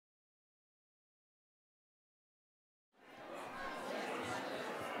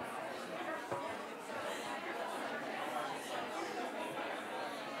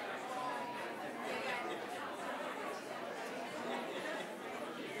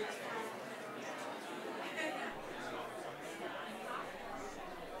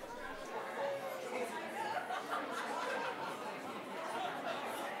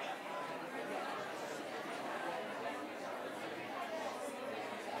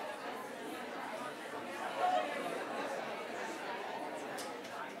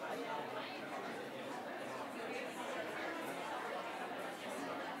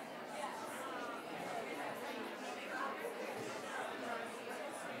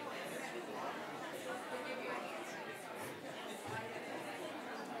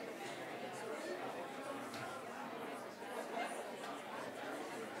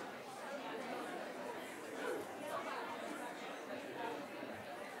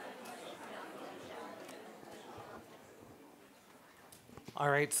All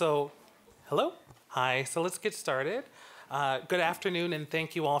right, so hello. Hi, so let's get started. Good afternoon, and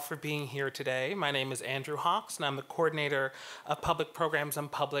thank you all for being here today. My name is Andrew Hawks, and I'm the coordinator of public programs and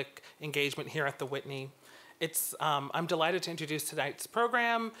public engagement here at the Whitney. I'm delighted to introduce tonight's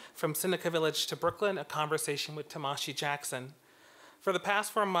program, From Seneca Village to Brooklyn, a conversation with Tomashi Jackson. For the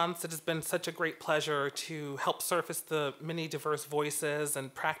past 4 months, it has been such a great pleasure to help surface the many diverse voices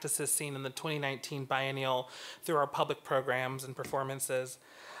and practices seen in the 2019 Biennial through our public programs and performances.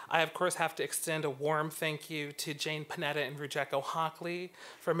 I, of course, have to extend a warm thank you to Jane Panetta and Rujeko Hockley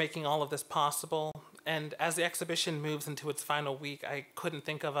for making all of this possible. And as the exhibition moves into its final week, I couldn't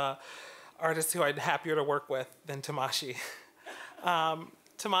think of an artist who I'd happier to work with than Tomashi.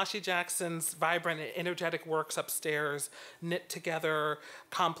 Tomashi Jackson's vibrant and energetic works upstairs knit together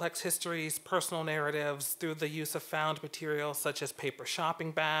complex histories, personal narratives through the use of found materials such as paper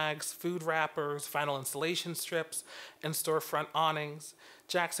shopping bags, food wrappers, vinyl installation strips, and storefront awnings.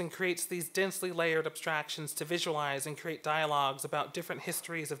 Jackson creates these densely layered abstractions to visualize and create dialogues about different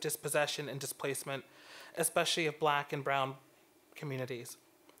histories of dispossession and displacement, especially of Black and Brown communities.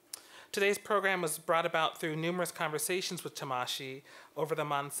 Today's program was brought about through numerous conversations with Tomashi over the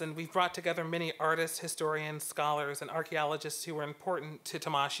months, and we've brought together many artists, historians, scholars, and archaeologists who were important to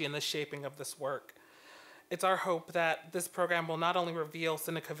Tomashi in the shaping of this work. It's our hope that this program will not only reveal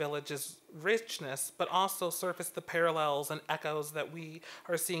Seneca Village's richness, but also surface the parallels and echoes that we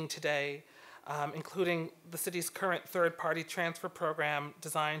are seeing today, including the city's current third-party transfer program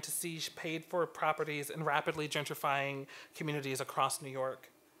designed to seize paid-for properties in rapidly gentrifying communities across New York.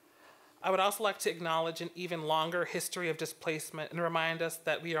 I would also like to acknowledge an even longer history of displacement and remind us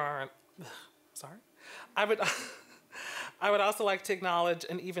that we are, sorry? I would also like to acknowledge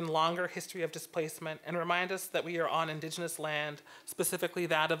an even longer history of displacement and remind us that we are on indigenous land, specifically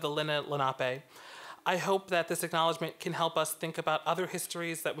that of the Linn Lenape. I hope that this acknowledgement can help us think about other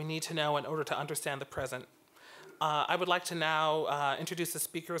histories that we need to know in order to understand the present. I would like to now introduce the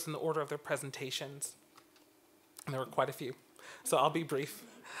speakers in the order of their presentations. And there were quite a few, so I'll be brief.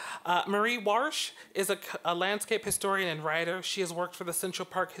 Marie Warsh is a landscape historian and writer. She has worked for the Central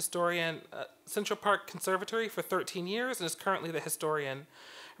Park Conservatory for 13 years and is currently the historian.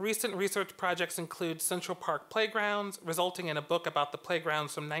 Recent research projects include Central Park Playgrounds, resulting in a book about the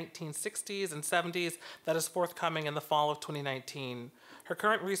playgrounds from 1960s and 70s that is forthcoming in the fall of 2019. Her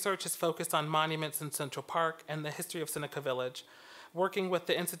current research is focused on monuments in Central Park and the history of Seneca Village. Working with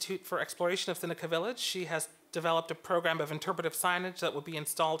the Institute for Exploration of Seneca Village, she has developed a program of interpretive signage that will be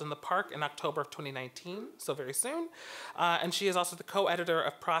installed in the park in October of 2019, so very soon. And she is also the co-editor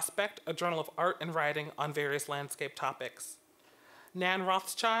of Prospect, a journal of art and writing on various landscape topics. Nan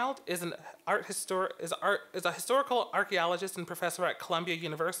Rothschild is a historical archaeologist and professor at Columbia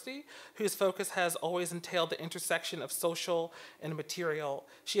University, whose focus has always entailed the intersection of social and material.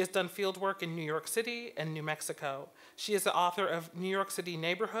 She has done fieldwork in New York City and New Mexico. She is the author of New York City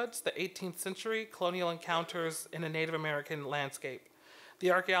Neighborhoods, the 18th Century Colonial Encounters in a Native American Landscape,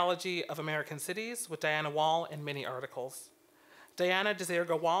 The Archaeology of American Cities with Diana Wall, and many articles. Diana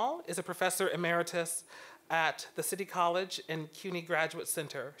diZerega Wall is a professor emeritus at the City College and CUNY Graduate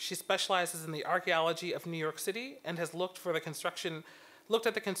Center. She specializes in the archaeology of New York City and has looked at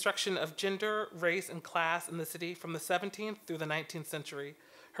the construction of gender, race, and class in the city from the 17th through the 19th century.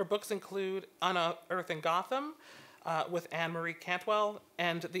 Her books include Unearthing Gotham with Anne Marie Cantwell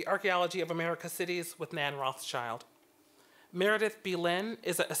and The Archaeology of America's Cities with Nan Rothschild. Meredith B. Linn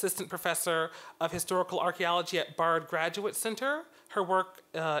is an assistant professor of historical archaeology at Berg Graduate Center. Her work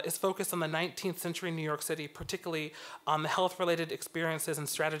is focused on the 19th century New York City, particularly on the health-related experiences and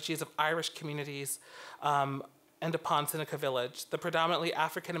strategies of Irish communities and upon Seneca Village, the predominantly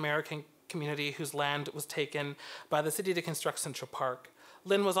African-American community whose land was taken by the city to construct Central Park.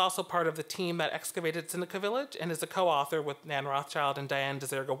 Linn was also part of the team that excavated Seneca Village and is a co-author with Nan Rothschild and Diane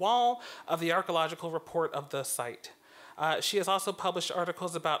diZerega Wall of the archaeological report of the site. She has also published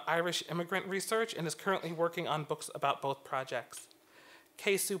articles about Irish immigrant research and is currently working on books about both projects.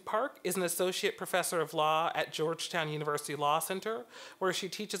 Kay Sue Park is an associate professor of law at Georgetown University Law Center, where she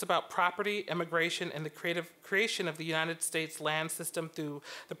teaches about property, immigration, and the creation of the United States land system through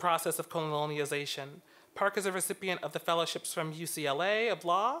the process of colonialization. Park is a recipient of the fellowships from UCLA of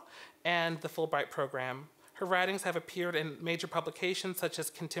Law and the Fulbright program. Her writings have appeared in major publications such as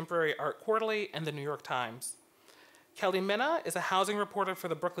Contemporary Art Quarterly and the New York Times. Kelly Mena is a housing reporter for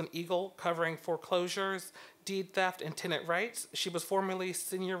the Brooklyn Eagle, covering foreclosures, deed theft, and tenant rights. She was formerly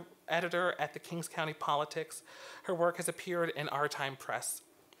senior editor at the Kings County Politics. Her work has appeared in Our Time Press.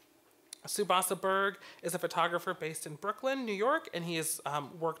 Tsubasa Berg is a photographer based in Brooklyn, New York, and he has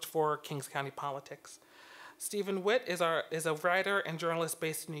worked for Kings County Politics. Stephen Witt is a writer and journalist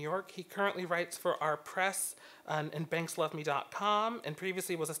based in New York. He currently writes for Our Press and banksloveme.com, and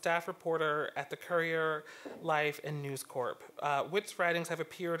previously was a staff reporter at the Courier, Life, and News Corp. Witt's writings have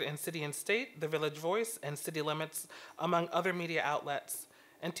appeared in City and State, The Village Voice, and City Limits, among other media outlets.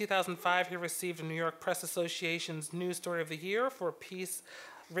 In 2005, he received a New York Press Association's News Story of the Year for a piece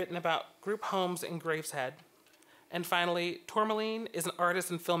written about group homes in Graveshead. And finally, Tourmaline is an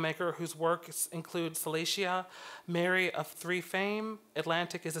artist and filmmaker whose works include Salacia, Mary of Three Fame,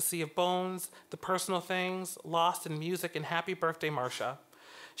 Atlantic is a Sea of Bones, The Personal Things, Lost in Music, and Happy Birthday, Marcia.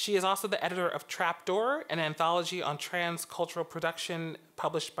 She is also the editor of Trapdoor, an anthology on transcultural production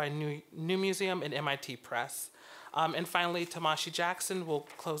published by New Museum and MIT Press. And finally, Tomashi Jackson will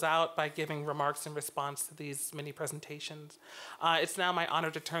close out by giving remarks in response to these mini presentations. It's now my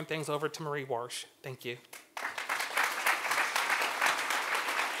honor to turn things over to Marie Warsh. Thank you.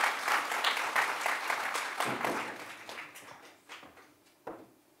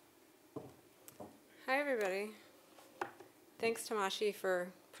 Hi, everybody. Thanks, Tomashi, for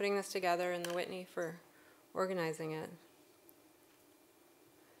putting this together, and the Whitney for organizing it.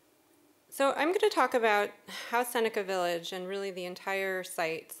 So I'm going to talk about how Seneca Village, and really the entire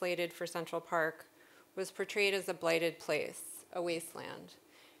site slated for Central Park, was portrayed as a blighted place, a wasteland.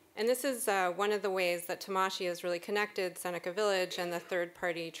 And this is one of the ways that Tomashi has really connected Seneca Village and the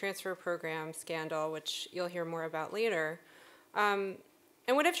third-party transfer program scandal, which you'll hear more about later.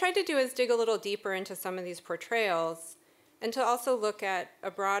 And what I've tried to do is dig a little deeper into some of these portrayals, and to also look at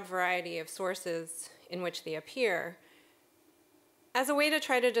a broad variety of sources in which they appear, as a way to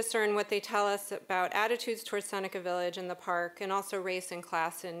try to discern what they tell us about attitudes towards Seneca Village and the park, and also race and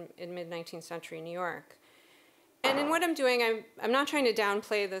class in mid-19th century New York. And in what I'm doing, I'm not trying to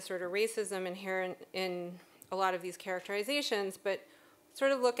downplay the sort of racism inherent in a lot of these characterizations, but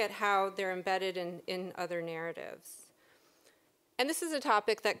sort of look at how they're embedded in other narratives. And this is a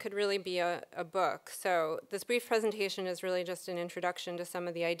topic that could really be a book. So this brief presentation is really just an introduction to some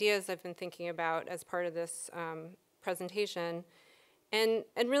of the ideas I've been thinking about as part of this presentation. And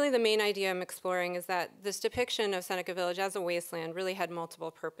really the main idea I'm exploring is that this depiction of Seneca Village as a wasteland really had multiple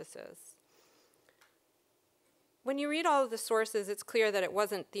purposes. When you read all of the sources, it's clear that it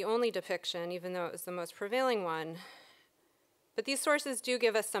wasn't the only depiction, even though it was the most prevailing one. But these sources do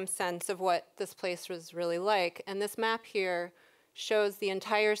give us some sense of what this place was really like. And this map here shows the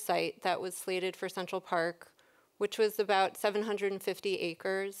entire site that was slated for Central Park, which was about 750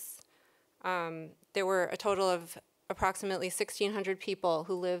 acres. There were a total of approximately 1,600 people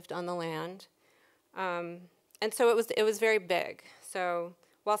who lived on the land. And so it was very big. So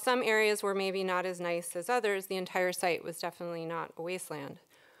while some areas were maybe not as nice as others, the entire site was definitely not a wasteland.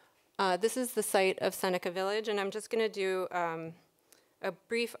 This is the site of Seneca Village, and I'm just going to do a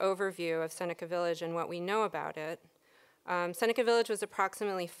brief overview of Seneca Village and what we know about it. Seneca Village was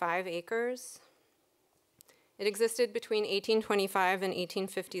approximately 5 acres. It existed between 1825 and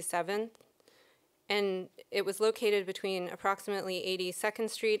 1857, and it was located between approximately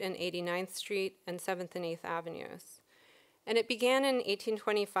 82nd Street and 89th Street and 7th and 8th Avenues. And it began in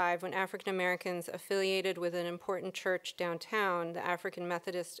 1825 when African Americans affiliated with an important church downtown, the African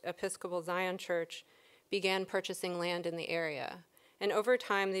Methodist Episcopal Zion Church, began purchasing land in the area. And over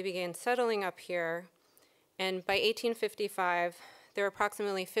time, they began settling up here. And by 1855, there were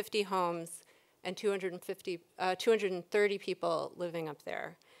approximately 50 homes and 230 people living up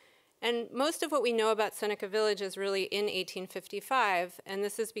there. And most of what we know about Seneca Village is really in 1855, and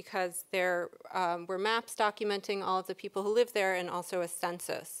this is because there were maps documenting all of the people who lived there and also a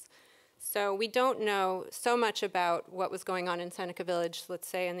census. So we don't know so much about what was going on in Seneca Village, let's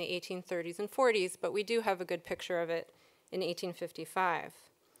say in the 1830s and 40s, but we do have a good picture of it in 1855.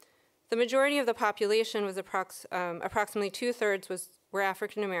 The majority of the population was approximately 2/3 were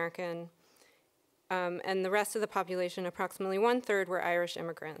African American, and the rest of the population, approximately 1/3, were Irish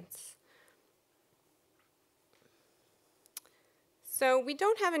immigrants. So we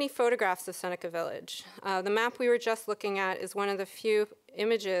don't have any photographs of Seneca Village. The map we were just looking at is one of the few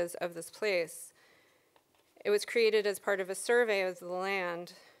images of this place. It was created as part of a survey of the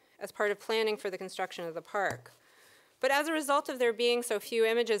land, as part of planning for the construction of the park. But as a result of there being so few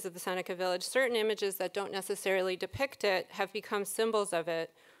images of the Seneca Village, certain images that don't necessarily depict it have become symbols of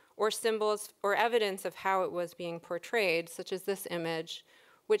it, or symbols or evidence of how it was being portrayed, such as this image,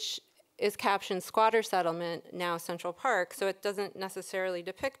 which is captioned Squatter Settlement, now Central Park. So it doesn't necessarily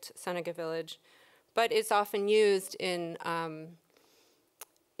depict Seneca Village, but it's often used in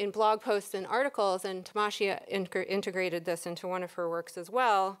blog posts and articles, and Tomashi integrated this into one of her works as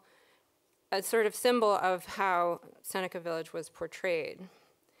well, a sort of symbol of how Seneca Village was portrayed.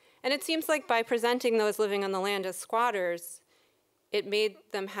 And it seems like by presenting those living on the land as squatters, it made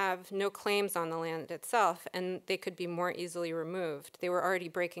them have no claims on the land itself, and they could be more easily removed. They were already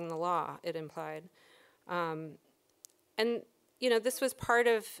breaking the law, it implied. And this was part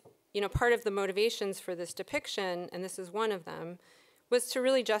of the motivations for this depiction, and this is one of them, was to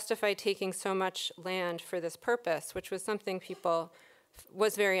really justify taking so much land for this purpose, which was something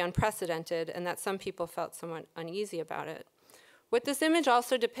was very unprecedented, and that some people felt somewhat uneasy about it. What this image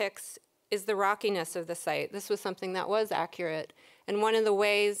also depicts is the rockiness of the site. This was something that was accurate, and one of the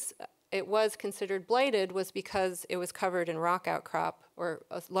ways it was considered blighted was because it was covered in rock outcrop, or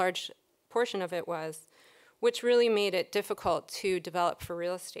a large portion of it was, which really made it difficult to develop for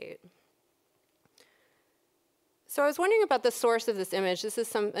real estate. So I was wondering about the source of this image. This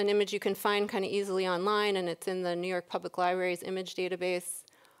is an image you can find kind of easily online, and it's in the New York Public Library's image database.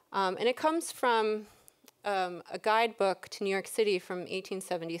 And it comes from a guidebook to New York City from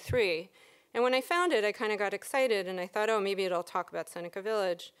 1873. And when I found it, I kind of got excited, and I thought, oh, maybe it'll talk about Seneca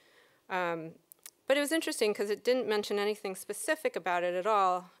Village. But it was interesting because it didn't mention anything specific about it at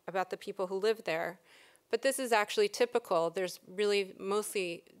all, about the people who lived there. But this is actually typical. There's really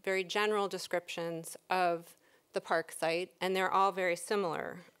mostly very general descriptions of the park site, and they're all very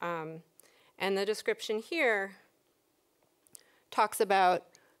similar. And the description here talks about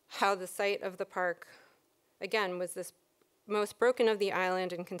how the site of the park, again, was this most broken of the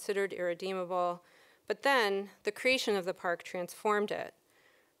island and considered irredeemable, but then the creation of the park transformed it.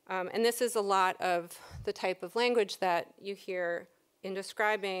 And this is a lot of the type of language that you hear in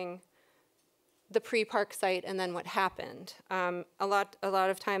describing the pre-park site and then what happened. A lot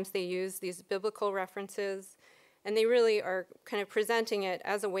of times they use these biblical references, and they really are kind of presenting it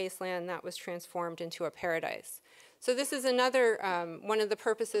as a wasteland that was transformed into a paradise. So this is another, one of the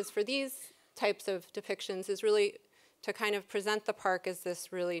purposes for these types of depictions is really to kind of present the park as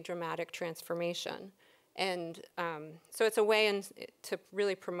this really dramatic transformation. And so it's a way to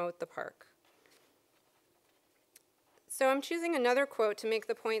really promote the park. So I'm choosing another quote to make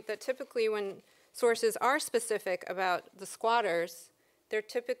the point that typically when sources are specific about the squatters, they're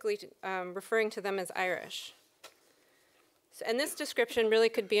typically referring to them as Irish. And this description really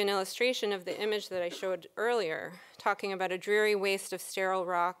could be an illustration of the image that I showed earlier, talking about a dreary waste of sterile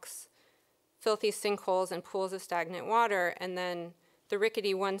rocks, filthy sinkholes and pools of stagnant water, and then the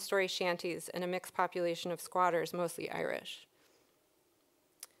rickety one-story shanties and a mixed population of squatters, mostly Irish.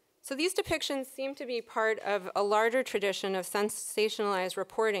 So these depictions seem to be part of a larger tradition of sensationalized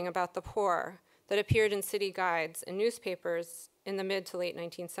reporting about the poor that appeared in city guides and newspapers in the mid to late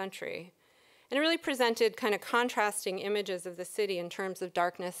 19th century. And it really presented kind of contrasting images of the city in terms of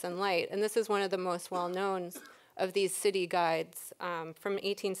darkness and light. And this is one of the most well-known of these city guides from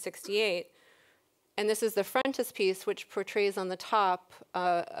 1868. And this is the frontispiece, which portrays on the top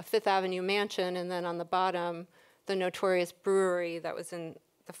a Fifth Avenue mansion, and then on the bottom, the notorious brewery that was in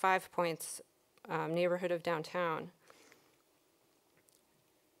the Five Points neighborhood of downtown.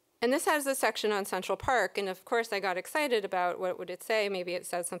 And this has a section on Central Park, and of course I got excited about what would it say. Maybe it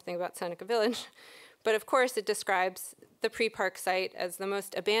says something about Seneca Village. But of course it describes the pre-park site as the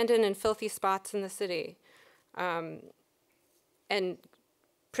most abandoned and filthy spots in the city, and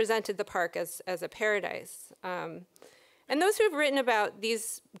presented the park as a paradise. And those who have written about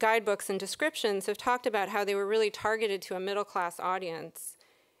these guidebooks and descriptions have talked about how they were really targeted to a middle-class audience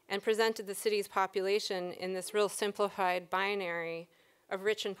and presented the city's population in this real simplified binary of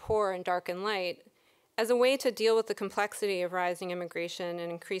rich and poor and dark and light as a way to deal with the complexity of rising immigration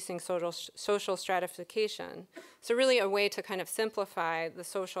and increasing social stratification. So really a way to kind of simplify the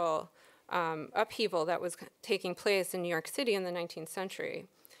social upheaval that was taking place in New York City in the 19th century.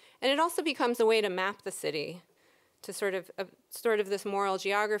 And it also becomes a way to map the city to sort of this moral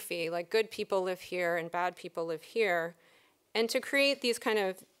geography, like good people live here and bad people live here, and to create these kind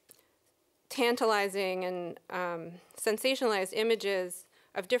of tantalizing and sensationalized images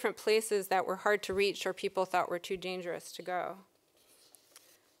of different places that were hard to reach or people thought were too dangerous to go.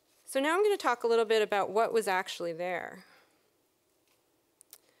 So now I'm going to talk a little bit about what was actually there.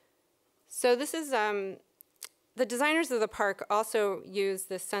 So this is, the designers of the park also used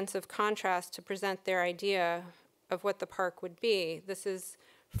this sense of contrast to present their idea of what the park would be. This is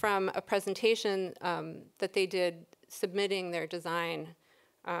from a presentation that they did submitting their design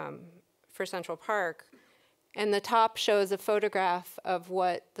for Central Park. And the top shows a photograph of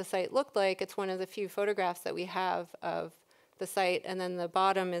what the site looked like. It's one of the few photographs that we have of the site. And then the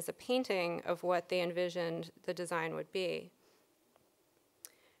bottom is a painting of what they envisioned the design would be.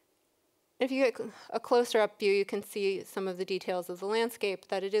 If you get a closer up view, you can see some of the details of the landscape,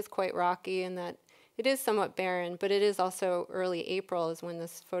 that it is quite rocky and that it is somewhat barren, but it is also early April is when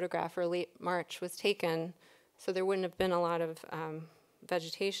this photograph, or late March, was taken, so there wouldn't have been a lot of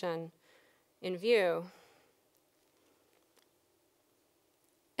vegetation in view.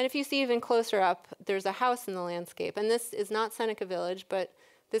 And if you see even closer up, there's a house in the landscape. And this is not Seneca Village, but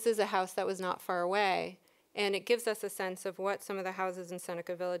this is a house that was not far away. And it gives us a sense of what some of the houses in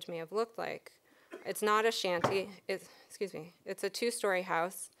Seneca Village may have looked like. It's not a shanty. It's a two-story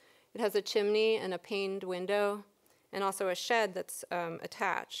house. It has a chimney and a paned window, and also a shed that's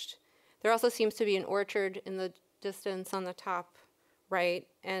attached. There also seems to be an orchard in the distance on the top right,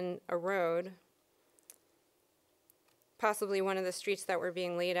 and a road, possibly one of the streets that were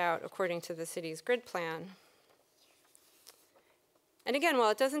being laid out according to the city's grid plan. And again, while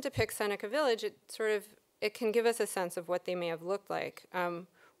it doesn't depict Seneca Village, it can give us a sense of what they may have looked like.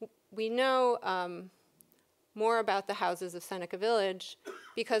 We know more about the houses of Seneca Village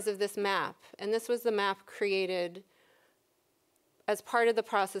because of this map. And this was the map created as part of the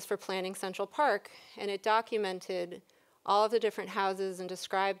process for planning Central Park. And it documented all of the different houses and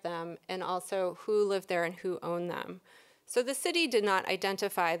described them, and also who lived there and who owned them. So the city did not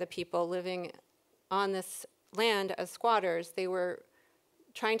identify the people living on this land as squatters. They were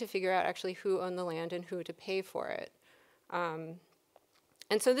trying to figure out actually who owned the land and who to pay for it.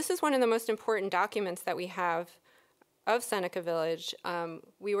 And so this is one of the most important documents that we have of Seneca Village.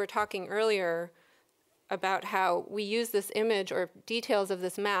 We were talking earlier about how we use this image or details of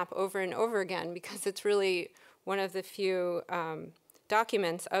this map over and over again because it's really one of the few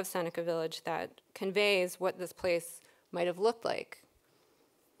documents of Seneca Village that conveys what this place might have looked like.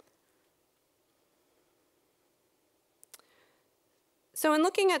 So in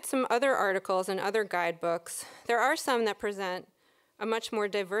looking at some other articles and other guidebooks, there are some that present a much more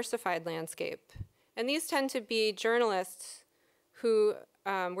diversified landscape. And these tend to be journalists who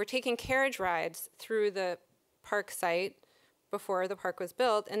were taking carriage rides through the park site before the park was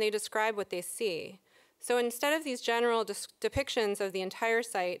built, and they describe what they see. So instead of these general depictions of the entire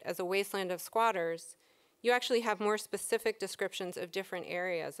site as a wasteland of squatters, you actually have more specific descriptions of different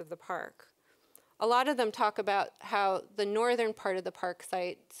areas of the park. A lot of them talk about how the northern part of the park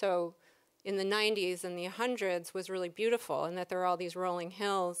site, so in the 90s and the 100s, was really beautiful, and that there are all these rolling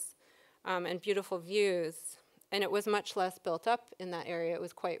hills and beautiful views. And it was much less built up in that area. It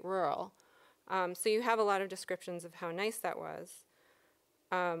was quite rural. So you have a lot of descriptions of how nice that was.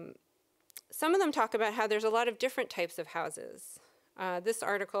 Some of them talk about how there's a lot of different types of houses. This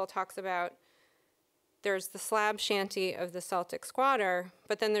article talks about there's the slab shanty of the Celtic squatter,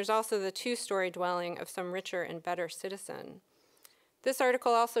 but then there's also the two-story dwelling of some richer and better citizen. This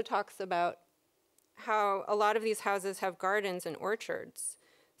article also talks about how a lot of these houses have gardens and orchards,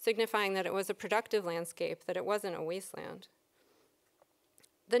 signifying that it was a productive landscape, that it wasn't a wasteland.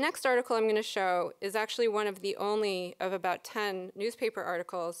 The next article I'm going to show is actually one of the only of about 10 newspaper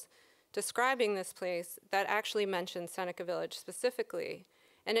articles describing this place that actually mentions Seneca Village specifically,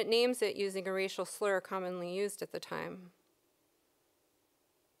 and it names it using a racial slur commonly used at the time.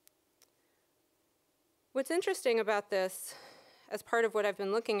 What's interesting about this, as part of what I've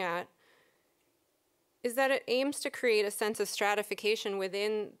been looking at, is that it aims to create a sense of stratification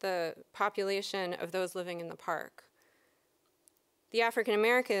within the population of those living in the park. The African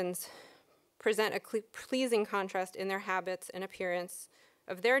Americans present a pleasing contrast in their habits and appearance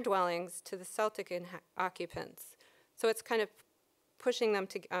of their dwellings to the Celtic occupants. So it's kind of pushing them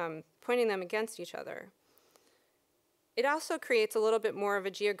to, pointing them against each other. It also creates a little bit more of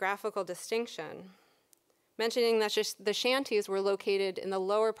a geographical distinction, mentioning that the shanties were located in the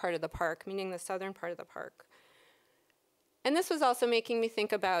lower part of the park, meaning the southern part of the park. And this was also making me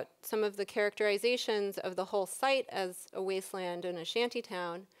think about some of the characterizations of the whole site as a wasteland and a shanty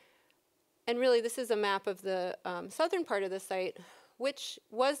town. And really, this is a map of the southern part of the site, which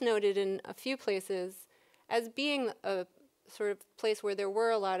was noted in a few places as being a sort of place where there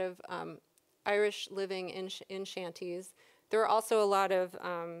were a lot of Irish living in shanties. There were also a lot of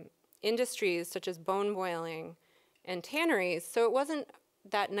industries such as bone boiling and tanneries, so it wasn't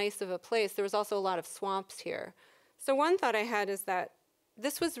that nice of a place. There was also a lot of swamps here. So one thought I had is that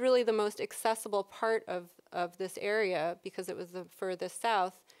this was really the most accessible part of this area because it was the furthest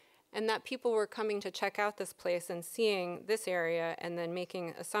south, and that people were coming to check out this place and seeing this area and then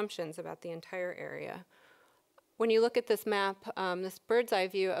making assumptions about the entire area. When you look at this map, this bird's eye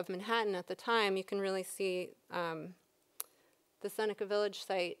view of Manhattan at the time, you can really see the Seneca Village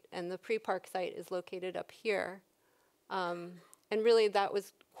site and the pre-park site is located up here. And really that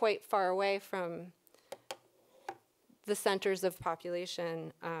was quite far away from the centers of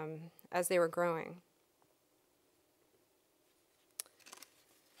population as they were growing.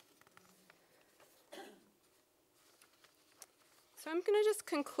 So I'm going to just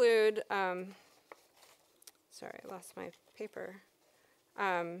conclude, sorry, I lost my paper,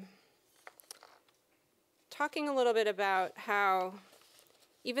 talking a little bit about how,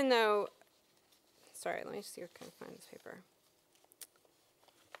 even though, sorry, let me see if I can find this paper.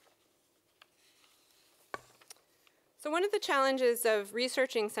 So one of the challenges of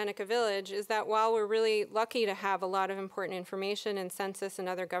researching Seneca Village is that while we're really lucky to have a lot of important information in census and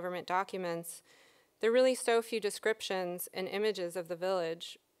other government documents, there are really so few descriptions and images of the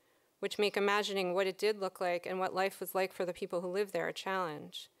village, which make imagining what it did look like and what life was like for the people who lived there a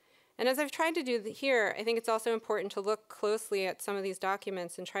challenge. And as I've tried to do here, I think it's also important to look closely at some of these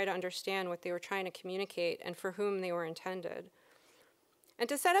documents and try to understand what they were trying to communicate and for whom they were intended. And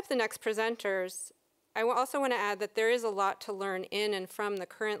to set up the next presenters, I also want to add that there is a lot to learn in and from the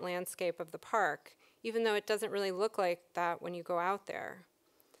current landscape of the park, even though it doesn't really look like that when you go out there.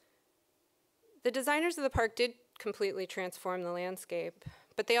 The designers of the park did completely transform the landscape,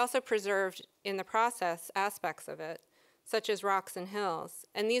 but they also preserved, in the process, aspects of it, such as rocks and hills,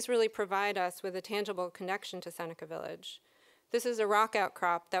 and these really provide us with a tangible connection to Seneca Village. This is a rock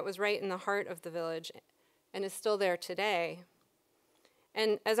outcrop that was right in the heart of the village and is still there today.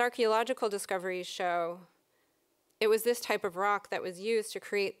 And as archaeological discoveries show, it was this type of rock that was used to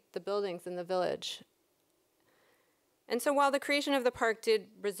create the buildings in the village. And so while the creation of the park did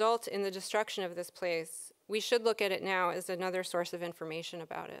result in the destruction of this place, we should look at it now as another source of information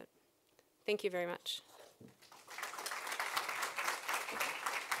about it. Thank you very much.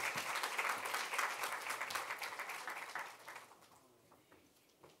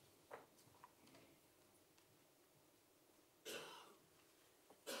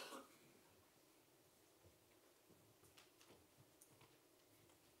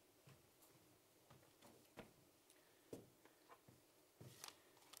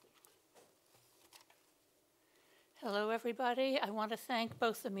 Hello, everybody. I want to thank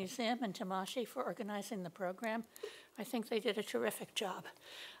both the museum and Tomashi for organizing the program. I think they did a terrific job.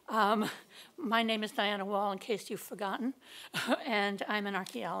 My name is Diana Wall, in case you've forgotten, and I'm an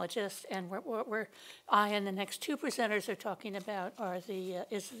archaeologist. And what I and the next two presenters are talking about are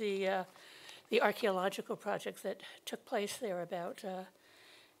the archaeological project that took place there about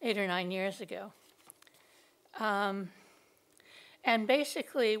 8 or 9 years ago. And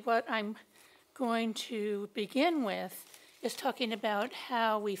basically, what I'm going to begin with is talking about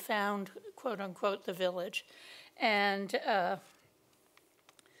how we found, quote unquote, the village, and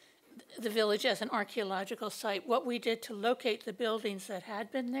the village as an archaeological site, what we did to locate the buildings that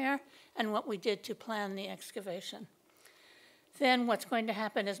had been there, and what we did to plan the excavation. Then what's going to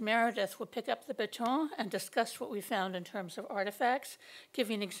happen is Meredith will pick up the baton and discuss what we found in terms of artifacts,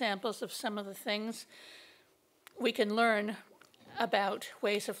 giving examples of some of the things we can learn about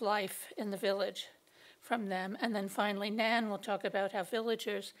ways of life in the village from them. And then finally, Nan will talk about how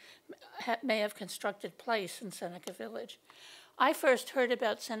villagers may have constructed place in Seneca Village. I first heard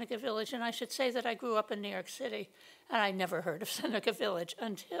about Seneca Village, and I should say that I grew up in New York City, and I never heard of Seneca Village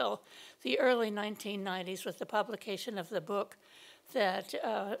until the early 1990s with the publication of the book that,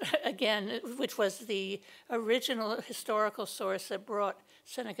 again, which was the original historical source that brought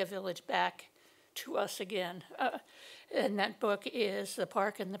Seneca Village back to us again. And that book is The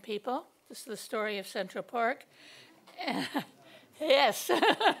Park and the People. This is the story of Central Park. Yes.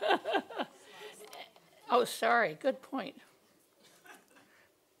 Oh, sorry, good point.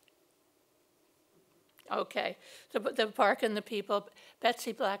 Okay, the Park and the People.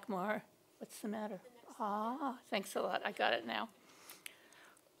 Betsy Blackmore, what's the matter? Ah, thanks a lot, I got it now.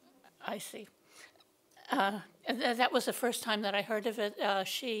 I see. And that was the first time that I heard of it.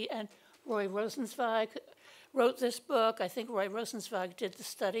 She and Roy Rosenzweig wrote this book. I think Roy Rosenzweig did the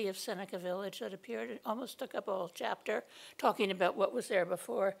study of Seneca Village that appeared. It almost took up a whole chapter talking about what was there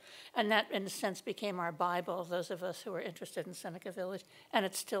before. And that, in a sense, became our Bible, those of us who were interested in Seneca Village. And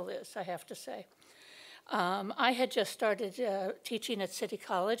it still is, I have to say. I had just started teaching at City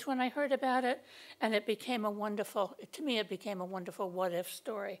College when I heard about it. And it became to me, it became a wonderful what-if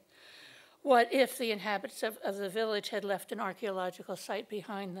story. What if the inhabitants of the village had left an archaeological site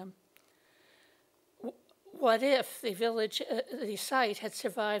behind them? What if the site had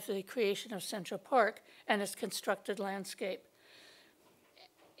survived the creation of Central Park and its constructed landscape?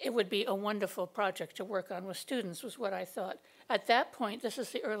 It would be a wonderful project to work on with students, was what I thought. At that point, this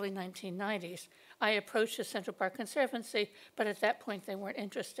is the early 1990s, I approached the Central Park Conservancy, but at that point they weren't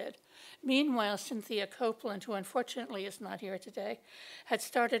interested. Meanwhile, Cynthia Copeland, who unfortunately is not here today, had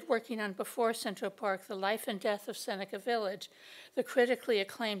started working on Before Central Park, The Life and Death of Seneca Village, the critically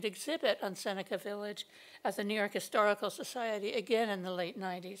acclaimed exhibit on Seneca Village at the New York Historical Society, again in the late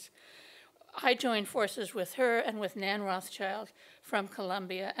 90s. I joined forces with her and with Nan Rothschild from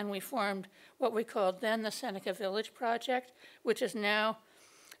Columbia, and we formed what we called then the Seneca Village Project, which is now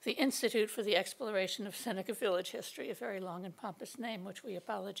the Institute for the Exploration of Seneca Village History, a very long and pompous name, which we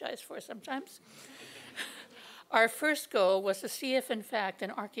apologize for sometimes. Our first goal was to see if, in fact,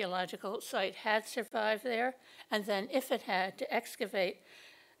 an archaeological site had survived there, and then, if it had, to excavate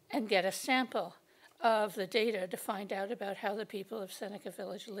and get a sample of the data to find out about how the people of Seneca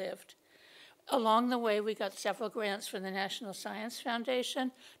Village lived. Along the way, we got several grants from the National Science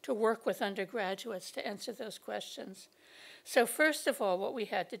Foundation to work with undergraduates to answer those questions. So first of all, what we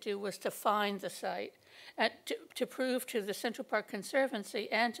had to do was to find the site and to prove to the Central Park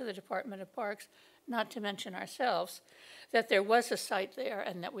Conservancy and to the Department of Parks, not to mention ourselves, that there was a site there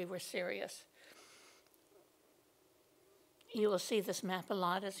and that we were serious. You will see this map a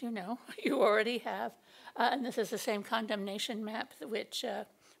lot, as you know. You already have. And this is the same condemnation map which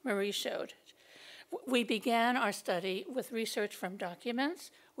Marie showed. We began our study with research from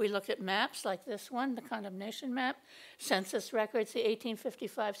documents. We looked at maps like this one, the condemnation map, census records. The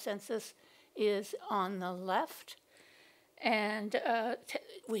 1855 census is on the left. And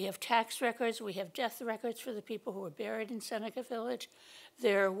we have tax records, we have death records for the people who were buried in Seneca Village.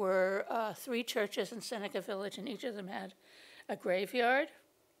 There were 3 churches in Seneca Village, and each of them had a graveyard.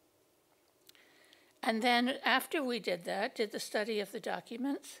 And then after we did that, did the study of the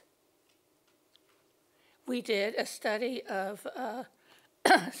documents, we did a study of,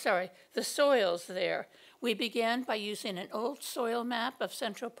 the soils there. We began by using an old soil map of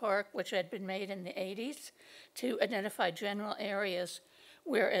Central Park, which had been made in the 80s, to identify general areas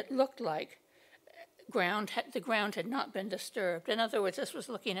where it looked like the ground had not been disturbed. In other words, this was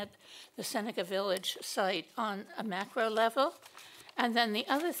looking at the Seneca Village site on a macro level. And then the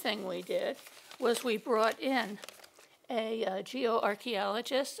other thing we did was we brought in a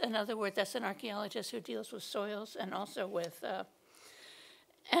geoarchaeologist. In other words, that's an archaeologist who deals with soils and also with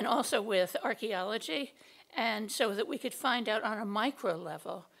archaeology, and so that we could find out on a micro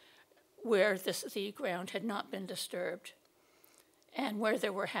level where the ground had not been disturbed and where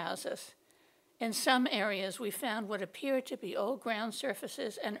there were houses. In some areas, we found what appeared to be old ground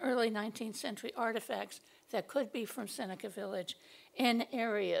surfaces and early 19th century artifacts that could be from Seneca Village in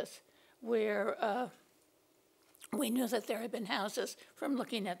areas where we knew that there had been houses from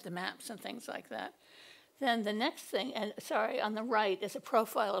looking at the maps and things like that. Then the next thing, on the right is a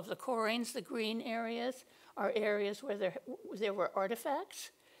profile of the quarries. The green areas are areas where there were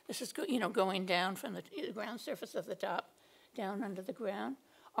artifacts. This is going down from the ground surface of the top down under the ground.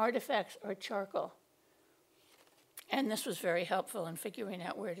 Artifacts are charcoal. And this was very helpful in figuring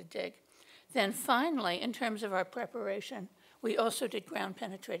out where to dig. Then finally, in terms of our preparation, we also did ground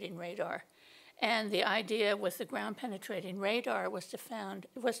penetrating radar. And the idea with the ground penetrating radar was to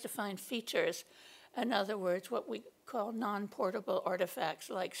find features, in other words, what we call non-portable artifacts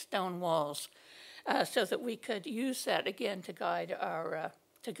like stone walls, so that we could use that again to guide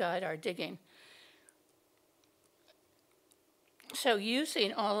our digging. So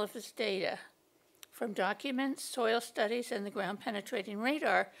using all of this data from documents, soil studies, and the ground penetrating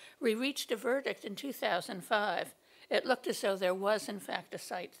radar, we reached a verdict in 2005. It looked as though there was, in fact, a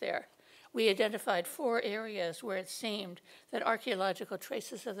site there. We identified 4 areas where it seemed that archaeological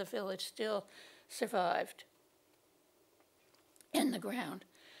traces of the village still survived in the ground.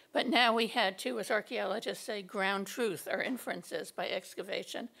 But now we had to, as archaeologists say, ground truth our inferences by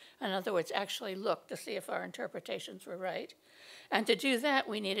excavation. In other words, actually look to see if our interpretations were right. And to do that,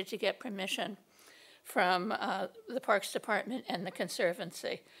 we needed to get permission from the Parks Department and the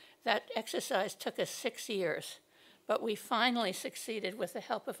Conservancy. That exercise took us 6 years, but we finally succeeded with the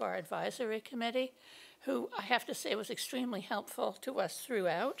help of our advisory committee, who I have to say was extremely helpful to us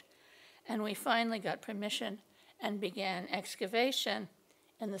throughout. And we finally got permission and began excavation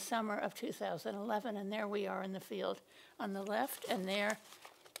in the summer of 2011, and there we are in the field on the left, and there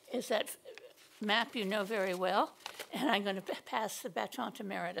is that map you know very well, and I'm going to pass the baton to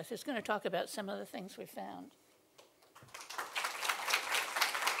Meredith, who's going to talk about some of the things we found.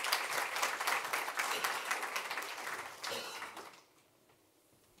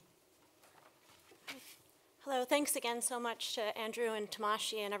 Hello, thanks again so much to Andrew and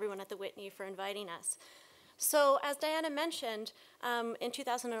Tomashi and everyone at the Whitney for inviting us. So as Diana mentioned, in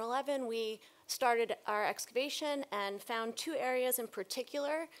 2011 we started our excavation and found 2 areas in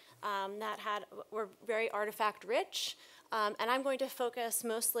particular that were very artifact rich. And I'm going to focus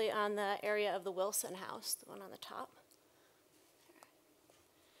mostly on the area of the Wilson house, the one on the top.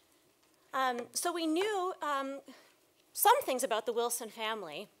 So we knew some things about the Wilson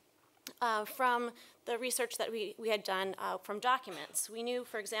family. from the research that we had done from documents. We knew,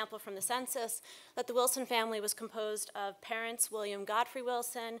 for example, from the census, that the Wilson family was composed of parents William Godfrey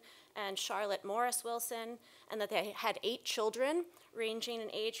Wilson and Charlotte Morris Wilson, and that they had 8 children, ranging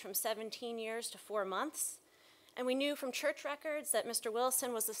in age from 17 years to 4 months. And we knew from church records that Mr.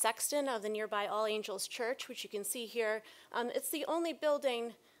 Wilson was the sexton of the nearby All Angels Church, which you can see here. It's the only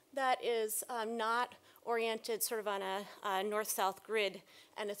building that is not oriented sort of on a north-south grid,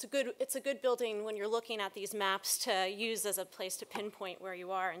 and it's a good building when you're looking at these maps to use as a place to pinpoint where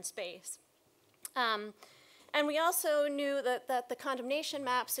you are in space. And we also knew that the condemnation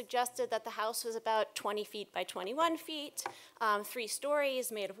map suggested that the house was about 20 feet by 21 feet, 3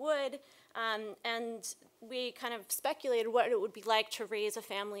 stories, made of wood, and we kind of speculated what it would be like to raise a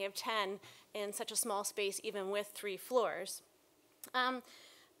family of 10 in such a small space, even with 3 floors. The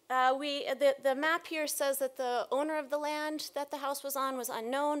map here says that the owner of the land that the house was on was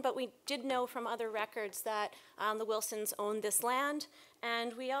unknown, but we did know from other records that the Wilsons owned this land,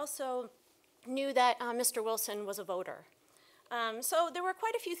 and we also knew that Mr. Wilson was a voter. So there were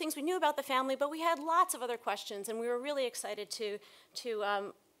quite a few things we knew about the family, but we had lots of other questions, and we were really excited to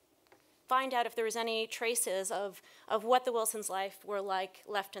find out if there was any traces of what the Wilsons' life were like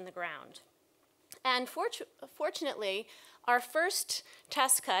left in the ground. And fortunately, our first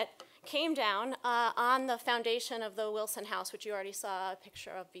test cut came down on the foundation of the Wilson house, which you already saw a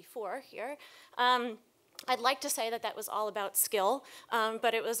picture of before here. I'd like to say that that was all about skill,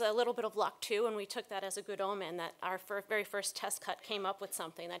 but it was a little bit of luck too, and we took that as a good omen that our very first test cut came up with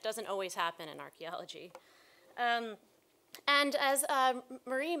something. That doesn't always happen in archaeology. And as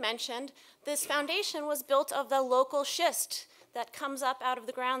Marie mentioned, this foundation was built of the local schist that comes up out of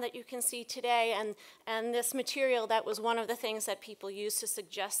the ground that you can see today, and this material that was one of the things that people used to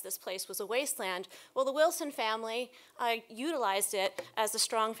suggest this place was a wasteland. Well, the Wilson family utilized it as a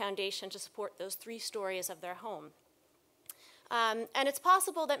strong foundation to support those 3 stories of their home. And it's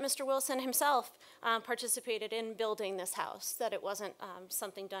possible that Mr. Wilson himself participated in building this house, that it wasn't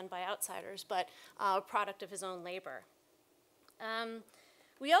something done by outsiders, but a product of his own labor.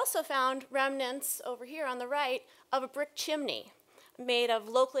 We also found remnants over here on the right of a brick chimney made of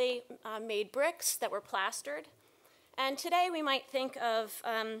locally made bricks that were plastered. And today we might think of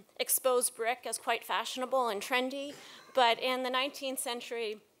exposed brick as quite fashionable and trendy, but in the 19th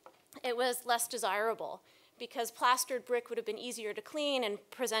century it was less desirable because plastered brick would have been easier to clean and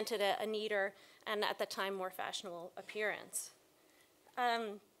presented a neater and at the time more fashionable appearance.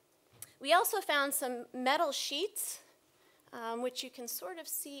 We also found some metal sheets which you can sort of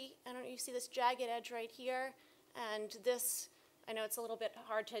see. I don't know, you see this jagged edge right here, and this, I know it's a little bit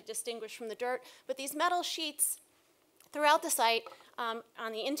hard to distinguish from the dirt, but these metal sheets throughout the site on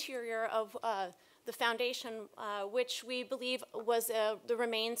the interior of the foundation, which we believe was the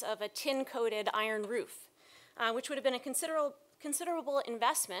remains of a tin-coated iron roof, which would have been a considerable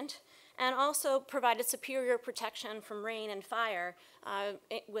investment and also provided superior protection from rain and fire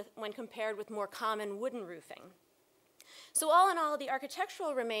when compared with more common wooden roofing. So all in all, the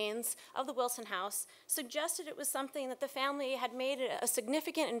architectural remains of the Wilson house suggested it was something that the family had made a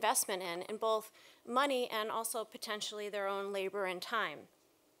significant investment in both money and also potentially their own labor and time.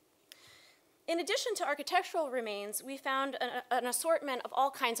 In addition to architectural remains, we found an assortment of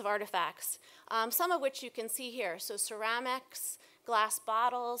all kinds of artifacts, some of which you can see here. So ceramics, glass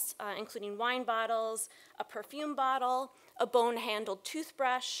bottles, including wine bottles, a perfume bottle, a bone-handled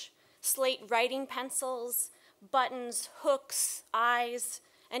toothbrush, slate writing pencils, buttons, hooks, eyes,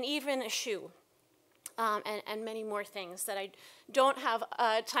 and even a shoe, and many more things that I don't have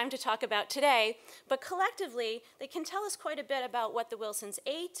time to talk about today, but collectively, they can tell us quite a bit about what the Wilsons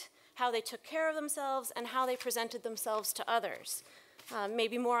ate, how they took care of themselves, and how they presented themselves to others,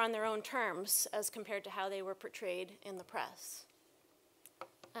 maybe more on their own terms as compared to how they were portrayed in the press.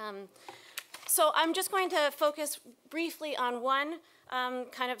 So I'm just going to focus briefly on one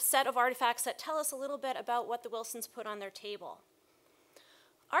kind of set of artifacts that tell us a little bit about what the Wilsons put on their table.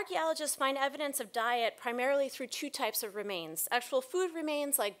 Archaeologists find evidence of diet primarily through 2 types of remains: actual food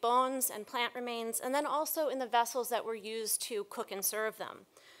remains like bones and plant remains, and then also in the vessels that were used to cook and serve them.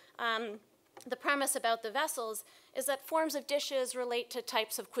 The premise about the vessels is that forms of dishes relate to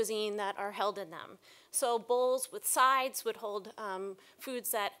types of cuisine that are held in them. So bowls with sides would hold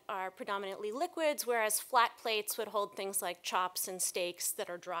foods that are predominantly liquids, whereas flat plates would hold things like chops and steaks that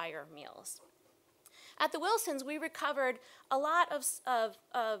are drier meals. At the Wilsons, we recovered a lot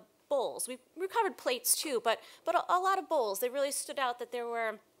of bowls. We recovered plates too, but a lot of bowls. They really stood out that there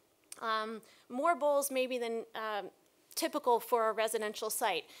were more bowls maybe than typical for a residential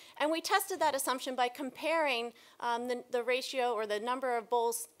site. And we tested that assumption by comparing the ratio or the number of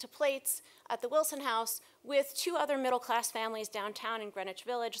bowls to plates at the Wilson House with two other middle-class families downtown in Greenwich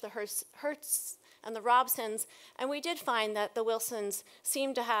Village, the Hertz and the Robsons. And we did find that the Wilsons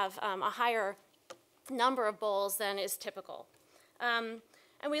seemed to have a higher number of bowls than is typical.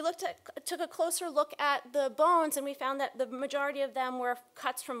 And we took a closer look at the bones, and we found that the majority of them were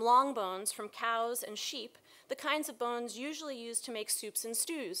cuts from long bones from cows and sheep, the kinds of bones usually used to make soups and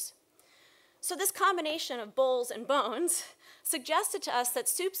stews. So this combination of bowls and bones suggested to us that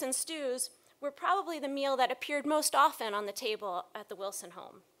soups and stews were probably the meal that appeared most often on the table at the Wilson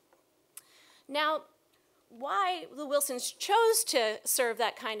home. Now, why the Wilsons chose to serve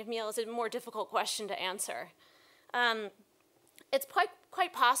that kind of meal is a more difficult question to answer. It's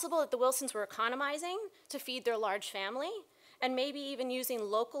quite possible that the Wilsons were economizing to feed their large family, and maybe even using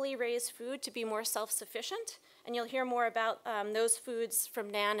locally raised food to be more self-sufficient. And you'll hear more about those foods from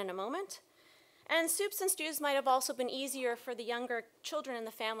Nan in a moment. And soups and stews might have also been easier for the younger children in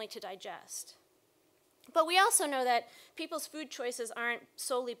the family to digest. But we also know that people's food choices aren't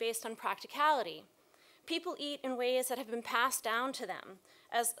solely based on practicality. People eat in ways that have been passed down to them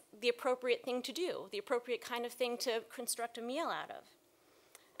as the appropriate thing to do, the appropriate kind of thing to construct a meal out of.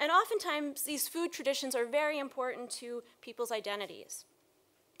 And oftentimes, these food traditions are very important to people's identities.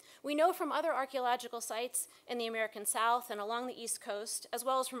 We know from other archaeological sites in the American South and along the East Coast, as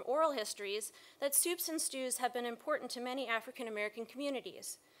well as from oral histories, that soups and stews have been important to many African American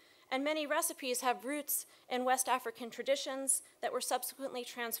communities. And many recipes have roots in West African traditions that were subsequently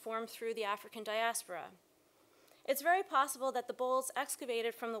transformed through the African diaspora. It's very possible that the bowls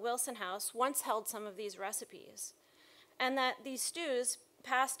excavated from the Wilson House once held some of these recipes, and that these stews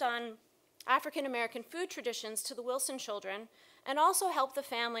passed on African American food traditions to the Wilson children and also helped the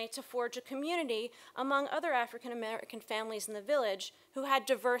family to forge a community among other African American families in the village who had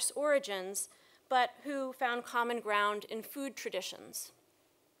diverse origins, but who found common ground in food traditions.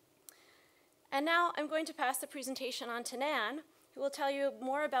 And now I'm going to pass the presentation on to Nan, who will tell you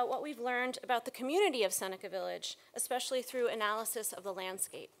more about what we've learned about the community of Seneca Village, especially through analysis of the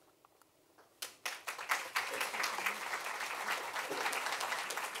landscape.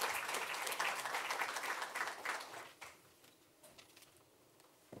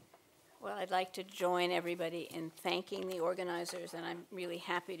 Well, I'd like to join everybody in thanking the organizers, and I'm really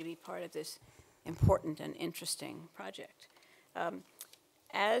happy to be part of this important and interesting project.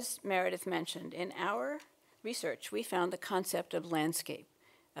 As Meredith mentioned, in our research, we found the concept of landscape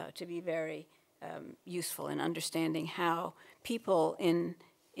to be very useful in understanding how people in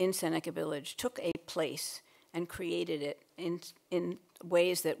Seneca Village took a place and created it in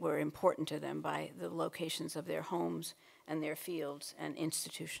ways that were important to them by the locations of their homes and their fields and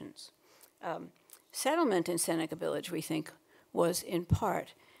institutions. Settlement in Seneca Village, we think, was in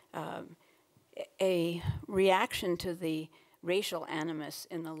part a reaction to the racial animus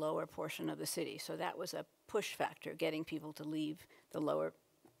in the lower portion of the city. So that was a push factor, getting people to leave the lower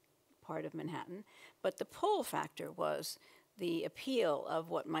part of Manhattan. But the pull factor was the appeal of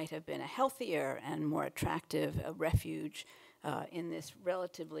what might have been a healthier and more attractive refuge in this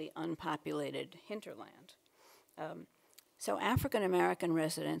relatively unpopulated hinterland. So African American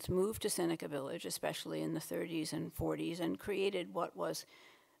residents moved to Seneca Village, especially in the 30s and 40s, and created what was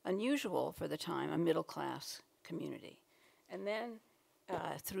unusual for the time, a middle-class community. And then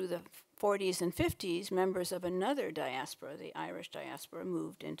through the 40s and 50s, members of another diaspora, the Irish diaspora,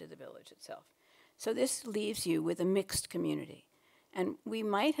 moved into the village itself. So this leaves you with a mixed community. And we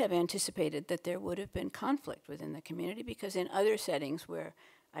might have anticipated that there would have been conflict within the community, because in other settings where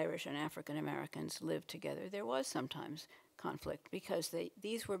Irish and African Americans lived together, there was sometimes conflict, because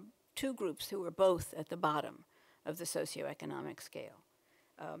these were two groups who were both at the bottom of the socioeconomic scale.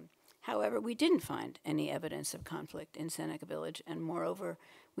 However, we didn't find any evidence of conflict in Seneca Village, and moreover,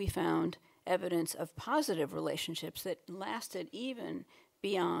 we found evidence of positive relationships that lasted even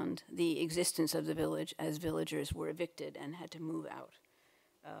beyond the existence of the village, as villagers were evicted and had to move out.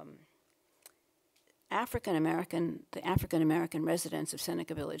 The African American residents of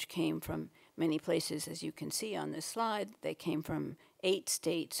Seneca Village came from many places, as you can see on this slide. They came from 8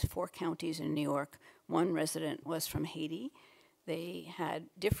 states, 4 counties in New York. 1 resident was from Haiti. They had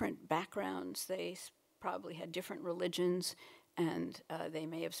different backgrounds. They probably had different religions, and they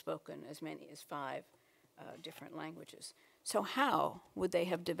may have spoken as many as 5 different languages. So how would they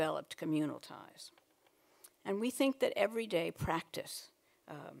have developed communal ties? And we think that everyday practice,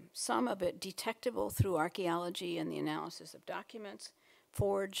 some of it detectable through archaeology and the analysis of documents,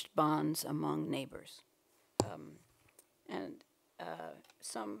 forged bonds among neighbors. And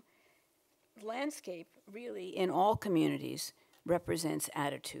some landscape really in all communities represents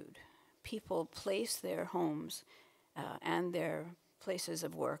attitude. People place their homes and their places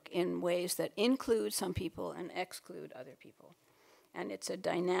of work in ways that include some people and exclude other people. And it's a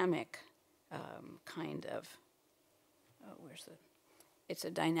dynamic kind of, it's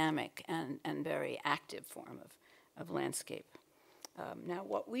a dynamic and very active form of landscape. Now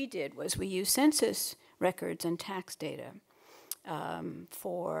what we did was we used census records and tax data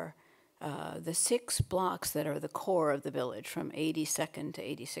for the 6 blocks that are the core of the village from 82nd to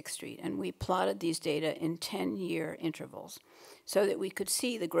 86th Street. And we plotted these data in 10-year intervals so that we could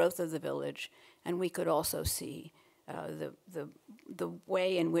see the growth of the village, and we could also see the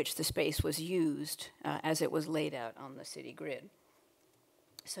way in which the space was used as it was laid out on the city grid.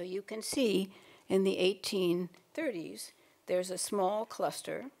 So you can see in the 1830s, there's a small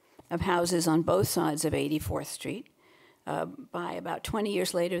cluster of houses on both sides of 84th Street. By about 20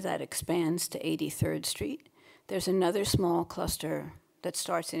 years later, that expands to 83rd Street. There's another small cluster that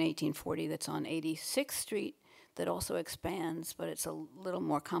starts in 1840 that's on 86th Street that also expands, but it's a little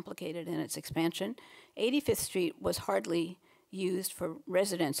more complicated in its expansion. 85th Street was hardly used for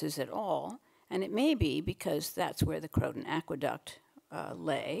residences at all, and it may be because that's where the Croton Aqueduct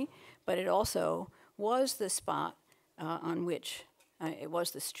lay, but it also was the spot on which, it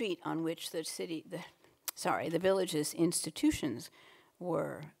was the street on which the village's institutions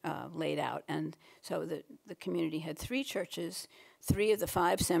were laid out. And so the community had 3 churches, 3 of the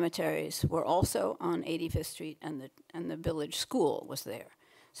 5 cemeteries were also on 85th Street, and the village school was there.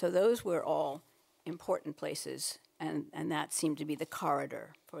 So those were all important places, and that seemed to be the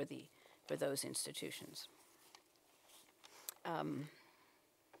corridor for those institutions.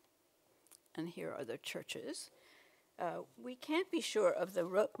 And here are the churches. We can't be sure of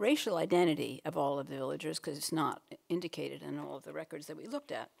the racial identity of all of the villagers because it's not indicated in all of the records that we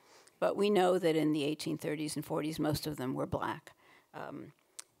looked at. But we know that in the 1830s and 40s, most of them were black.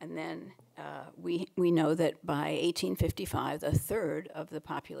 And then we know that by 1855, a third of the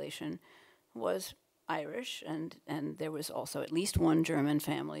population was Irish, and there was also at least one German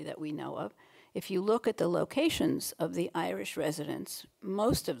family that we know of. If you look at the locations of the Irish residents,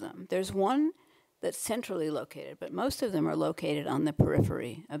 most of them, there's one that's centrally located, but most of them are located on the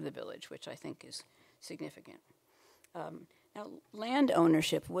periphery of the village, which I think is significant. Now, land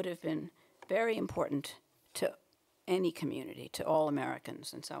ownership would have been very important to any community, to all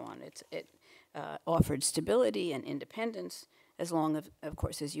Americans and so on. It offered stability and independence as long as, of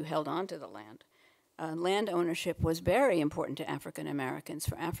course, as you held on to the land. Land ownership was very important to African Americans.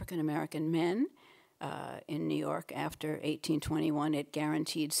 For African American men in New York after 1821, it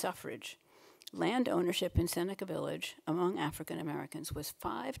guaranteed suffrage. Land ownership in Seneca Village among African Americans was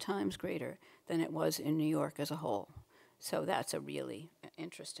 5 times greater than it was in New York as a whole. So that's a really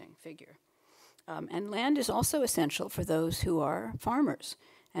interesting figure. And land is also essential for those who are farmers.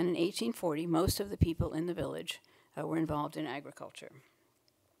 And in 1840, most of the people in the village were involved in agriculture.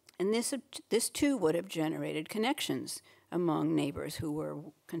 And this too would have generated connections among neighbors who were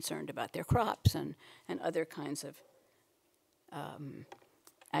concerned about their crops and other kinds of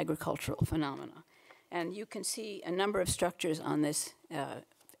agricultural phenomena. And you can see a number of structures on this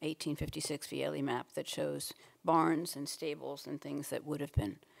 1856 Viele map that shows barns and stables and things that would have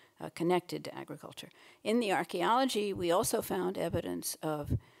been connected to agriculture. In the archaeology, we also found evidence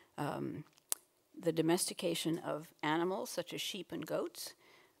of the domestication of animals such as sheep and goats.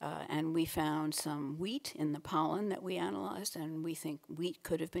 And we found some wheat in the pollen that we analyzed, and we think wheat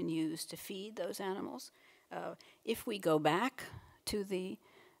could have been used to feed those animals. If we go back to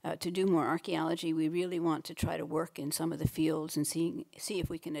do more archaeology, we really want to try to work in some of the fields and see if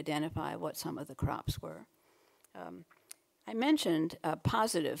we can identify what some of the crops were. I mentioned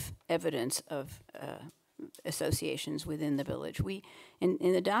positive evidence of associations within the village. In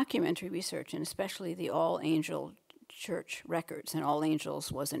the documentary research, and especially the All Angel Church records, and All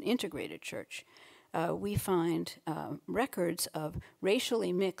Angels was an integrated church, we find records of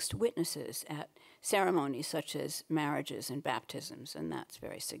racially mixed witnesses at ceremonies such as marriages and baptisms, and that's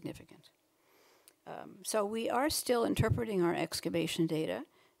very significant. So we are still interpreting our excavation data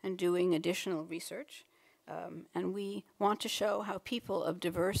and doing additional research, and we want to show how people of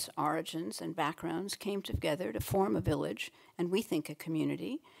diverse origins and backgrounds came together to form a village, and we think a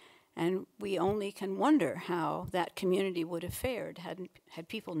community. And we only can wonder how that community would have fared had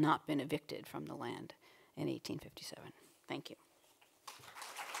people not been evicted from the land in 1857. Thank you.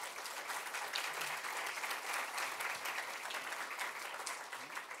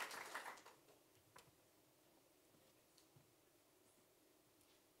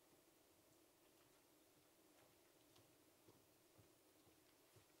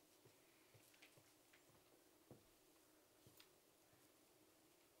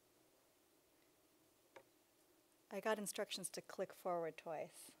 I got instructions to click forward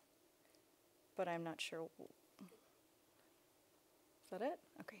twice, but I'm not sure. Is that it?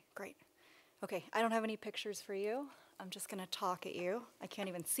 Okay, great. Okay, I don't have any pictures for you. I'm just going to talk at you. I can't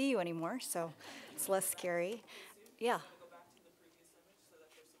even see you anymore, so it's less scary. Yeah.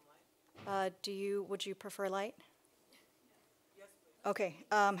 Would you prefer light? Okay.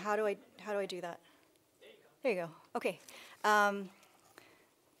 How do I do that? There you go. Okay.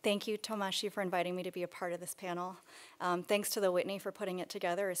 Thank you, Tomashi, for inviting me to be a part of this panel. Thanks to the Whitney for putting it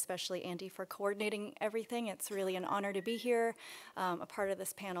together, especially Andy for coordinating everything. It's really an honor to be here, a part of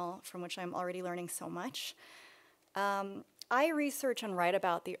this panel from which I'm already learning so much. I research and write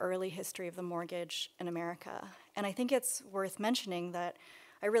about the early history of the mortgage in America, and I think it's worth mentioning that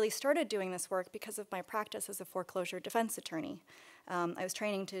I really started doing this work because of my practice as a foreclosure defense attorney. I was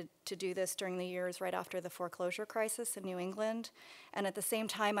training to do this during the years right after the foreclosure crisis in New England, and at the same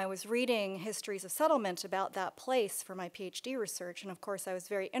time I was reading histories of settlement about that place for my PhD research, and of course I was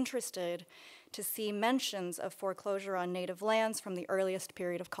very interested to see mentions of foreclosure on native lands from the earliest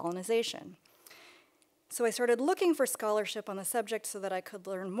period of colonization. So I started looking for scholarship on the subject so that I could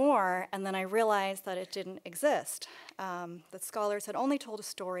learn more, and then I realized that it didn't exist. That scholars had only told a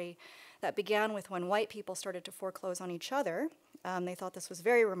story that began with when white people started to foreclose on each other. They thought this was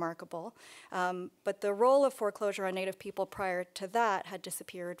very remarkable, but the role of foreclosure on Native people prior to that had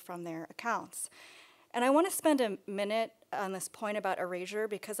disappeared from their accounts. And I want to spend a minute on this point about erasure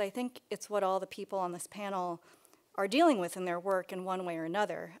because I think it's what all the people on this panel are dealing with in their work in one way or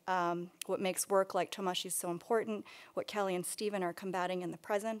another. What makes work like Tomashi's so important, what Kelly and Stephen are combating in the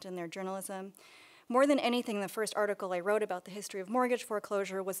present in their journalism. More than anything, the first article I wrote about the history of mortgage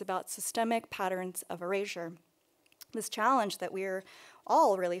foreclosure was about systemic patterns of erasure. This challenge that we're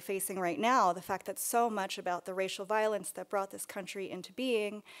all really facing right now, the fact that so much about the racial violence that brought this country into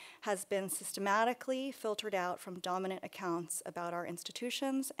being has been systematically filtered out from dominant accounts about our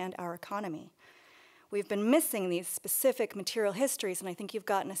institutions and our economy. We've been missing these specific material histories, and I think you've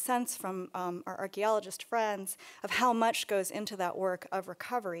gotten a sense from our archaeologist friends of how much goes into that work of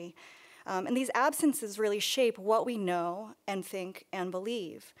recovery. And these absences really shape what we know and think and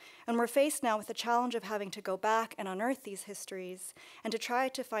believe. And we're faced now with the challenge of having to go back and unearth these histories and to try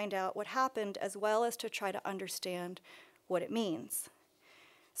to find out what happened as well as to try to understand what it means.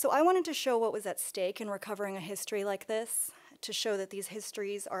 So I wanted to show what was at stake in recovering a history like this, to show that these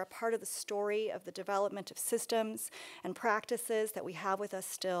histories are a part of the story of the development of systems and practices that we have with us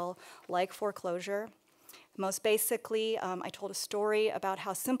still, like foreclosure. Most basically, I told a story about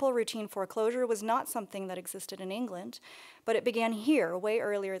how simple routine foreclosure was not something that existed in England, but it began here way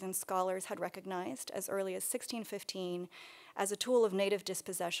earlier than scholars had recognized, as early as 1615, as a tool of native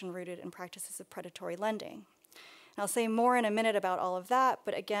dispossession rooted in practices of predatory lending. And I'll say more in a minute about all of that,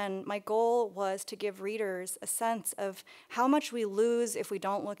 but again, my goal was to give readers a sense of how much we lose if we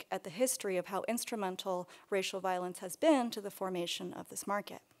don't look at the history of how instrumental racial violence has been to the formation of this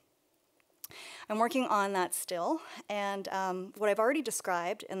market. I'm working on that still, and what I've already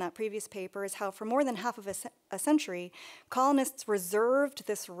described in that previous paper is how for more than half of a century, colonists reserved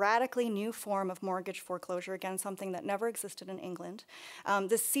this radically new form of mortgage foreclosure, again, something that never existed in England,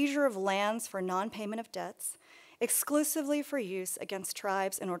 this seizure of lands for non-payment of debts, exclusively for use against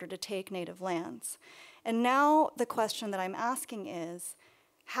tribes in order to take native lands. And now the question that I'm asking is,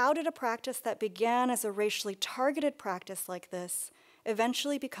 how did a practice that began as a racially targeted practice like this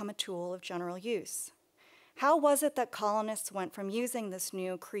eventually become a tool of general use? How was it that colonists went from using this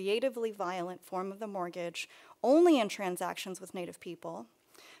new creatively violent form of the mortgage only in transactions with Native people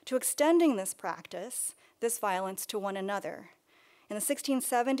to extending this practice, this violence, to one another? In the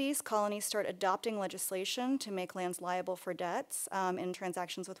 1670s, colonies start adopting legislation to make lands liable for debts in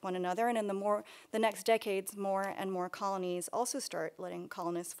transactions with one another, and in the next decades, more and more colonies also start letting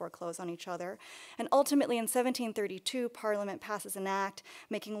colonists foreclose on each other. And ultimately, in 1732, Parliament passes an act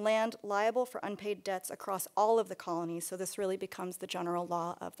making land liable for unpaid debts across all of the colonies, so this really becomes the general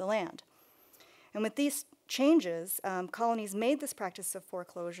law of the land. And with these changes, colonies made this practice of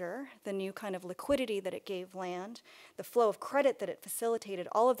foreclosure, the new kind of liquidity that it gave land, the flow of credit that it facilitated,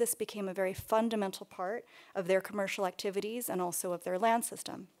 all of this became a very fundamental part of their commercial activities and also of their land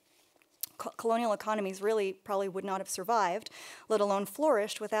system. Colonial economies really probably would not have survived, let alone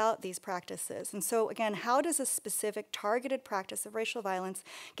flourished, without these practices. And so again, how does a specific targeted practice of racial violence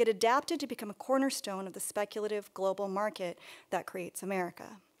get adapted to become a cornerstone of the speculative global market that creates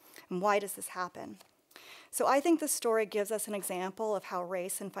America? And why does this happen? So I think this story gives us an example of how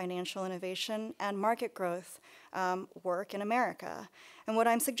race and financial innovation and market growth work in America. And what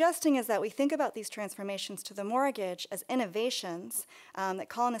I'm suggesting is that we think about these transformations to the mortgage as innovations that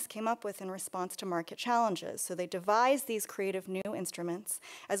colonists came up with in response to market challenges. So they devised these creative new instruments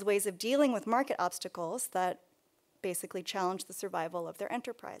as ways of dealing with market obstacles that basically challenged the survival of their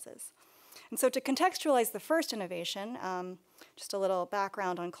enterprises. And so to contextualize the first innovation, just a little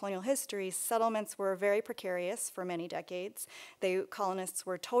background on colonial history, settlements were very precarious for many decades. Colonists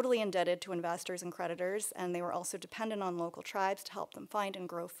were totally indebted to investors and creditors, and they were also dependent on local tribes to help them find and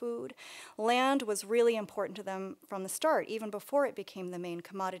grow food. Land was really important to them from the start, even before it became the main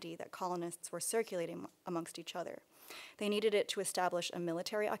commodity that colonists were circulating amongst each other. They needed it to establish a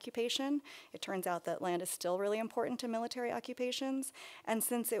military occupation. It turns out that land is still really important to military occupations. And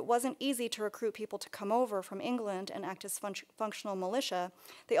since it wasn't easy to recruit people to come over from England and act as functional militia,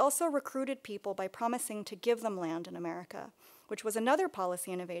 they also recruited people by promising to give them land in America, which was another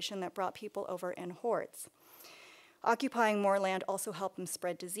policy innovation that brought people over in hordes. Occupying more land also helped them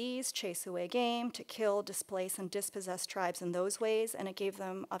spread disease, chase away game, to kill, displace, and dispossess tribes in those ways, and it gave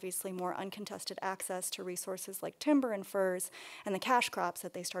them obviously more uncontested access to resources like timber and furs and the cash crops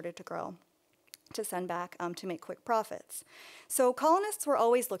that they started to grow to send back to make quick profits. So colonists were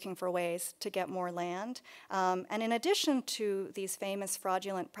always looking for ways to get more land, and in addition to these famous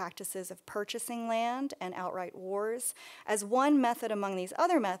fraudulent practices of purchasing land and outright wars, as one method among these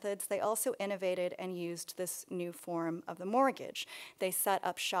other methods, they also innovated and used this new form of the mortgage. They set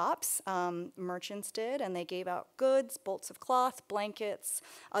up shops, merchants did, and they gave out goods, bolts of cloth, blankets,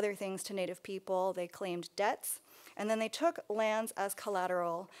 other things to native people. They claimed debts, and then they took lands as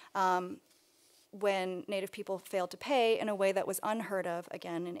collateral when native people failed to pay in a way that was unheard of,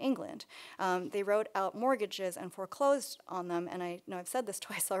 again, in England. They wrote out mortgages and foreclosed on them, and I know I've said this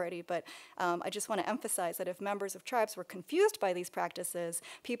twice already, but I just want to emphasize that if members of tribes were confused by these practices,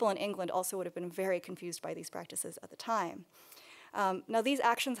 people in England also would have been very confused by these practices at the time. Now, these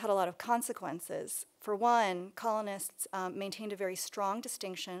actions had a lot of consequences. For one, colonists maintained a very strong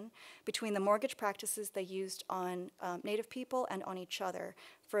distinction between the mortgage practices they used on native people and on each other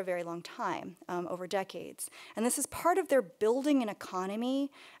for a very long time, over decades. And this is part of their building an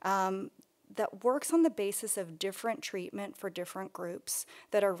economy that works on the basis of different treatment for different groups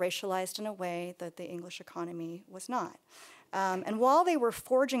that are racialized in a way that the English economy was not. And while they were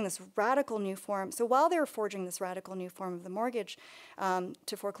forging this radical new form, of the mortgage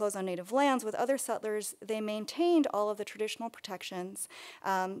to foreclose on native lands with other settlers, they maintained all of the traditional protections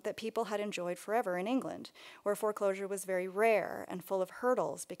that people had enjoyed forever in England, where foreclosure was very rare and full of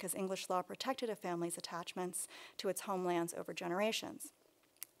hurdles because English law protected a family's attachments to its homelands over generations.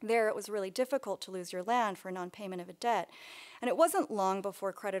 There, it was really difficult to lose your land for non-payment of a debt. And it wasn't long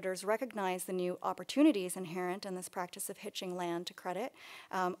before creditors recognized the new opportunities inherent in this practice of hitching land to credit.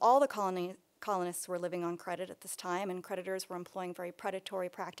 All the colonists were living on credit at this time, and creditors were employing very predatory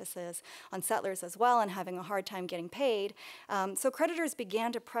practices on settlers as well and having a hard time getting paid. So creditors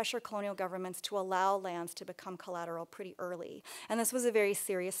began to pressure colonial governments to allow lands to become collateral pretty early. And this was a very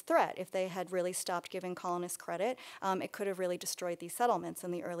serious threat. If they had really stopped giving colonists credit, it could have really destroyed these settlements in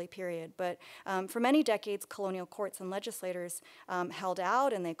the early period. But for many decades, colonial courts and legislators held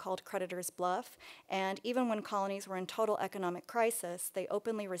out, and they called creditors bluff. And even when colonies were in total economic crisis, they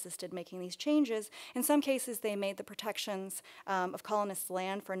openly resisted making these changes. In some cases, they made the protections of colonists'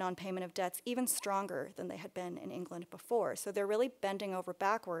 land for non-payment of debts even stronger than they had been in England before. So they're really bending over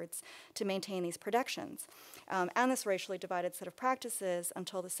backwards to maintain these protections. And this racially divided set of practices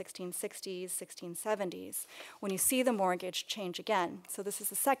until the 1660s, 1670s, when you see the mortgage change again. So this is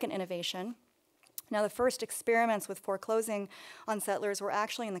the second innovation. Now, the first experiments with foreclosing on settlers were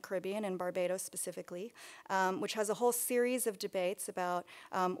actually in the Caribbean, in Barbados specifically, which has a whole series of debates about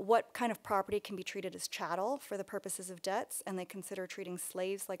what kind of property can be treated as chattel for the purposes of debts, and they consider treating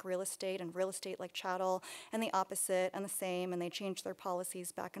slaves like real estate and real estate like chattel, and the opposite and the same, and they changed their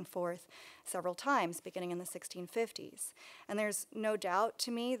policies back and forth several times, beginning in the 1650s. And there's no doubt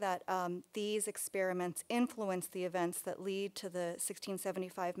to me that these experiments influenced the events that lead to the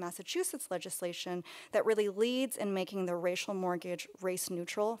 1675 Massachusetts legislation that really leads in making the racial mortgage race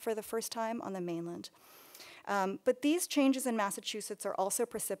neutral for the first time on the mainland. But these changes in Massachusetts are also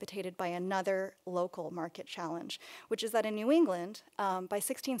precipitated by another local market challenge, which is that in New England, by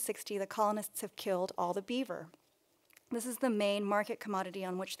 1660, the colonists have killed all the beaver. This is the main market commodity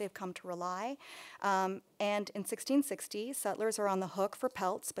on which they've come to rely. And in 1660, settlers are on the hook for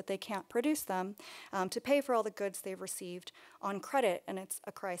pelts, but they can't produce them to pay for all the goods they've received on credit, and it's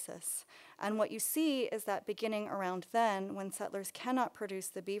a crisis. And what you see is that beginning around then, when settlers cannot produce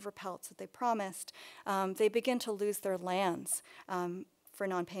the beaver pelts that they promised, they begin to lose their lands for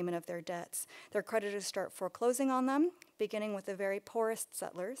non-payment of their debts. Their creditors start foreclosing on them, beginning with the very poorest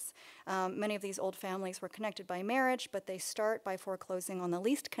settlers. Many of these old families were connected by marriage, but they start by foreclosing on the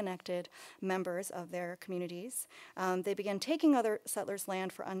least connected members of their communities. They begin taking other settlers'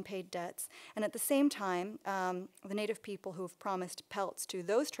 land for unpaid debts, and at the same time, the native people who have promised pelts to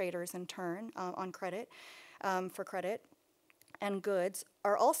those traders in turn on credit, for credit, and goods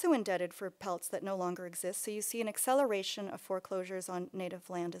are also indebted for pelts that no longer exist. So you see an acceleration of foreclosures on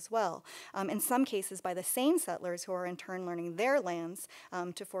native land as well. In some cases by the same settlers who are in turn learning their lands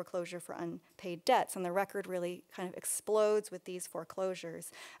to foreclosure for unpaid debts. And the record really kind of explodes with these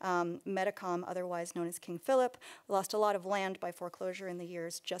foreclosures. Metacom, otherwise known as King Philip, lost a lot of land by foreclosure in the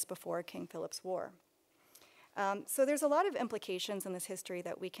years just before King Philip's War. So there's a lot of implications in this history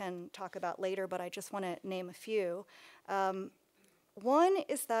that we can talk about later, but I just want to name a few. One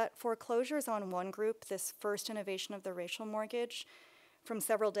is that foreclosures on one group, this first innovation of the racial mortgage from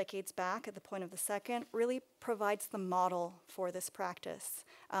several decades back at the point of the second, really provides the model for this practice,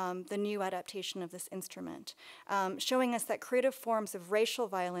 the new adaptation of this instrument, showing us that creative forms of racial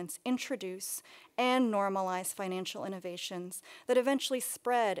violence introduce and normalize financial innovations that eventually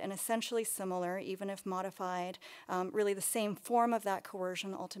spread an essentially similar, even if modified, really the same form of that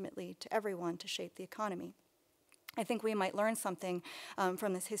coercion ultimately to everyone to shape the economy. I think we might learn something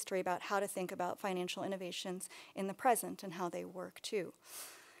from this history about how to think about financial innovations in the present and how they work too.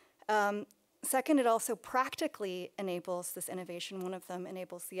 Second, it also practically enables this innovation. One of them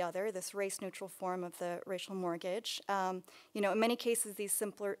enables the other, this race-neutral form of the racial mortgage. In many cases, these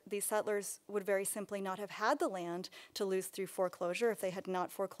settlers would very simply not have had the land to lose through foreclosure if they had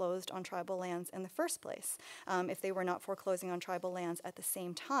not foreclosed on tribal lands in the first place, if they were not foreclosing on tribal lands at the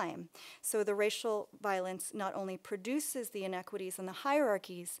same time. So the racial violence not only produces the inequities and the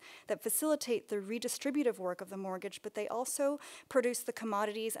hierarchies that facilitate the redistributive work of the mortgage, but they also produce the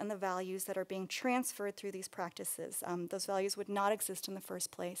commodities and the values that are being transferred through these practices. Those values would not exist in the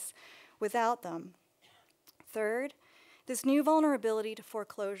first place without them. Third, this new vulnerability to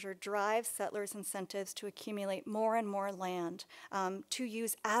foreclosure drives settlers' incentives to accumulate more and more land to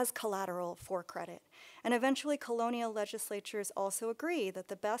use as collateral for credit. And eventually, colonial legislatures also agree that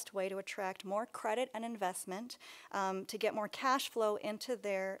the best way to attract more credit and investment, to get more cash flow into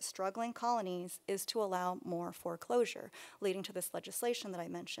their struggling colonies, is to allow more foreclosure, leading to this legislation that I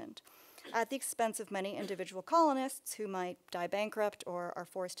mentioned, at the expense of many individual colonists who might die bankrupt or are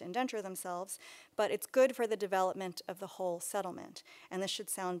forced to indenture themselves, but it's good for the development of the whole settlement. And this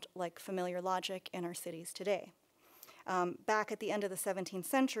should sound like familiar logic in our cities today. Back at the end of the 17th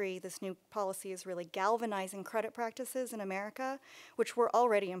century, this new policy is really galvanizing credit practices in America, which were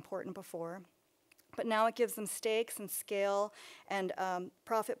already important before. But now it gives them stakes and scale and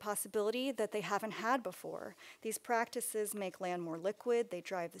profit possibility that they haven't had before. These practices make land more liquid. They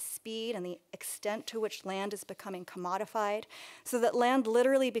drive the speed and the extent to which land is becoming commodified, so that land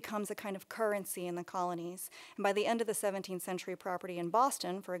literally becomes a kind of currency in the colonies. And by the end of the 17th century, property in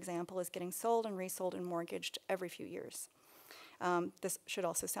Boston, for example, is getting sold and resold and mortgaged every few years. This should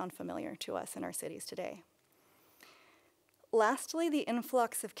also sound familiar to us in our cities today. Lastly, the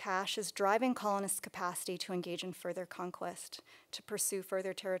influx of cash is driving colonists' capacity to engage in further conquest, to pursue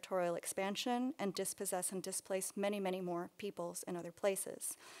further territorial expansion, and dispossess and displace many, many more peoples in other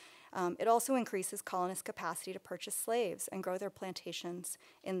places. It also increases colonists' capacity to purchase slaves and grow their plantations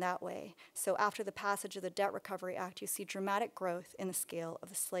in that way. So after the passage of the Debt Recovery Act, you see dramatic growth in the scale of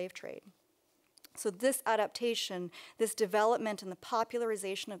the slave trade. So this adaptation, this development and the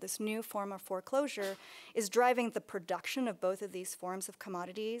popularization of this new form of foreclosure is driving the production of both of these forms of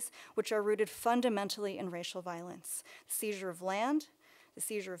commodities, which are rooted fundamentally in racial violence. The seizure of land, the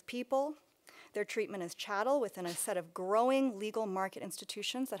seizure of people, their treatment as chattel within a set of growing legal market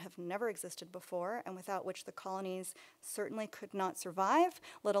institutions that have never existed before and without which the colonies certainly could not survive,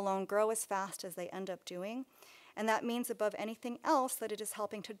 let alone grow as fast as they end up doing. And that means above anything else that it is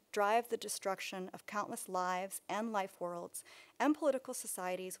helping to drive the destruction of countless lives and life worlds and political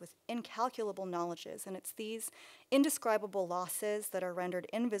societies with incalculable knowledges. And it's these indescribable losses that are rendered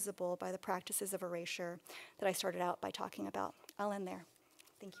invisible by the practices of erasure that I started out by talking about. I'll end there.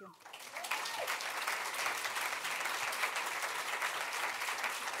 Thank you.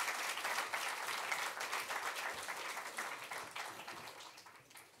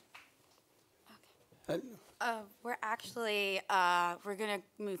 We're actually, we're going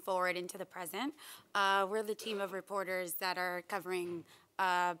to move forward into the present. We're the team of reporters that are covering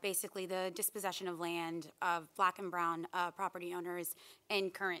basically the dispossession of land of Black and Brown property owners in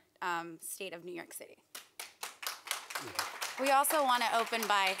current state of New York City. We also want to open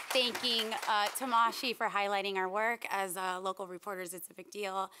by thanking Tomashi for highlighting our work. As local reporters, it's a big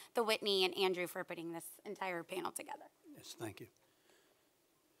deal. The Whitney and Andrew for putting this entire panel together. Yes, thank you.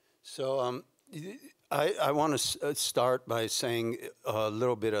 So I want to start by saying a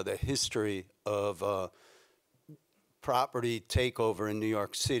little bit of the history of property takeover in New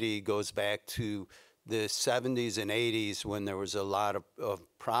York City. Goes back to the 70s and 80s when there was a lot of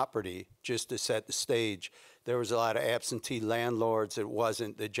property. Just to set the stage, there was a lot of absentee landlords. It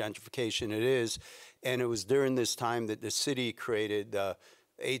wasn't the gentrification it is. And it was during this time that the city created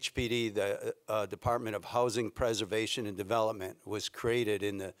HPD, the Department of Housing Preservation and Development, was created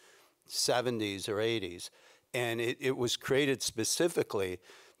in the 70s or 80s. And it was created specifically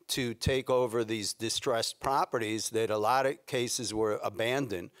to take over these distressed properties that a lot of cases were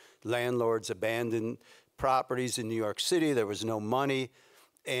abandoned. Landlords abandoned properties in New York City. There was no money.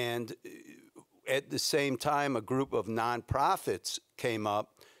 And at the same time, a group of nonprofits came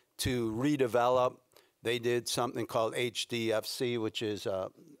up to redevelop. They did something called HDFC, which is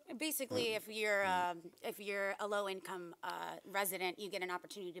basically if you're a low-income resident, you get an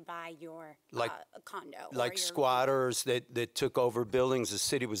opportunity to buy your a condo. Like squatters that took over buildings. The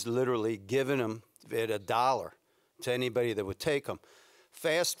city was literally giving them at $1 to anybody that would take them.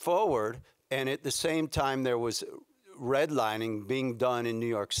 Fast forward, and at the same time there was redlining being done in New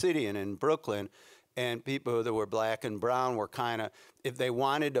York City and in Brooklyn, and people that were Black and brown were kind of, if they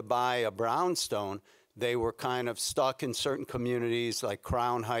wanted to buy a brownstone, they were kind of stuck in certain communities like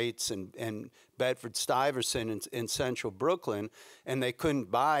Crown Heights and Bedford-Stuyvesant in central Brooklyn, and they couldn't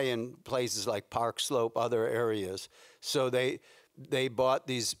buy in places like Park Slope, other areas. So they bought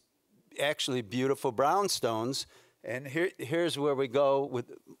these actually beautiful brownstones, and here's where we go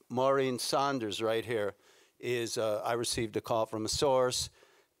with Maureen Saunders right here. I received a call from a source,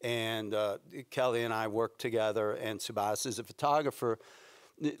 and Kelly and I worked together, and Tsubasa is a photographer.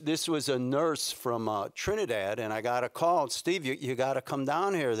 This was a nurse from Trinidad, and I got a call, Steve, you got to come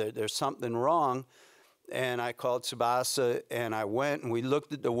down here. There's something wrong. And I called Tsubasa, and I went, and we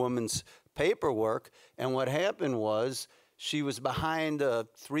looked at the woman's paperwork, and what happened was she was behind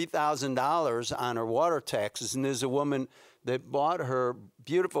 $3,000 on her water taxes, and there's a woman that bought her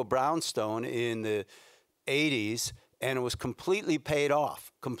beautiful brownstone in the 80s, and it was completely paid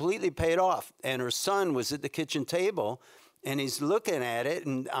off, and her son was at the kitchen table, and he's looking at it,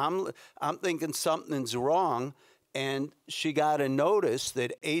 and I'm thinking something's wrong, and she got a notice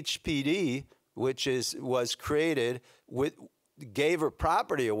that HPD, which was created, gave her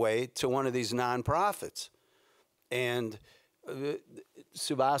property away to one of these nonprofits. And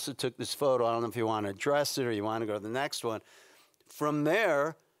Tsubasa took this photo. I don't know if you want to address it or you want to go to the next one. From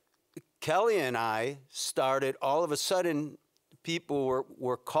there, Kelly and I started, all of a sudden, people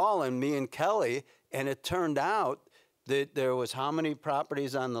were calling me and Kelly, and it turned out that there was how many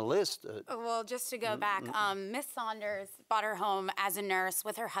properties on the list? Well, just to go back, Miss Saunders bought her home as a nurse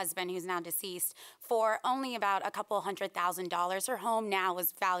with her husband, who's now deceased, for only about a couple $100,000. Her home now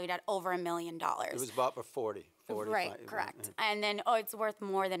was valued at over $1 million. It was bought for 40. Right, correct. Yeah. And then, it's worth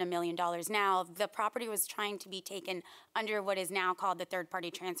more than $1 million now. The property was trying to be taken under what is now called the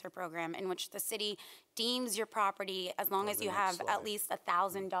third-party transfer program, in which the city deems your property as long as you have at least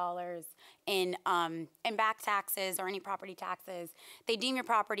 $1,000 in back taxes or any property taxes. They deem your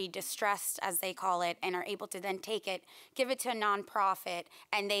property distressed, as they call it, and are able to then take it, give it to a nonprofit,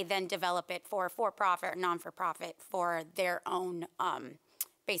 and they then develop it for for-profit or non-for-profit for their own,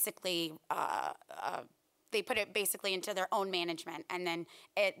 basically, they put it basically into their own management, and then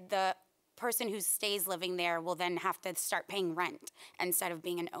the person who stays living there will then have to start paying rent instead of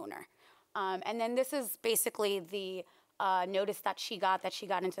being an owner. And then this is basically the notice that she got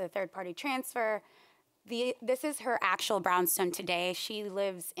into the third-party transfer. This is her actual brownstone today. She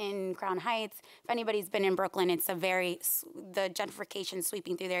lives in Crown Heights. If anybody's been in Brooklyn, the gentrification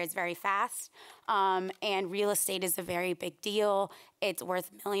sweeping through there is very fast. And real estate is a very big deal. It's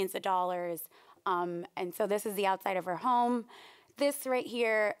worth millions of dollars. And so this is the outside of her home. This right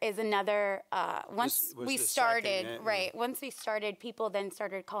here is another, once This was we the started, second, right, once we started, people then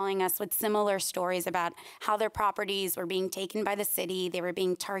started calling us with similar stories about how their properties were being taken by the city, they were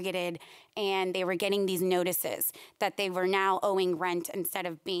being targeted, and they were getting these notices that they were now owing rent instead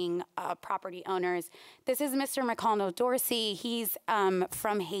of being property owners. This is Mr. McConnell Dorsey. He's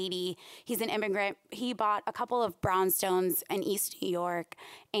from Haiti. He's an immigrant. He bought a couple of brownstones in East New York,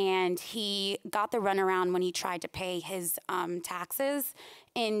 and he got the runaround when he tried to pay his taxes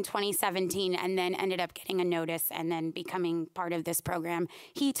in 2017, and then ended up getting a notice and then becoming part of this program.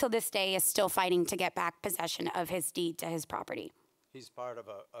 He, till this day, is still fighting to get back possession of his deed to his property. He's part of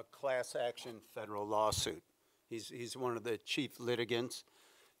a class action federal lawsuit. He's one of the chief litigants.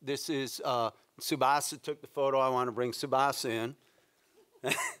 This is, Tsubasa took the photo. I want to bring Tsubasa in.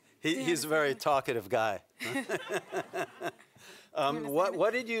 He's a very talkative guy.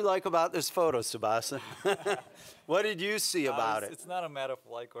 What did you like about this photo, Tsubasa? What did you see about it? It's not a matter of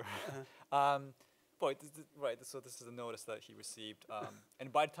like or... Boy, right, so this is a notice that he received.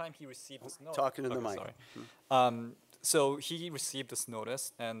 And by the time he received this notice... Talking to the mic. Sorry. So he received this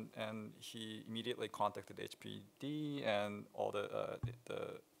notice, and he immediately contacted HPD and all the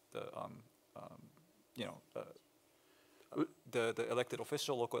elected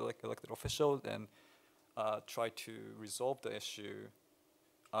official, local elected officials, and tried to resolve the issue,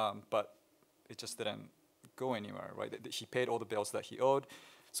 but it just didn't go anywhere, right? He paid all the bills that he owed.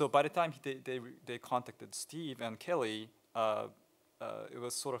 So by the time they contacted Steve and Kelly, it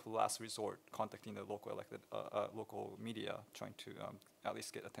was sort of a last resort, contacting the local media, trying to at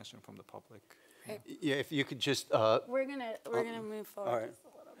least get attention from the public. Right. Yeah, if you could just... We're gonna move forward. All right.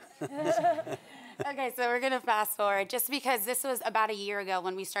 Just a little bit. Okay, so we're gonna fast forward, just because this was about a year ago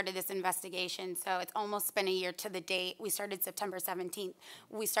when we started this investigation, so it's almost been a year to the date. We started September 17th.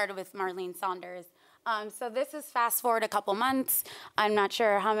 We started with Marlene Saunders. So this is fast forward a couple months. I'm not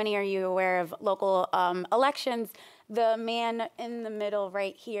sure how many are you aware of local elections. The man in the middle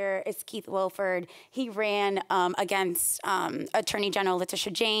right here is Keith Wilford. He ran against Attorney General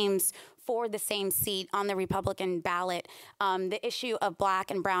Letitia James for the same seat on the Republican ballot. The issue of Black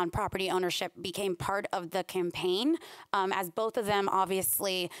and brown property ownership became part of the campaign, as both of them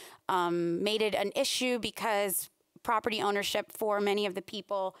obviously made it an issue, because property ownership for many of the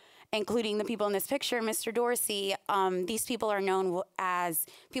people, including the people in this picture, Mr. Dorsey, these people are known as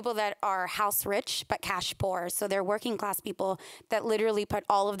people that are house rich but cash poor. So they're working class people that literally put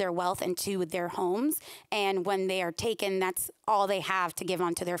all of their wealth into their homes. And when they are taken, that's all they have to give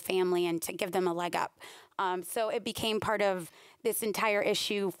onto their family and to give them a leg up. So it became part of this entire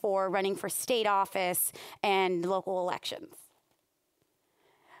issue for running for state office and local elections.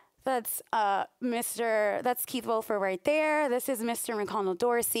 That's that's Keith Wilford right there. This is Mr. McConnell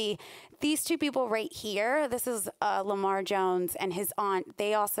Dorsey. These two people right here, this is Lamar Jones and his aunt.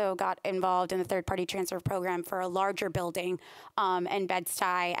 They also got involved in the third-party transfer program for a larger building in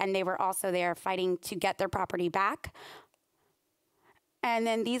Bed-Stuy, and they were also there fighting to get their property back. And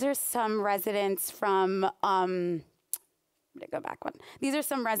then these are some residents from... go back one. These are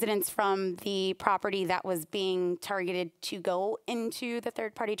some residents from the property that was being targeted to go into the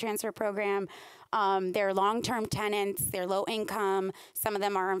third-party transfer program. They're long-term tenants. They're low income. Some of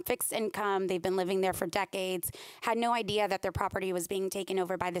them are on fixed income. They've been living there for decades. Had no idea that their property was being taken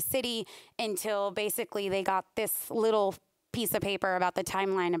over by the city until basically they got this little piece of paper about the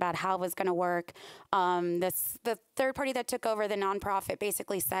timeline about how it was going to work. The third party that took over, the nonprofit,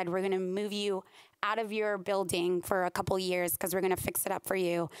 basically said, we're going to move you out of your building for a couple years because we're going to fix it up for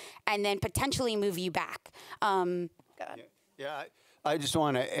you, and then potentially move you back. Go ahead. Yeah, I just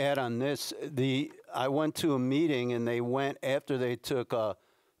want to add on this. I went to a meeting, and they went, after they took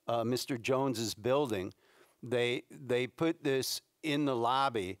Mr. Jones's building, they put this in the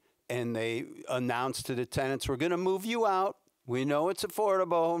lobby, and they announced to the tenants, we're going to move you out. We know it's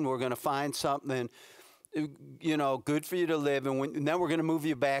affordable, and we're going to find something, good for you to live, and then we're going to move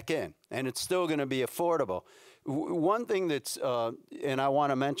you back in, and it's still going to be affordable. One thing that's, and I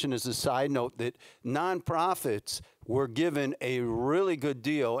want to mention as a side note, that nonprofits were given a really good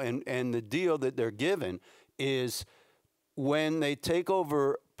deal, and the deal that they're given is when they take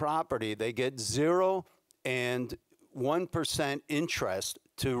over property, they get 0 and 1% interest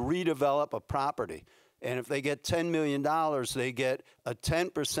to redevelop a property. And if they get $10 million, they get a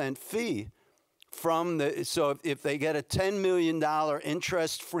 10% fee from so if they get a $10 million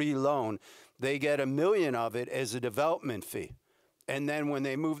interest-free loan, they get $1 million of it as a development fee. And then when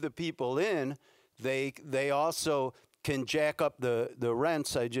they move the people in, they also can jack up the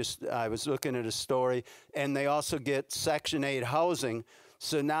rents. I was looking at a story, and they also get Section 8 housing.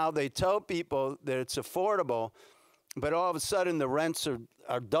 So now they tell people that it's affordable, but all of a sudden the rents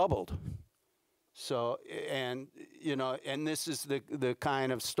are doubled. So, and, you know, and this is the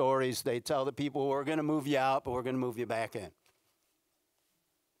kind of stories they tell the people, we're going to move you out, but we're going to move you back in.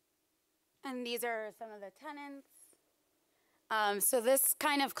 And these are some of the tenants. So this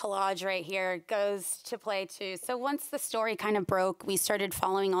kind of collage right here goes to play too. So once the story kind of broke, we started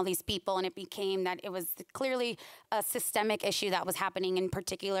following all these people, and it became that it was clearly a systemic issue that was happening in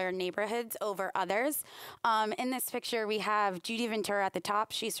particular neighborhoods over others. In this picture, we have Judy Ventura at the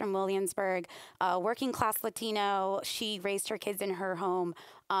top. She's from Williamsburg, working class Latino. She raised her kids in her home,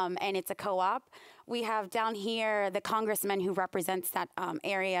 and it's a co-op. We have down here the congressman who represents that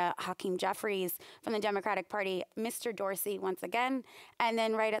area, Hakeem Jeffries from the Democratic Party, Mr. Dorsey once again. And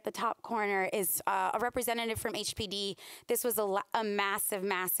then right at the top corner is a representative from HPD. This was a massive,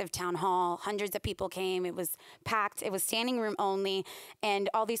 massive town hall. Hundreds of people came. It was packed. It was standing room only. And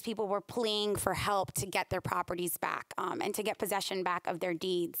all these people were pleading for help to get their properties back and to get possession back of their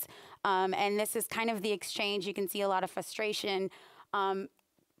deeds. And this is kind of the exchange. You can see a lot of frustration.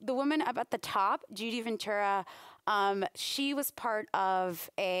 The woman up at the top, Judy Ventura, she was part of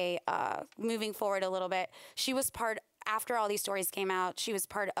a, moving forward a little bit, she was part, after all these stories came out, she was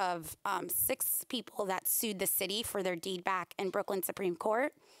part of 6 people that sued the city for their deed back in Brooklyn Supreme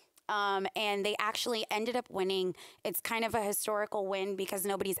Court. And they actually ended up winning. It's kind of a historical win because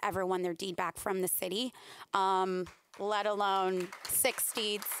nobody's ever won their deed back from the city, let alone 6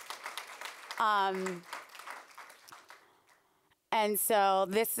 deeds. And so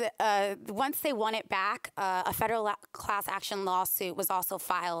this, once they won it back, a federal class action lawsuit was also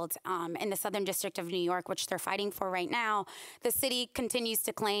filed in the Southern District of New York, which they're fighting for right now. The city continues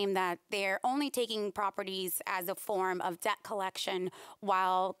to claim that they're only taking properties as a form of debt collection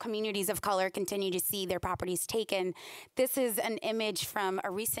while communities of color continue to see their properties taken. This is an image from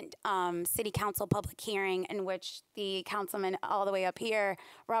a recent city council public hearing in which the councilman all the way up here,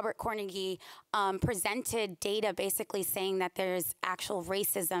 Robert Cornegie, presented data basically saying that there's actual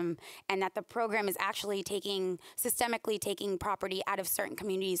racism and that the program is actually systemically taking property out of certain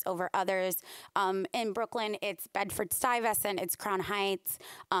communities over others. In Brooklyn, it's Bedford-Stuyvesant, it's Crown Heights,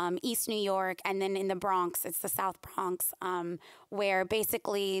 East New York, and then in the Bronx, it's the South Bronx, where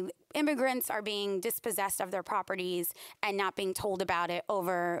basically immigrants are being dispossessed of their properties and not being told about it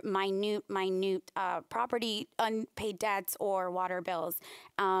over minute property, unpaid debts, or water bills.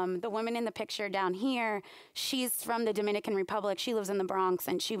 The woman in the picture down here, she's from the Dominican Republic. She lives in the Bronx,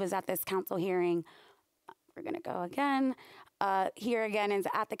 and she was at this council hearing. We're going to go again. Here again is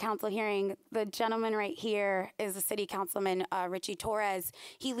at the council hearing. The gentleman right here is the city councilman, Richie Torres.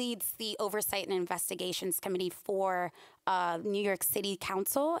 He leads the Oversight and Investigations Committee for New York City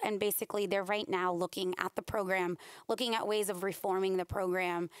Council, and basically they're right now looking at the program, looking at ways of reforming the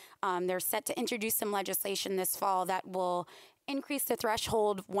program. They're set to introduce some legislation this fall that will increase the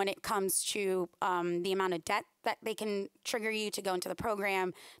threshold when it comes to the amount of debt that they can trigger you to go into the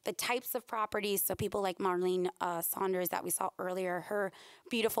program, the types of properties. So people like Marlene Saunders that we saw earlier, her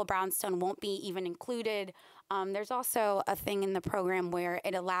beautiful brownstone won't be even included. There's also a thing in the program where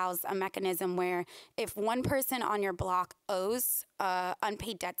it allows a mechanism where if one person on your block owes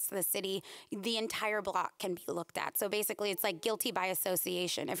unpaid debts to the city, the entire block can be looked at. So basically it's like guilty by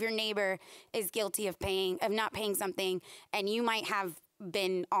association. If your neighbor is guilty of not paying something, and you might have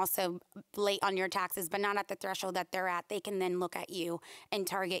been also late on your taxes, but not at the threshold that they're at, they can then look at you and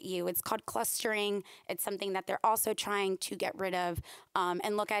target you. It's called clustering. It's something that they're also trying to get rid of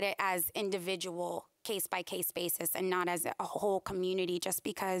and look at it as individual case-by-case basis and not as a whole community, just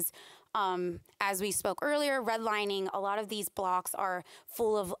because as we spoke earlier, redlining, a lot of these blocks are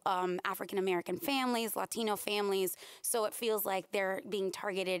full of African-American families, Latino families, so it feels like they're being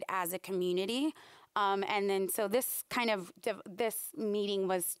targeted as a community. And then so this meeting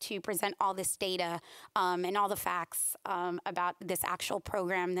was to present all this data and all the facts about this actual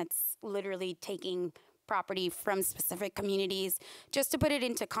program that's literally taking property from specific communities. Just to put it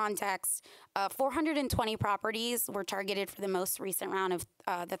into context, 420 properties were targeted for the most recent round of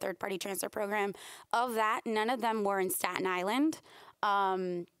the third-party transfer program. Of that, none of them were in Staten Island.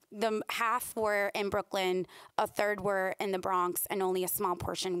 The half were in Brooklyn, a third were in the Bronx, and only a small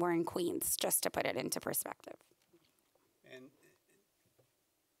portion were in Queens, just to put it into perspective. And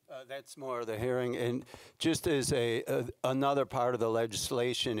that's more of the hearing. And just as another part of the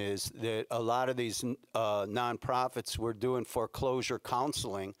legislation is that a lot of these nonprofits were doing foreclosure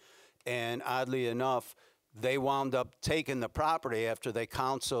counseling, and oddly enough, they wound up taking the property after they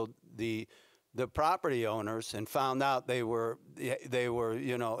counseled the property owners and found out they were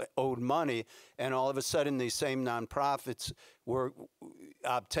owed money, and all of a sudden these same nonprofits were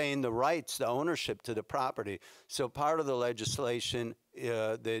obtain the rights, the ownership to the property. So part of the legislation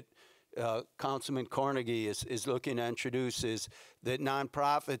that Councilman Cornegie is looking to introduce is that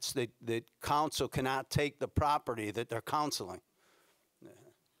nonprofits, that council cannot take the property that they're counseling.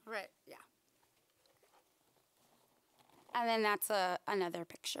 Right, yeah. And then that's another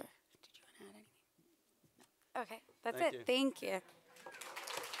picture. Did you want to add anything? Okay, that's Thank it. you. Thank you.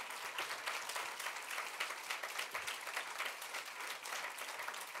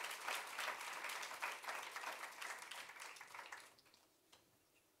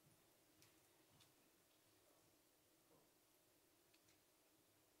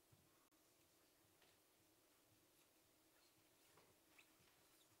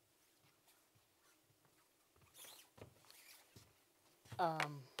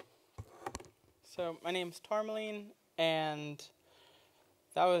 So my name's Tourmaline, and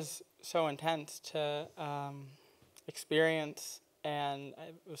that was so intense to experience. And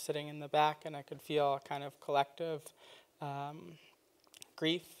I was sitting in the back, and I could feel a kind of collective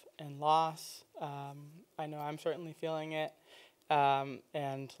grief and loss. I know I'm certainly feeling it,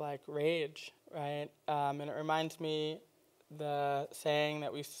 and like rage, right? And it reminds me the saying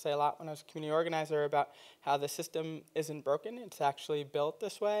that we used to say a lot when I was a community organizer about how the system isn't broken, it's actually built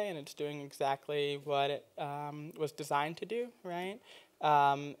this way, and it's doing exactly what it was designed to do, right?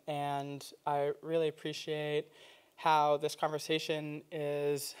 And I really appreciate how this conversation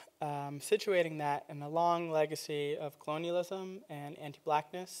is situating that in a long legacy of colonialism and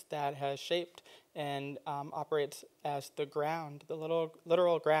anti-blackness that has shaped and operates as the ground, the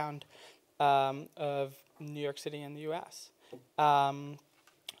literal ground of New York City and the U.S.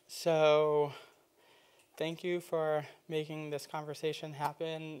 So thank you for making this conversation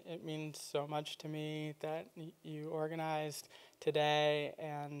happen. It means so much to me that you organized today,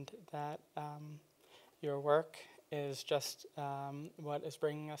 and that your work is just what is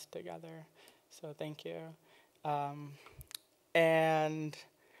bringing us together. So thank you. And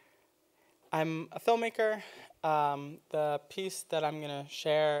I'm a filmmaker. The piece that I'm going to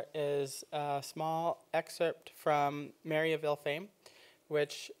share is a small excerpt from Mary of Ill Fame,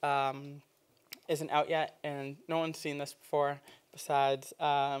 which isn't out yet, and no one's seen this before besides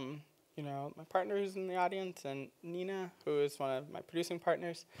my partner who's in the audience, and Nina, who is one of my producing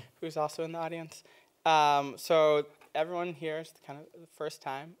partners, who's also in the audience. So everyone here is kind of the first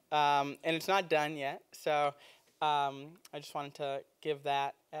time, and it's not done yet. So I just wanted to give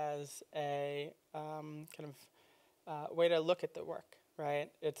that as a kind of way to look at the work, right?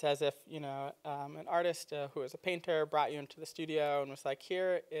 It's as if, an artist who is a painter brought you into the studio and was like,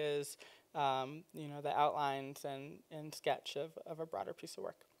 here is, the outlines and sketch of a broader piece of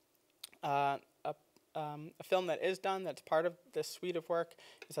work. A film that is done, that's part of this suite of work,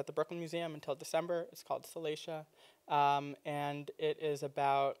 is at the Brooklyn Museum until December. It's called Salacia, and it is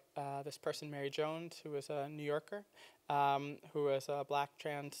about this person, Mary Jones, who is a New Yorker, who was a black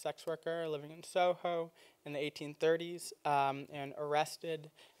trans sex worker living in Soho in the 1830s, and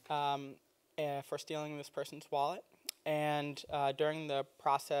arrested for stealing this person's wallet. And during the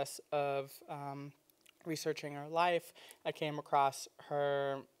process of researching her life, I came across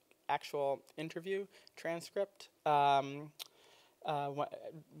her actual interview transcript while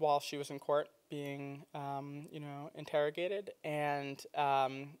she was in court being, interrogated. And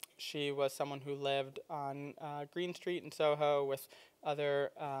she was someone who lived on Green Street in Soho with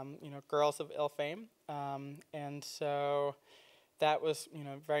other, girls of ill fame. And so that was,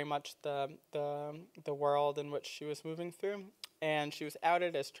 very much the world in which she was moving through. And she was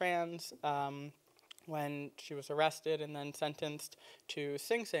outed as trans when she was arrested and then sentenced to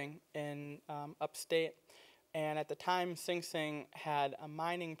Sing Sing in upstate. And at the time, Sing Sing had a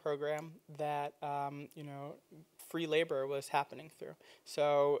mining program that, free labor was happening through.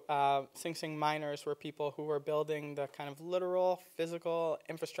 So Sing Sing miners were people who were building the kind of literal physical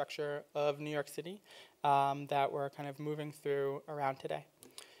infrastructure of New York City that we're kind of moving through around today.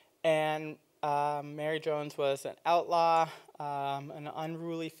 And Mary Jones was an outlaw, an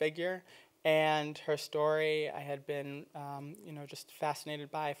unruly figure, and her story I had been, just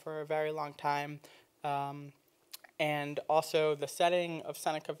fascinated by for a very long time. And also the setting of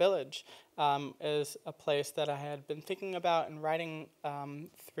Seneca Village is a place that I had been thinking about and writing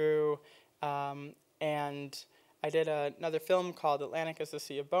through. And I did another film called Atlantic as the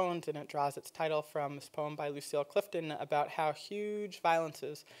Sea of Bones, and it draws its title from this poem by Lucille Clifton about how huge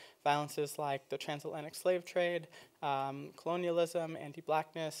violences like the transatlantic slave trade, colonialism,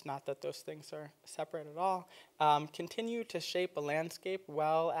 anti-blackness, not that those things are separate at all, continue to shape a landscape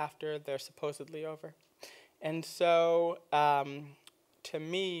well after they're supposedly over. And so, to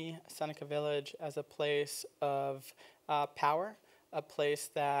me, Seneca Village as a place of power, a place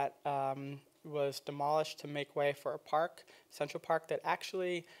that was demolished to make way for a park, Central Park, that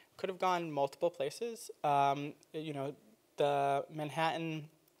actually could have gone multiple places. You know, the Manhattan,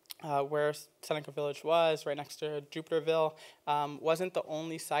 where Seneca Village was, right next to Jupiterville, wasn't the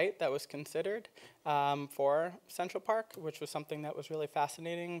only site that was considered for Central Park, which was something that was really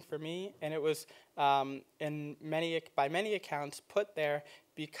fascinating for me. And it was, by many accounts, put there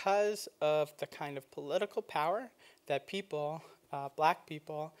because of the kind of political power that people, black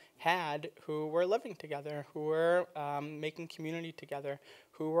people, had who were living together, who were making community together,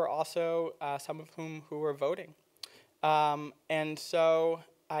 who were also, some of whom who were voting. And so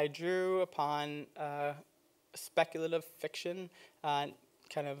I drew upon speculative fiction kind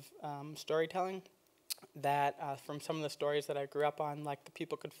of storytelling that from some of the stories that I grew up on, like The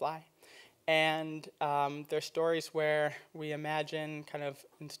People Could Fly. And they're stories where we imagine kind of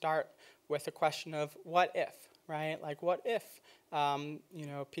and start with a question of what if, right? Like what if, you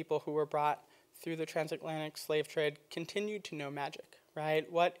know, people who were brought through the transatlantic slave trade continued to know magic, right?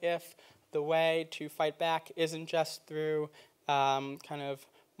 What if the way to fight back isn't just through kind of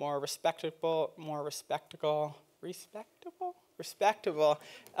more respectable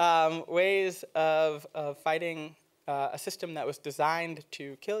ways of fighting a system that was designed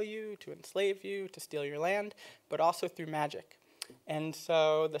to kill you, to enslave you, to steal your land, but also through magic. And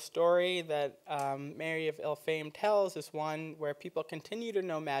so the story that Mary of Ill Fame tells is one where people continue to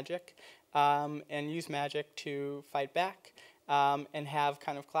know magic and use magic to fight back and have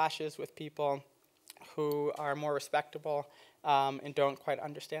kind of clashes with people who are more respectable and don't quite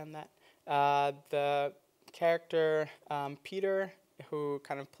understand that. The character Peter, who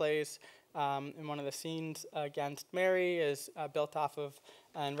kind of plays in one of the scenes against Mary, is built off of,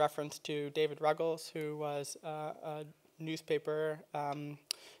 in reference to David Ruggles, who was a newspaper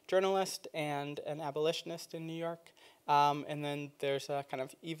journalist and an abolitionist in New York. And then there's a kind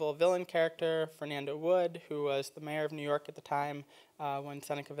of evil villain character, Fernando Wood, who was the mayor of New York at the time when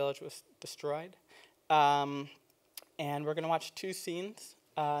Seneca Village was destroyed. And we're going to watch two scenes.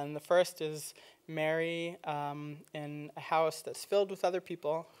 And the first is Mary in a house that's filled with other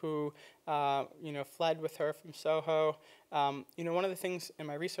people who, you know, fled with her from Soho. You know, one of the things in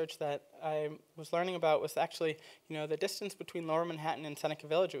my research that I was learning about was actually, you know, the distance between Lower Manhattan and Seneca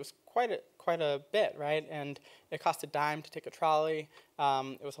Village. It was quite a bit, right? And it cost a dime to take a trolley.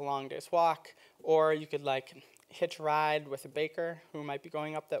 It was a long day's walk, or you could like hitch a ride with a baker who might be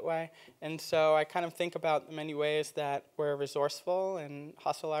going up that way. And so I kind of think about the many ways that we're resourceful and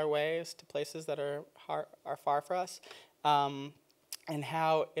hustle our ways to places that are far for us, and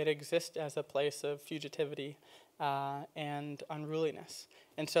how it exists as a place of fugitivity and unruliness.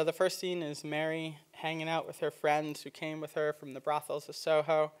 And so the first scene is Mary hanging out with her friends who came with her from the brothels of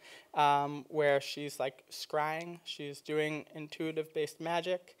Soho, where she's like scrying. She's doing intuitive-based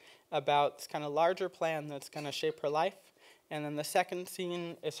magic about this kind of larger plan that's going to shape her life. And then the second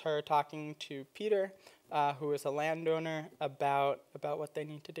scene is her talking to Peter, who is a landowner, about what they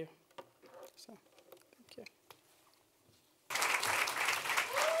need to do. So, thank you.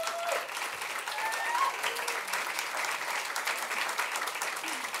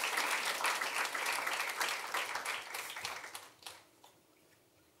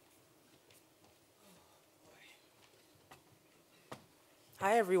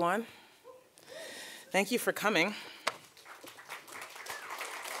 Hi, everyone. Thank you for coming.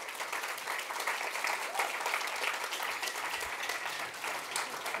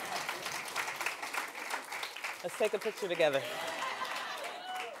 Let's take a picture together.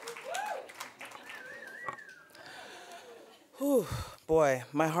 Whew, boy,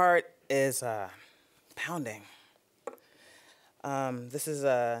 my heart is pounding. This is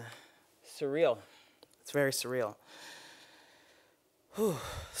surreal. It's very surreal. Whew.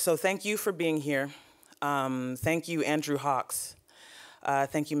 So thank you for being here. Thank you, Andrew Hawks.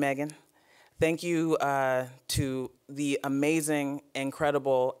 Thank you, Megan. Thank you to the amazing,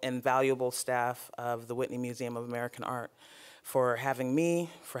 incredible, and valuable staff of the Whitney Museum of American Art for having me,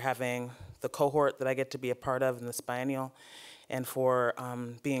 for having the cohort that I get to be a part of in this biennial, and for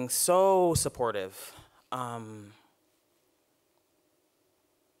being so supportive.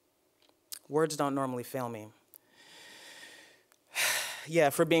 Words don't normally fail me.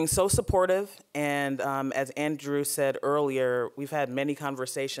 Yeah, for being so supportive, and as Andrew said earlier, we've had many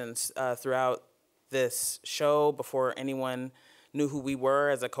conversations throughout this show before anyone knew who we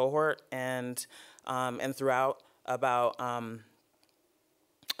were as a cohort, and throughout about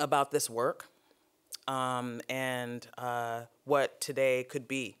this work and what today could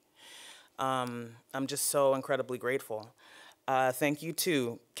be. I'm just so incredibly grateful. Thank you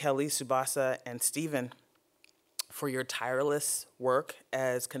to Kelly, Tsubasa, and Stephen for your tireless work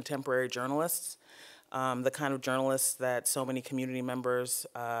as contemporary journalists, the kind of journalists that so many community members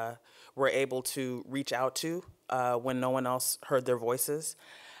were able to reach out to when no one else heard their voices.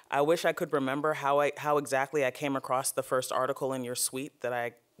 I wish I could remember how exactly I came across the first article in your suite that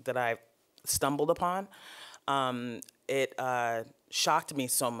I stumbled upon. It shocked me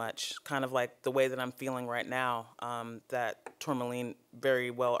so much, kind of like the way that I'm feeling right now, that Tourmaline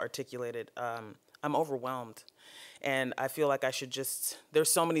very well articulated. I'm overwhelmed. And I feel like I should just, there's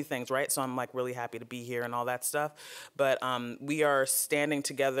so many things, right? So I'm like really happy to be here and all that stuff. But we are standing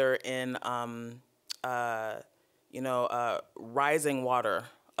together in, rising water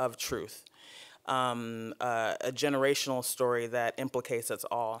of truth, a generational story that implicates us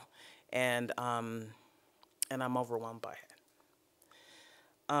all. And I'm overwhelmed by it.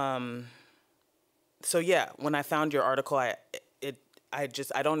 So yeah, when I found your article, I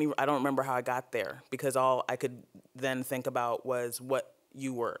don't remember how I got there, because all I could then think about was what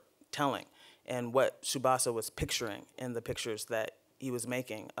you were telling and what Tsubasa was picturing in the pictures that he was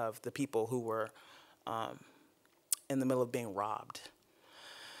making of the people who were in the middle of being robbed.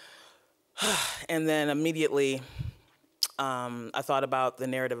 And then immediately I thought about the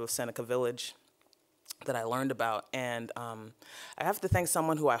narrative of Seneca Village that I learned about, and I have to thank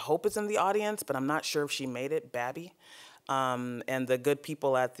someone who I hope is in the audience, but I'm not sure if she made it, Babby. And the good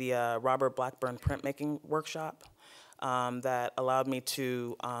people at the Robert Blackburn printmaking workshop that allowed me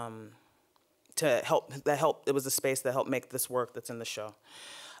to help. It was a space that helped make this work that's in the show.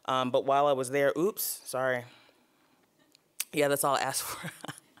 But while I was there, oops, sorry. Yeah, that's all I asked for.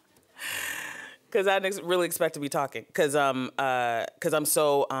 Because I didn't really expect to be talking. Because I'm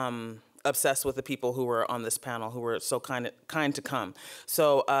so obsessed with the people who were on this panel, who were so kind to come.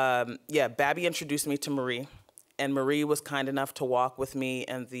 So yeah, Babby introduced me to Marie. And Marie was kind enough to walk with me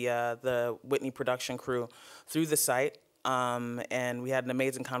and the Whitney production crew through the site, and we had an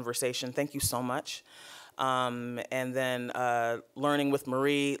amazing conversation. Thank you so much. And then learning with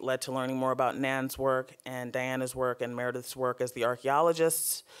Marie led to learning more about Nan's work and Diana's work and Meredith's work as the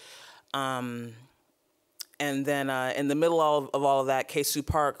archaeologists. And then in the middle of all of that, K-Sue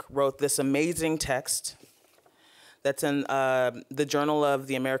Park wrote this amazing text that's in the Journal of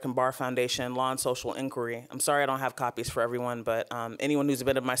the American Bar Foundation, Law and Social Inquiry. I'm sorry I don't have copies for everyone, but anyone who's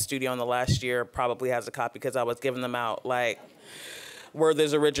been in my studio in the last year probably has a copy, because I was giving them out like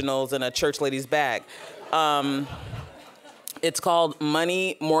Werther's Originals in a church lady's bag. It's called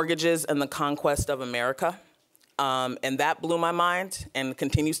Money, Mortgages, and the Conquest of America. And that blew my mind and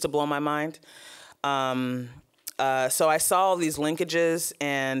continues to blow my mind. So I saw all these linkages,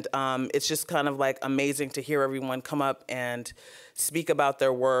 and it's just kind of like amazing to hear everyone come up and speak about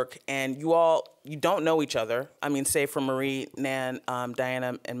their work. And you don't know each other. I mean, save for Marie, Nan,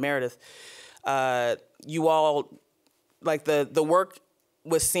 Diana, and Meredith. You all, like the work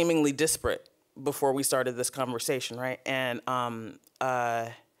was seemingly disparate before we started this conversation, right? And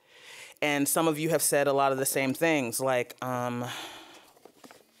some of you have said a lot of the same things, like,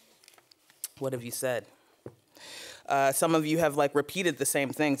 what have you said? Some of you have like repeated the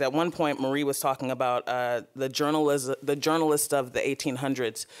same things. At one point, Marie was talking about the journalists of the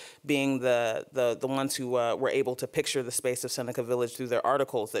 1800s being the ones who were able to picture the space of Seneca Village through their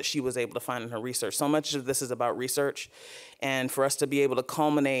articles that she was able to find in her research. So much of this is about research, and for us to be able to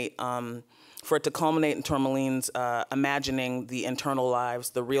culminate, for it to culminate in Tourmaline's imagining the internal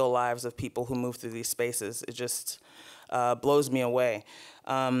lives, the real lives of people who move through these spaces, it just blows me away.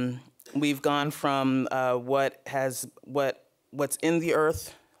 We've gone from what's in the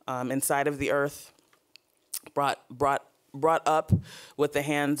earth, inside of the earth, brought up with the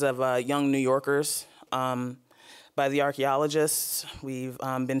hands of young New Yorkers by the archaeologists. We've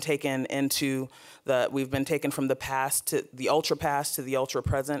been taken from the past to the ultra past to the ultra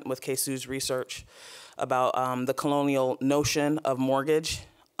present with K-Sue's research about the colonial notion of mortgage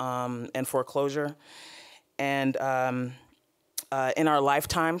and foreclosure, and in our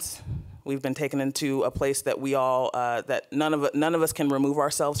lifetimes, we've been taken into a place that we all, that none of us can remove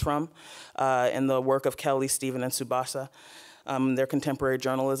ourselves from, in the work of Kelly, Stephen, and Tsubasa, their contemporary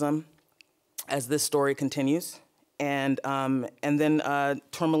journalism, as this story continues, and then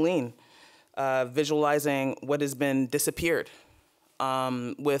Tourmaline, visualizing what has been disappeared,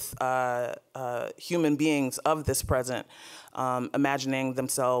 with human beings of this present, imagining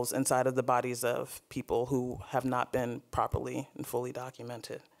themselves inside of the bodies of people who have not been properly and fully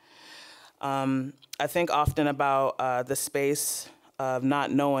documented. I think often about the space of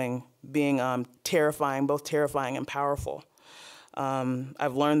not knowing being terrifying, both terrifying and powerful.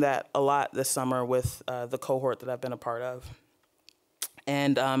 I've learned that a lot this summer with the cohort that I've been a part of.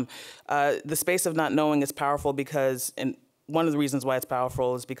 And the space of not knowing is powerful because, and one of the reasons why it's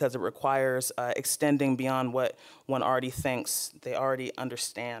powerful is because it requires extending beyond what one already thinks they already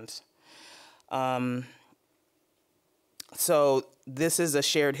understand. So this is a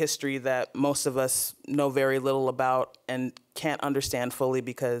shared history that most of us know very little about and can't understand fully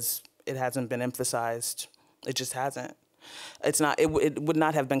because it hasn't been emphasized. It just hasn't. It's not. It would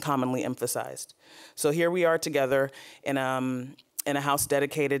not have been commonly emphasized. So here we are together in a house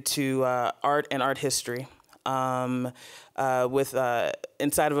dedicated to art and art history, with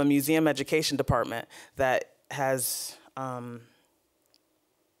inside of a museum education department that has.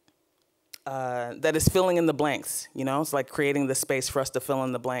 That is filling in the blanks, you know? It's like creating the space for us to fill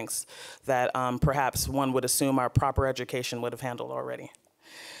in the blanks that perhaps one would assume our proper education would have handled already.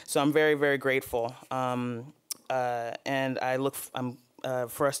 So I'm very, very grateful. And I'm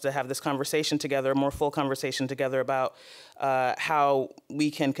for us to have this conversation together, a more full conversation together about how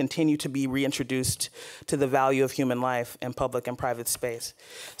we can continue to be reintroduced to the value of human life in public and private space.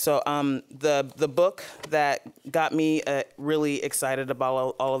 So the book that got me really excited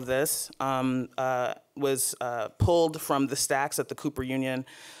about all of this was pulled from the stacks at the Cooper Union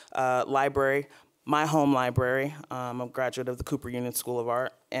Library, my home library. I'm a graduate of the Cooper Union School of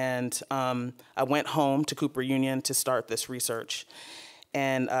Art, and I went home to Cooper Union to start this research.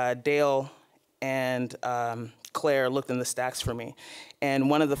 And Dale and Claire looked in the stacks for me. And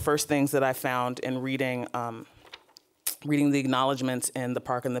one of the first things that I found in reading the acknowledgments in The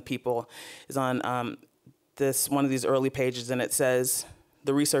Park and the People is on one of these early pages, and it says,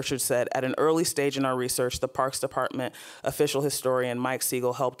 the researchers said, at an early stage in our research, the Parks Department official historian Mike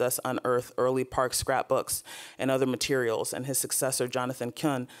Siegel helped us unearth early park scrapbooks and other materials, and his successor, Jonathan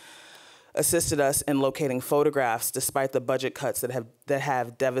Kuhn, assisted us in locating photographs despite the budget cuts that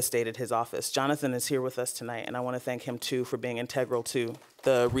have devastated his office. Jonathan is here with us tonight, and I want to thank him too for being integral to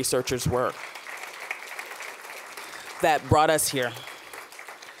the researchers' work that brought us here.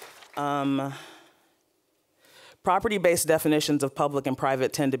 Property-based definitions of public and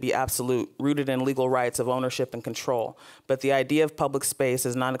private tend to be absolute, rooted in legal rights of ownership and control. But the idea of public space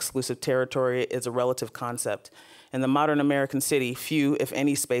as non-exclusive territory is a relative concept. In the modern American city, few, if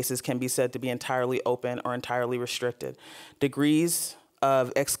any, spaces can be said to be entirely open or entirely restricted. Degrees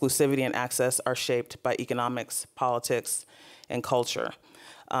of exclusivity and access are shaped by economics, politics, and culture.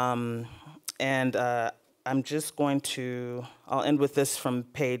 I'm just going to, I'll end with this from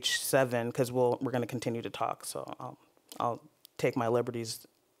page 7, because we're going to continue to talk, so I'll take my liberties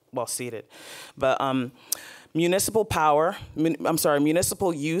while seated. But municipal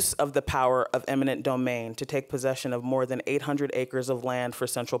use of the power of eminent domain to take possession of more than 800 acres of land for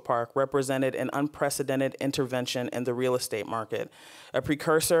Central Park represented an unprecedented intervention in the real estate market, a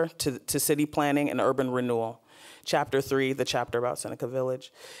precursor to city planning and urban renewal. Chapter 3, the chapter about Seneca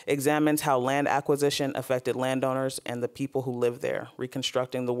Village, examines how land acquisition affected landowners and the people who live there,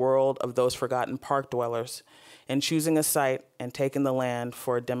 reconstructing the world of those forgotten park dwellers. In choosing a site and taking the land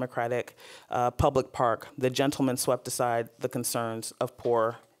for a democratic public park, the gentleman swept aside the concerns of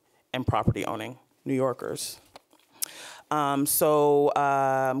poor and property-owning New Yorkers. I'm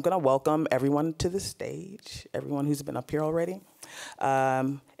gonna welcome everyone to the stage, everyone who's been up here already.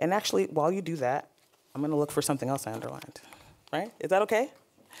 And actually, while you do that, I'm gonna look for something else I underlined, right? Is that okay?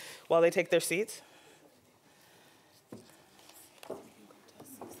 While they take their seats?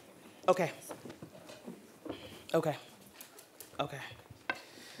 Okay. Okay. Okay.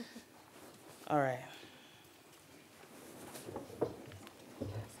 All right.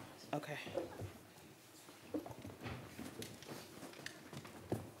 Okay.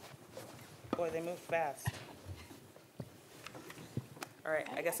 Boy, they move fast. All right,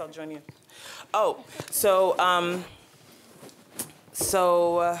 I guess I'll join you. Oh,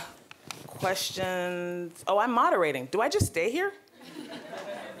 questions. Oh, I'm moderating. Do I just stay here?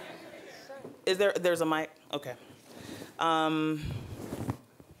 There's a mic? Okay.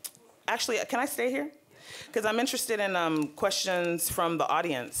 Actually, can I stay here? Because I'm interested in questions from the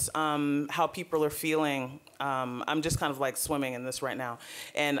audience, how people are feeling. I'm just kind of like swimming in this right now.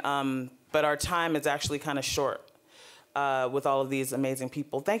 But our time is actually kind of short with all of these amazing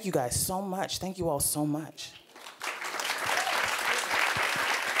people. Thank you guys so much. Thank you all so much.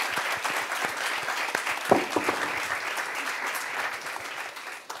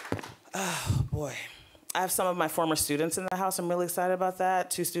 Oh, boy. I have some of my former students in the house. I'm really excited about that.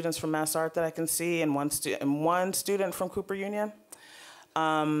 2 students from Mass Art that I can see, and one student from Cooper Union.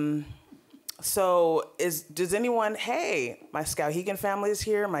 Does anyone, hey, my Skowhegan family is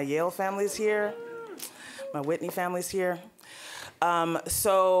here, my Yale family is here, my Whitney family's here. Where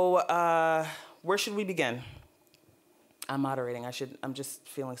should we begin? I'm moderating. I'm just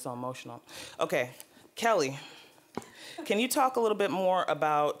feeling so emotional. Okay, Kelly, can you talk a little bit more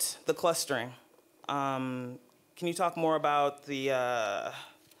about the clustering? Can you talk more about the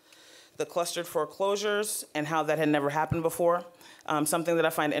clustered foreclosures and how that had never happened before? Something that I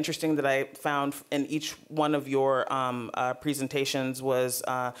find interesting that I found in each one of your presentations was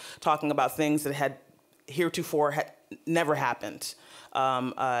talking about things that had heretofore never happened.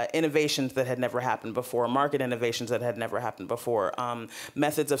 Innovations that had never happened before, market innovations that had never happened before,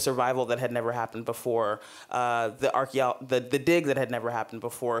 methods of survival that had never happened before, the dig that had never happened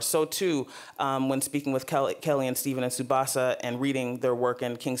before. So too, when speaking with Kelly and Stephen and Tsubasa and reading their work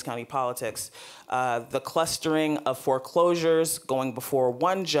in Kings County politics, the clustering of foreclosures going before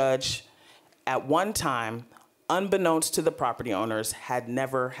one judge at one time, unbeknownst to the property owners, had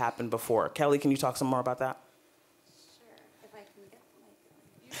never happened before. Kelly, can you talk some more about that?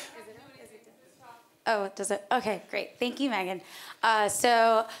 Oh, does it? Okay, great. Thank you, Megan.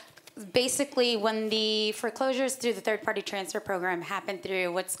 So basically, when the foreclosures through the third-party transfer program happen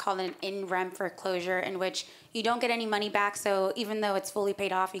through what's called an in-rem foreclosure, in which you don't get any money back, so even though it's fully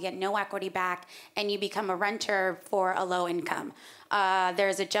paid off, you get no equity back, and you become a renter for a low income.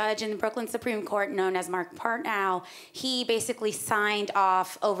 There's a judge in the Brooklyn Supreme Court known as Mark Partnow. He basically signed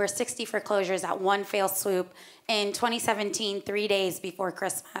off over 60 foreclosures at one fell swoop in 2017, 3 days before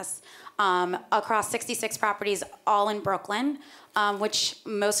Christmas, across 66 properties, all in Brooklyn, which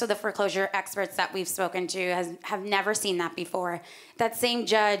most of the foreclosure experts that we've spoken to have never seen that before. That same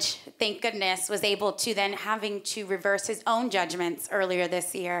judge, thank goodness, was able to then having to reverse his own judgments earlier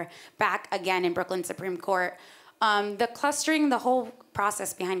this year, back again in Brooklyn Supreme Court. The clustering, the whole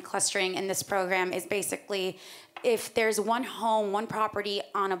process behind clustering in this program is basically if there's one home, one property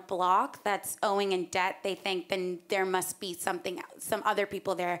on a block that's owing in debt, they think then there must be some other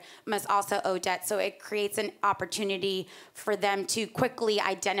people there must also owe debt. So it creates an opportunity for them to quickly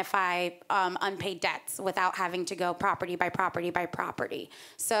identify unpaid debts without having to go property by property by property.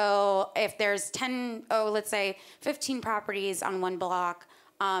 So if there's 15 properties on one block,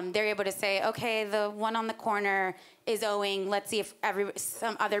 they're able to say, okay, the one on the corner is owing, let's see if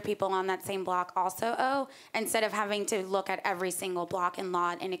some other people on that same block also owe, instead of having to look at every single block and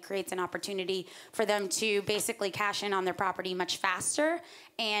lot, and it creates an opportunity for them to basically cash in on their property much faster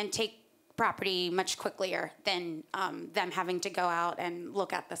and take property much quicker than them having to go out and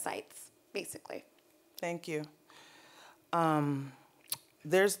look at the sites, basically. Thank you.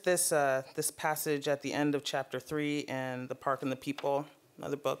 There's this passage at the end of chapter 3 in The Park and the People,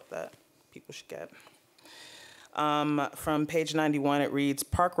 another book that people should get. From page 91, it reads,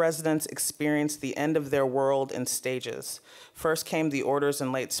 "Park residents experienced the end of their world in stages. First came the orders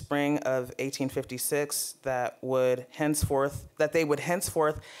in late spring of 1856 that they would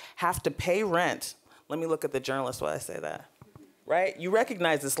henceforth have to pay rent." Let me look at the journalist while I say that. Right? You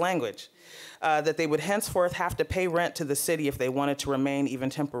recognize this language. That they would henceforth have to pay rent to the city if they wanted to remain even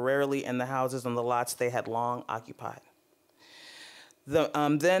temporarily in the houses on the lots they had long occupied.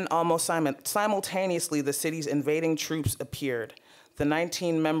 Then almost simultaneously, the city's invading troops appeared. The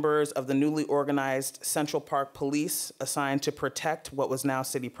 19 members of the newly organized Central Park Police assigned to protect what was now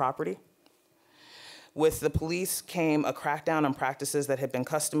city property. With the police came a crackdown on practices that had been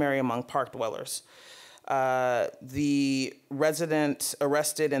customary among park dwellers. The resident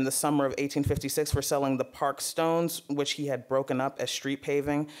arrested in the summer of 1856 for selling the park stones, which he had broken up as street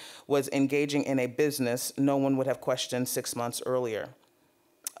paving, was engaging in a business no one would have questioned 6 months earlier.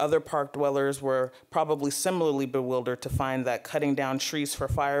 Other park dwellers were probably similarly bewildered to find that cutting down trees for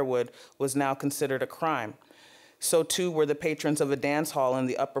firewood was now considered a crime. So too were the patrons of a dance hall in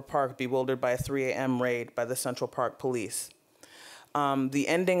the Upper Park bewildered by a 3 a.m. raid by the Central Park Police. The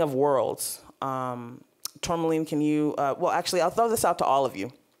ending of worlds. Tourmaline, can you, well, actually, I'll throw this out to all of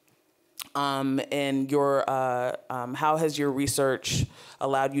you. And how has your research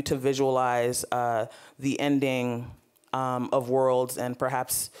allowed you to visualize the ending of worlds and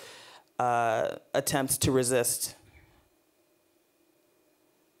perhaps attempts to resist?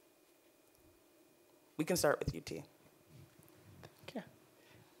 We can start with you, T. Okay.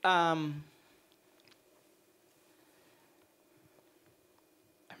 I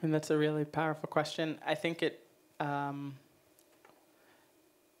mean, that's a really powerful question. I think it, for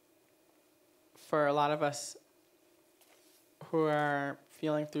a lot of us who are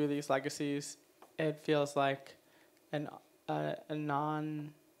feeling through these legacies, it feels like a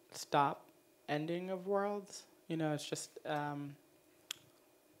non-stop ending of worlds. You know, it's just an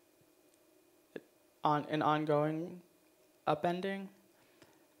ongoing upending.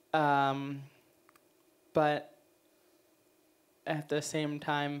 But at the same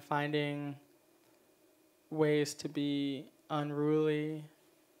time, finding ways to be unruly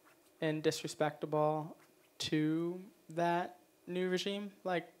and disrespectful to that new regime,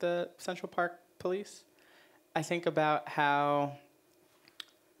 like the Central Park police. I think about how,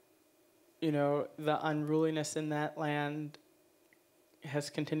 you know, the unruliness in that land has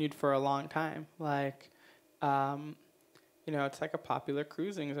continued for a long time. Like, you know, it's like a popular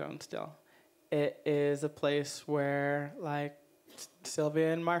cruising zone still. It is a place where, like,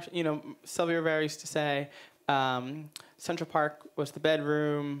 Sylvia and Marsh, you know, Sylvia Rivera used to say, Central Park was the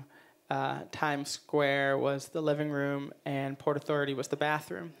bedroom, Times Square was the living room, and Port Authority was the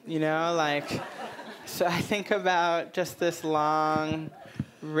bathroom. You know, like, so I think about just this long,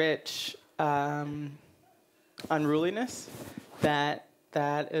 rich unruliness that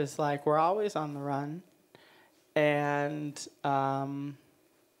is like we're always on the run, and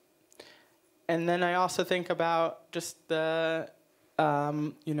then I also think about just the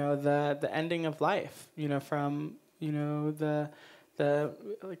you know, the ending of life, you know, from, you know, the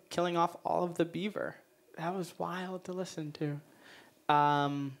like killing off all of the beaver. That was wild to listen to.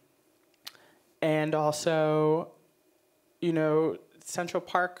 And also, you know, Central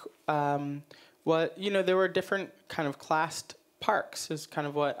Park, what, you know, there were different kind of classed parks is kind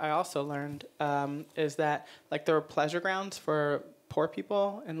of what I also learned, is that, like, there were pleasure grounds for poor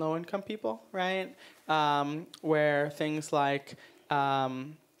people and low-income people, right? Where things like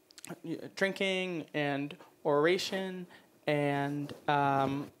drinking and oration and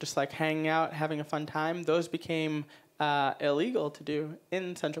just like hanging out, having a fun time, those became illegal to do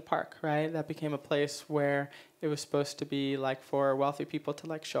in Central Park, right? That became a place where it was supposed to be like for wealthy people to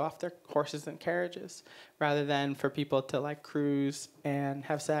like show off their horses and carriages, rather than for people to like cruise and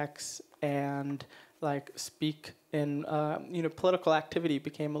have sex and like speak in, you know, political activity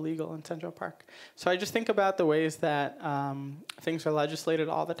became illegal in Central Park. So I just think about the ways that things are legislated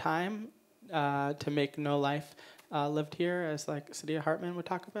all the time to make no life lived here, as like Sadia Hartman would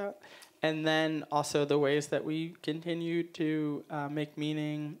talk about. And then also the ways that we continue to make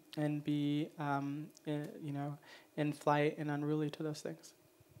meaning and be, you know, in flight and unruly to those things.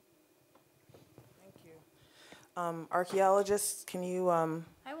 Thank you. Archaeologists, can you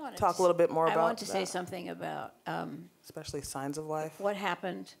talk a little bit more about that? I want to say something about especially signs of life. what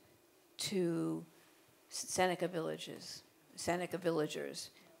happened to Seneca villagers,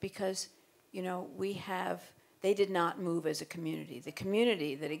 because, you know, they did not move as a community. The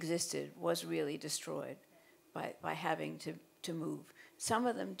community that existed was really destroyed by having to move. Some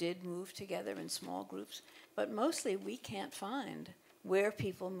of them did move together in small groups, but mostly we can't find where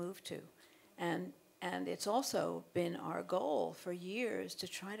people moved to. And it's also been our goal for years to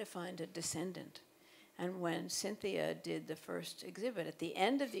try to find a descendant. And when Cynthia did the first exhibit, at the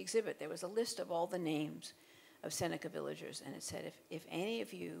end of the exhibit, there was a list of all the names of Seneca villagers, and it said, if any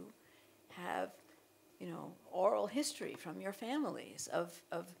of you have, you know, oral history from your families of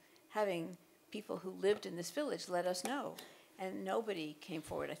having people who lived in this village, let us know. And nobody came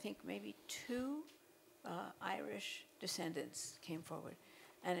forward. I think maybe 2 Irish descendants came forward.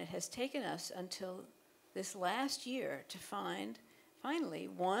 And it has taken us until this last year to find, finally,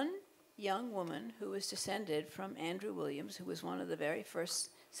 one young woman who was descended from Andrew Williams, who was one of the very first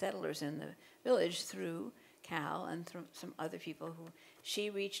settlers in the village, through Cal and through some other people who, she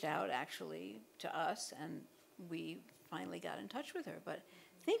reached out actually to us, and we finally got in touch with her. But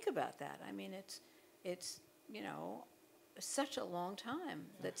think about that. I mean, it's you know, such a long time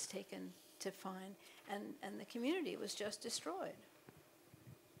that's taken to find, and the community was just destroyed.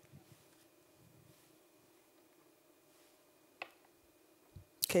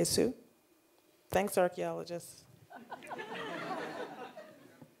 Okay, Sue. Thanks, archaeologists.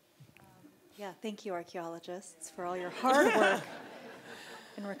 Yeah, thank you, archaeologists, for all your hard work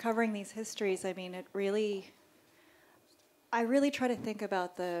in recovering these histories. I mean, I really try to think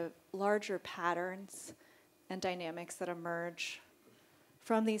about the larger patterns and dynamics that emerge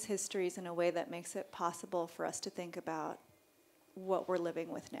from these histories in a way that makes it possible for us to think about what we're living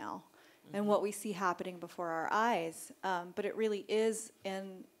with now and what we see happening before our eyes. But it really is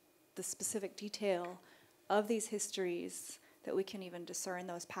in the specific detail of these histories that we can even discern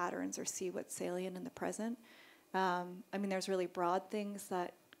those patterns or see what's salient in the present. I mean, there's really broad things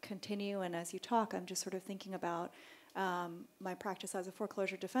that continue, and as you talk, I'm just sort of thinking about my practice as a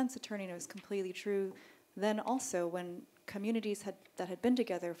foreclosure defense attorney, and it was completely true then also when communities that had been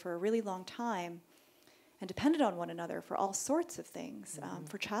together for a really long time and depended on one another for all sorts of things,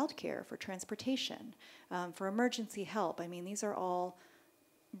 for childcare, for transportation, for emergency help. I mean, these are all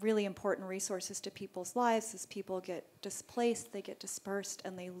really important resources to people's lives. As people get displaced, they get dispersed,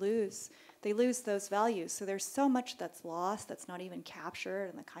 and they lose those values. So there's so much that's lost, that's not even captured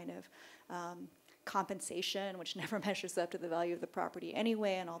in the kind of compensation, which never measures up to the value of the property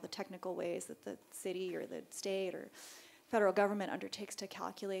anyway, and all the technical ways that the city or the state or federal government undertakes to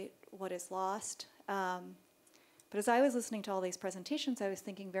calculate what is lost. But as I was listening to all these presentations, I was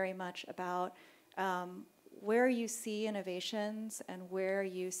thinking very much about where you see innovations and where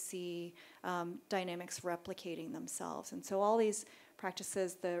you see dynamics replicating themselves. And so all these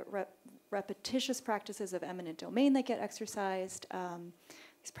practices, the repetitious practices of eminent domain that get exercised,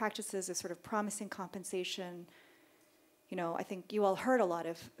 these practices of sort of promising compensation, you know, I think you all heard a lot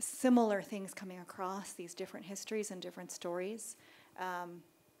of similar things coming across these different histories and different stories. At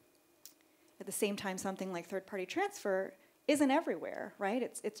the same time, something like third-party transfer isn't everywhere, right?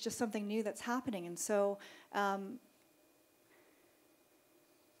 It's just something new that's happening. And so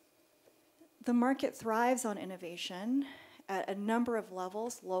the market thrives on innovation at a number of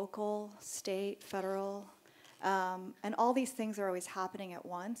levels, local, state, federal, and all these things are always happening at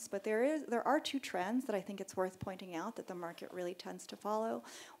once. But there are two trends that I think it's worth pointing out that the market really tends to follow.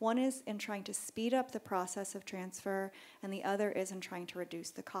 One is in trying to speed up the process of transfer, and the other is in trying to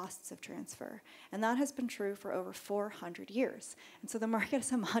reduce the costs of transfer. And that has been true for over 400 years. And so the market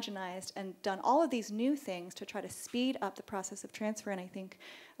has homogenized and done all of these new things to try to speed up the process of transfer. And I think,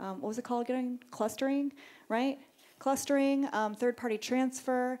 what was it called again? Clustering, right? Clustering, third-party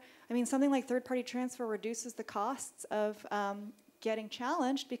transfer. I mean, something like third-party transfer reduces the costs of getting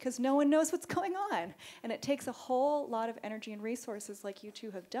challenged because no one knows what's going on. And it takes a whole lot of energy and resources like you two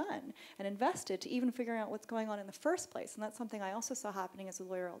have done and invested to even figure out what's going on in the first place. And that's something I also saw happening as a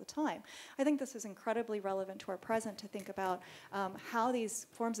lawyer all the time. I think this is incredibly relevant to our present to think about how these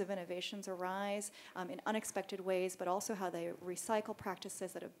forms of innovations arise in unexpected ways, but also how they recycle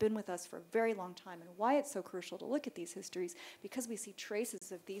practices that have been with us for a very long time, and why it's so crucial to look at these histories, because we see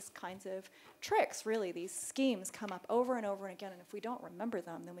traces of these kinds of tricks, really, these schemes come up over and over and again. And if we don't remember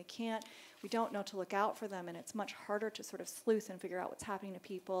them, then we don't know to look out for them, and it's much harder to sort of sleuth and figure out what's happening to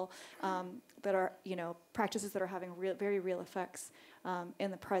people that are, you know, practices that are having very real effects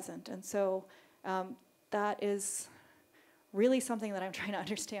in the present. And so that is really something that I'm trying to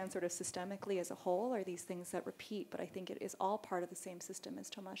understand sort of systemically as a whole, are these things that repeat, but I think it is all part of the same system as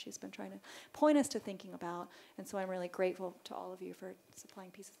Tomashi's been trying to point us to thinking about. And so I'm really grateful to all of you for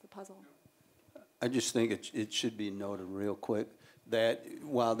supplying pieces of the puzzle. I just think it should be noted real quick that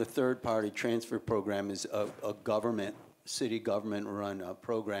while the third-party transfer program is a government, city government-run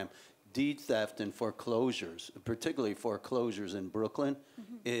program, deed theft and foreclosures, particularly foreclosures in Brooklyn,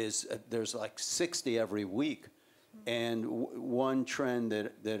 is there's like 60 every week. And one trend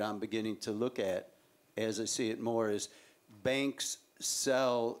that I'm beginning to look at, as I see it more, is banks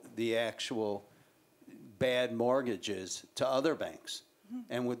sell the actual bad mortgages to other banks.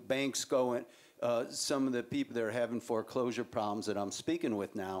 And with banks going, some of the people that are having foreclosure problems that I'm speaking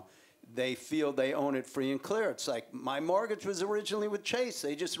with now, they feel they own it free and clear. It's like, my mortgage was originally with Chase.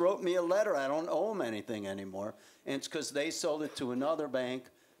 They just wrote me a letter. I don't owe them anything anymore. And it's because they sold it to another bank,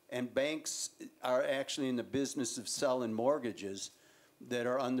 and banks are actually in the business of selling mortgages that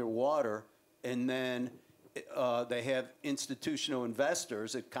are underwater, and then they have institutional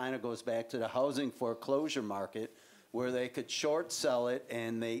investors. It kind of goes back to the housing foreclosure market, where they could short sell it,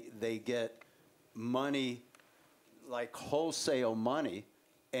 and they get money, like wholesale money,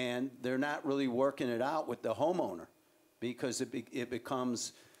 and they're not really working it out with the homeowner, because it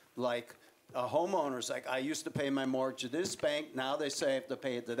becomes like a homeowner's like, I used to pay my mortgage to this bank, now they say I have to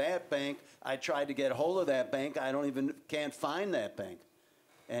pay it to that bank. I tried to get a hold of that bank, can't find that bank.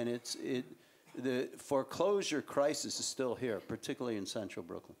 And the foreclosure crisis is still here, particularly in central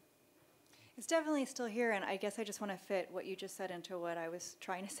Brooklyn. It's definitely still here, and I guess I just want to fit what you just said into what I was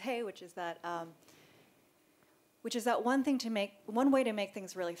trying to say, which is that one way to make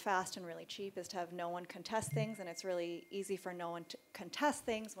things really fast and really cheap is to have no one contest things, and it's really easy for no one to contest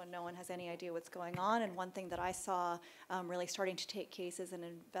things when no one has any idea what's going on. And one thing that I saw really starting to take cases and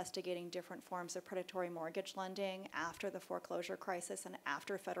investigating different forms of predatory mortgage lending after the foreclosure crisis and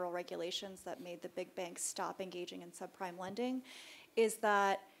after federal regulations that made the big banks stop engaging in subprime lending is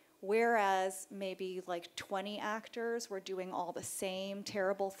that whereas maybe like 20 actors were doing all the same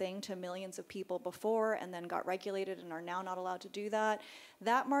terrible thing to millions of people before and then got regulated and are now not allowed to do that,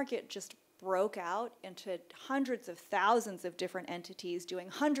 that market just broke out into hundreds of thousands of different entities doing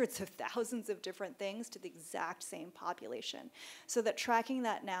hundreds of thousands of different things to the exact same population. So that tracking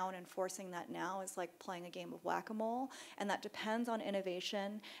that now and enforcing that now is like playing a game of whack-a-mole, and that depends on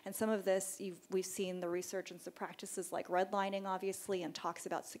innovation. And some of this, we've seen the research into practices like redlining, obviously, and talks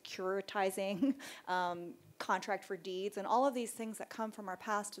about securitizing contract for deeds, and all of these things that come from our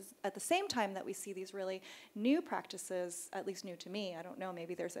past is at the same time that we see these really new practices, at least new to me. I don't know,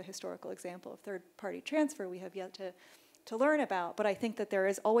 maybe there's a historical example of third-party transfer we have yet to learn about, but I think that there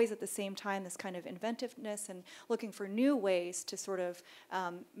is always at the same time this kind of inventiveness and looking for new ways to sort of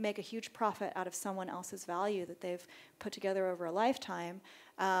make a huge profit out of someone else's value that they've put together over a lifetime.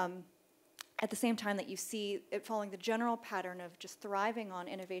 At the same time that you see it following the general pattern of just thriving on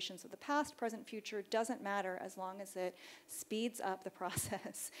innovations of the past, present, future, doesn't matter as long as it speeds up the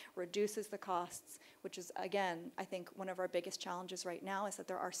process, reduces the costs, which is, again, I think one of our biggest challenges right now is that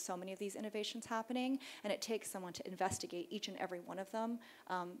there are so many of these innovations happening, and it takes someone to investigate each and every one of them,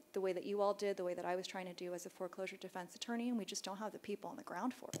 the way that you all did, the way that I was trying to do as a foreclosure defense attorney, and we just don't have the people on the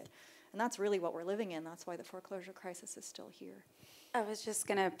ground for it. And that's really what we're living in. That's why the foreclosure crisis is still here. I was just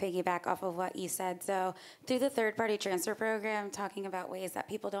going to piggyback off of what you said. So through the third-party transfer program, talking about ways that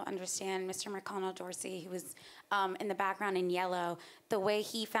people don't understand, Mr. McConnell Dorsey, who was in the background in yellow, the way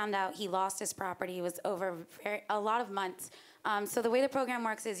he found out he lost his property was over a lot of months. So the way the program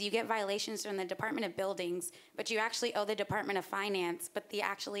works is you get violations from the Department of Buildings, but you actually owe the Department of Finance, but the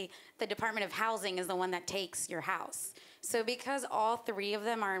Department of Housing is the one that takes your house. So because all three of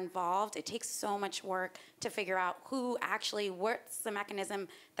them are involved, it takes so much work to figure out what's the mechanism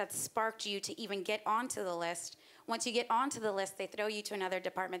that sparked you to even get onto the list. Once you get onto the list, they throw you to another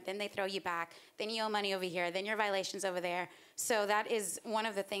department, then they throw you back, then you owe money over here, then your violation's over there. So that is one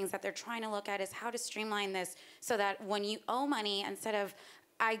of the things that they're trying to look at is how to streamline this so that when you owe money, instead of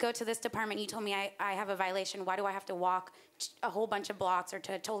I go to this department, you told me I have a violation, why do I have to walk a whole bunch of blocks or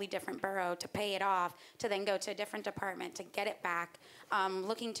to a totally different borough to pay it off, to then go to a different department to get it back,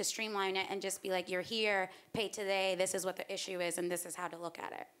 looking to streamline it and just be like, you're here, pay today, this is what the issue is, and this is how to look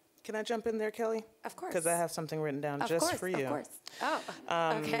at it. Can I jump in there, Kelly? Of course. Because I have something written down for you. Of course. Oh,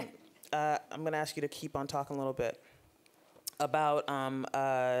 okay. I'm going to ask you to keep on talking a little bit about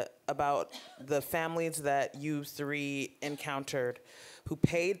the families that you three encountered who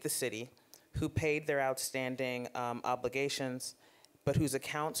paid the city, who paid their outstanding obligations, but whose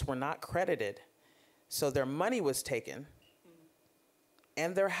accounts were not credited. So their money was taken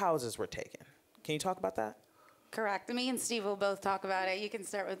and their houses were taken. Can you talk about that? Correct. Me and Steve will both talk about it. You can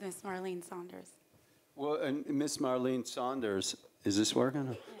start with Miss Marlene Saunders. Well, and Miss Marlene Saunders, is this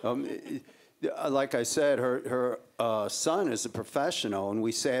working? Like I said, her son is a professional, and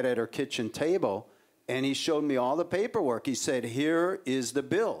we sat at her kitchen table, and he showed me all the paperwork. He said, here is the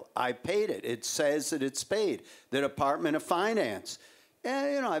bill. I paid it. It says that it's paid. The Department of Finance.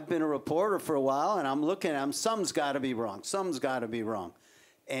 And, you know, I've been a reporter for a while, and I'm looking at him. Something's got to be wrong. Something's got to be wrong.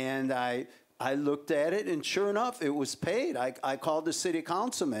 And I looked at it, and sure enough, it was paid. I called the city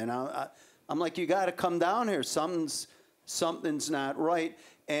councilman. I'm like, you got to come down here. Something's not right.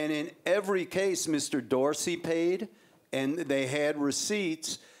 And in every case, Mr. Dorsey paid, and they had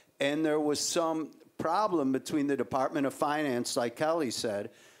receipts, and there was some problem between the Department of Finance, like Kelly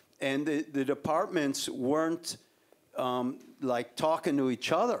said, and the departments weren't like talking to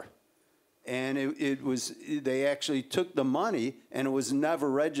each other. And they actually took the money, and it was never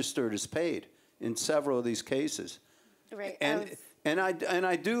registered as paid in several of these cases. Right. And I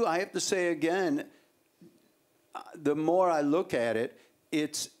have to say again, the more I look at it,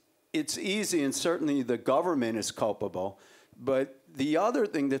 it's easy, and certainly the government is culpable. But the other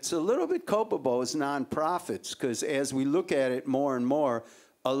thing that's a little bit culpable is nonprofits, because as we look at it more and more,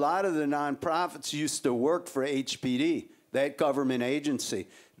 a lot of the nonprofits used to work for HPD, that government agency.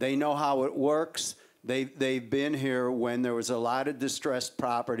 They know how it works. They've been here when there was a lot of distressed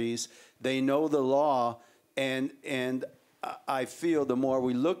properties. They know the law, and I feel the more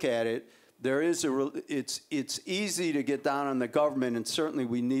we look at it, it's easy to get down on the government, and certainly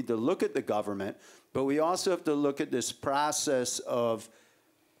we need to look at the government, but we also have to look at this process of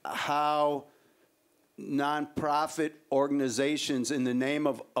how nonprofit organizations in the name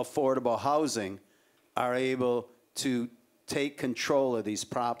of affordable housing are able to take control of these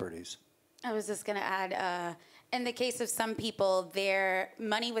properties. I was just going to add, in the case of some people, their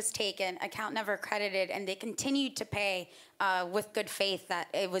money was taken, account never credited, and they continued to pay with good faith that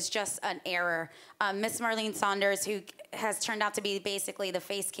it was just an error. Miss Marlene Saunders, who has turned out to be basically the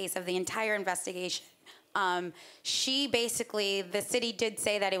face case of the entire investigation, she basically, the city did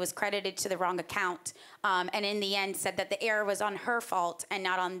say that it was credited to the wrong account, and in the end said that the error was on her fault and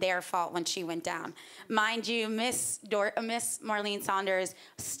not on their fault when she went down. Mind you, Miss Marlene Saunders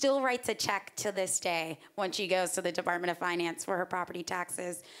still writes a check to this day when she goes to the Department of Finance for her property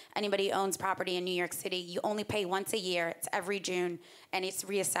taxes. Anybody who owns property in New York City, you only pay once a year. It's every June, and it's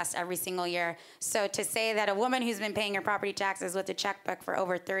reassessed every single year. So to say that a woman who's been paying her property taxes with a checkbook for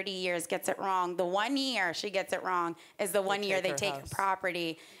over 30 years gets it wrong, the 1 year she gets it wrong is the 1 year they take her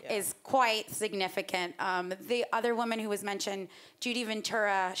property, is quite significant. The other woman who was mentioned, Judy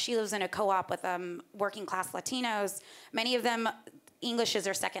Ventura, she lives in a co-op with working class Latinos. Many of them, English is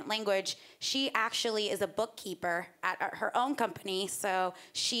their second language. She actually is a bookkeeper at her own company, so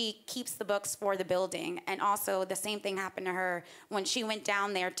she keeps the books for the building. And also the same thing happened to her when she went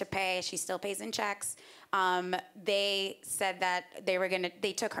down there to pay. She still pays in checks. They said that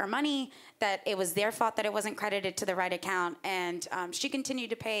they took her money, that it was their fault that it wasn't credited to the right account, and she continued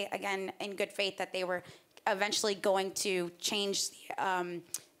to pay, again, in good faith, that they were eventually going to change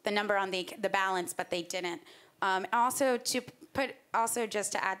the number on the balance, but they didn't. Also,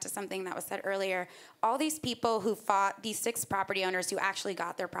 just to add to something that was said earlier, all these people who fought, these 6 property owners who actually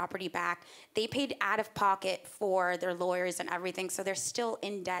got their property back, they paid out of pocket for their lawyers and everything, so they're still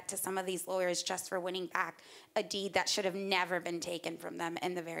in debt to some of these lawyers just for winning back a deed that should have never been taken from them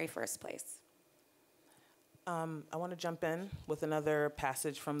in the very first place. I want to jump in with another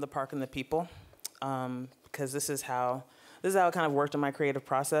passage from The Park and the People, because this is how it kind of worked in my creative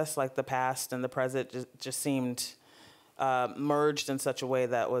process. Like the past and the present just seemed merged in such a way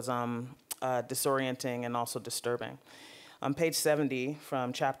that was disorienting and also disturbing. On page 70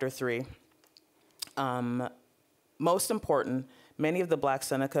 from chapter 3, most important, many of the Black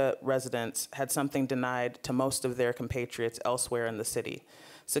Seneca residents had something denied to most of their compatriots elsewhere in the city: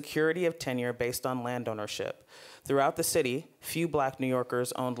 security of tenure based on land ownership. Throughout the city, few Black New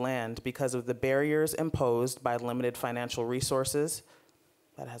Yorkers owned land because of the barriers imposed by limited financial resources.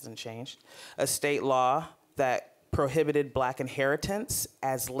 That hasn't changed. A state law that prohibited Black inheritance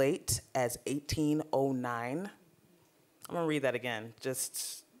as late as 1809. I'm gonna read that again,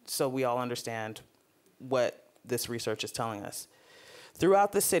 just so we all understand what this research is telling us.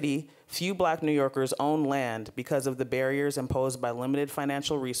 Throughout the city, few Black New Yorkers own land because of the barriers imposed by limited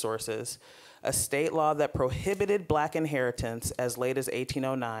financial resources. A state law that prohibited Black inheritance as late as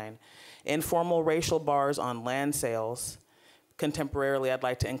 1809. Informal racial bars on land sales. Contemporarily, I'd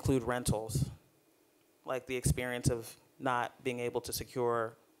like to include rentals, like the experience of not being able to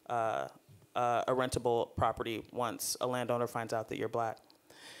secure a rentable property once a landowner finds out that you're Black,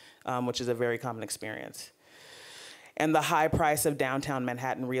 which is a very common experience. And the high price of downtown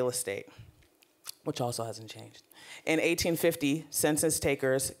Manhattan real estate, which also hasn't changed. In 1850, census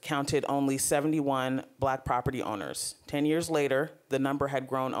takers counted only 71 Black property owners. 10 years later, the number had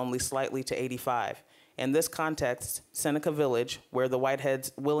grown only slightly to 85. In this context, Seneca Village, where the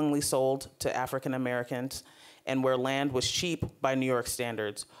Whiteheads willingly sold to African Americans and where land was cheap by New York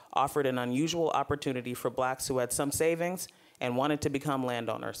standards, offered an unusual opportunity for Blacks who had some savings and wanted to become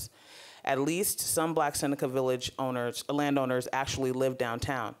landowners. At least some Black Seneca Village landowners actually lived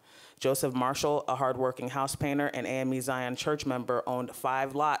downtown. Joseph Marshall, a hardworking house painter and AME Zion church member, owned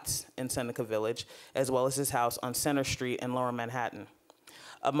 5 lots in Seneca Village, as well as his house on Center Street in Lower Manhattan.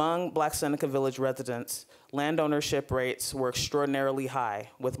 Among Black Seneca Village residents, land ownership rates were extraordinarily high,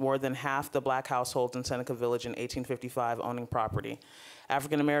 with more than half the Black households in Seneca Village in 1855 owning property.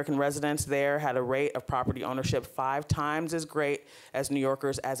 African American residents there had a rate of property ownership 5 times as great as New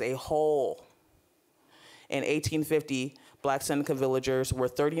Yorkers as a whole. In 1850, Black Seneca Villagers were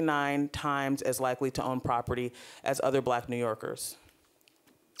 39 times as likely to own property as other Black New Yorkers.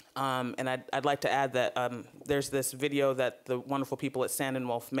 And I'd like to add that there's this video that the wonderful people at Sand and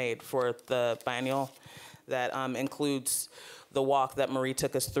Wolf made for the Biennial that includes the walk that Marie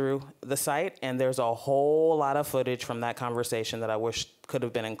took us through the site, and there's a whole lot of footage from that conversation that I wish could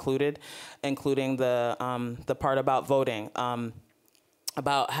have been included, including the part about voting,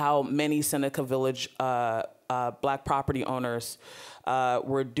 about how many Seneca Village Black property owners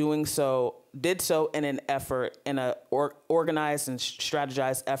did so in an effort, in an organized and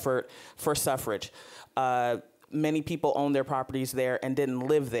strategized effort for suffrage. Many people owned their properties there and didn't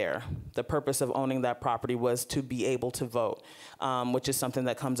live there. The purpose of owning that property was to be able to vote, which is something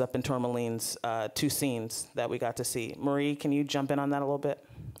that comes up in Tourmaline's 2 scenes that we got to see. Marie, can you jump in on that a little bit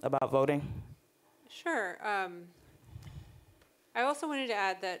about voting? Sure. I also wanted to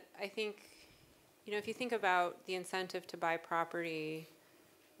add that I think, if you think about the incentive to buy property,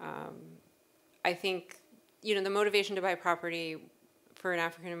 I think, the motivation to buy property for an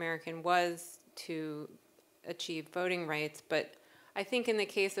African American was to achieve voting rights, but I think in the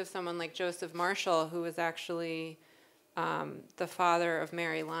case of someone like Joseph Marshall, who was actually the father of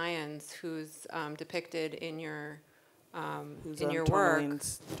Mary Lyons, who's depicted in your work.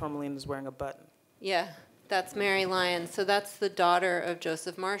 Tourmaline is wearing a button. Yeah, that's Mary Lyons. So that's the daughter of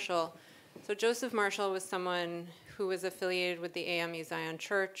Joseph Marshall. So Joseph Marshall was someone who was affiliated with the AME Zion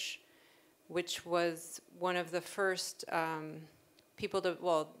Church, which was one of the first people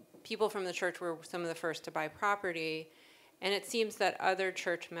from the church were some of the first to buy property. And it seems that other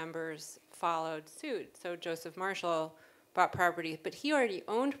church members followed suit. So Joseph Marshall bought property, but he already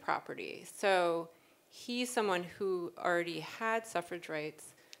owned property. So he's someone who already had suffrage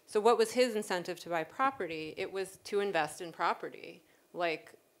rights. So what was his incentive to buy property? It was to invest in property,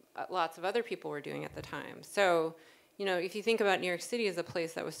 like lots of other people were doing at the time. So, you know, if you think about New York City as a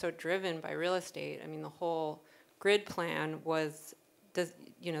place that was so driven by real estate, I mean, the whole grid plan was,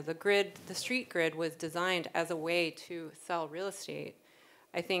 you know, the street grid was designed as a way to sell real estate.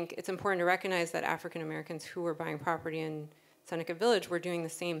 I think it's important to recognize that African Americans who were buying property in Seneca Village were doing the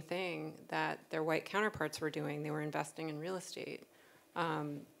same thing that their white counterparts were doing. They were investing in real estate.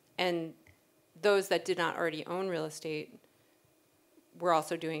 And those that did not already own real estate were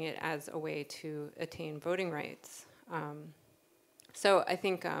also doing it as a way to attain voting rights. So I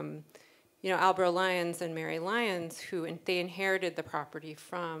think, you know, Albro Lyons and Mary Lyons, they inherited the property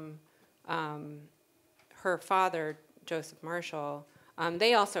from her father, Joseph Marshall.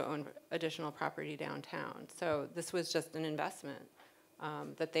 They also owned additional property downtown. So this was just an investment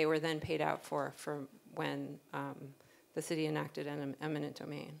that they were then paid out for when the city enacted an eminent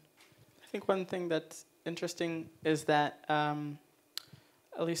domain. I think one thing that's interesting is that,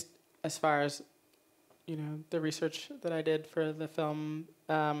 at least as far as, you know, the research that I did for the film,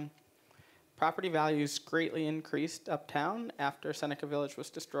 property values greatly increased uptown after Seneca Village was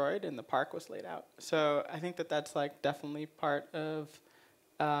destroyed and the park was laid out. So I think that that's like definitely part of,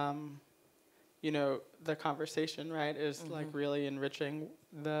 you know, the conversation, right, is like really enriching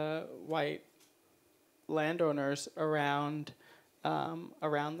the white landowners around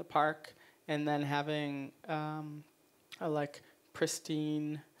the park, and then having a like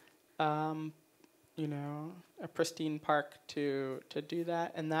pristine, you know, a pristine park to do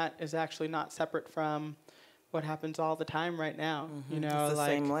that, and that is actually not separate from what happens all the time right now. You know, it's the like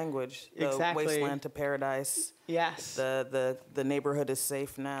same language. Exactly. The wasteland to paradise. Yes. The neighborhood is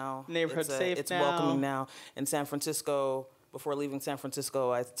safe now. Neighborhood safe it's now. welcoming now. In San Francisco, before leaving San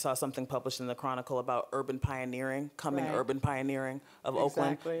Francisco, I saw something published in the Chronicle about urban pioneering, urban pioneering of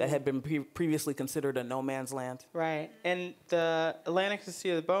Oakland that had been previously considered a no man's land. Right, and the Atlantic to Sea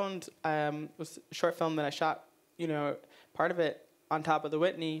of the Bones was a short film that I shot, you know, part of it on top of the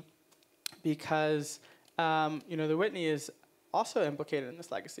Whitney, because, you know, the Whitney is also implicated in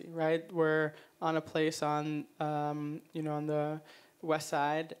this legacy, right? We're on a place on, you know, on the west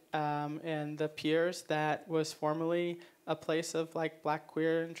side and the piers that was formerly a place of like black,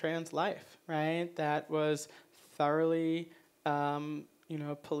 queer, and trans life, right? That was thoroughly, you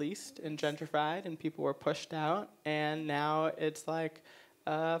know, policed and gentrified, and people were pushed out. And now it's like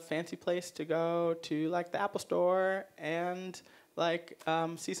a fancy place to go to, like the Apple Store and like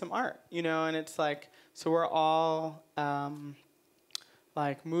see some art, you know. And it's like, so we're all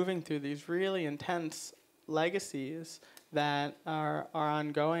like moving through these really intense legacies that are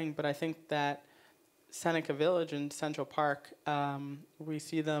ongoing. But I think that Seneca Village and Central Park, we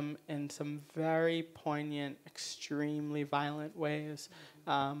see them in some very poignant, extremely violent ways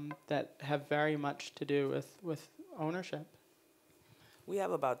that have very much to do with ownership. We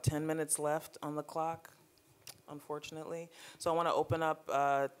have about 10 minutes left on the clock, unfortunately. So I want to open up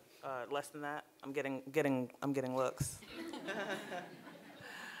less than that. I'm getting looks.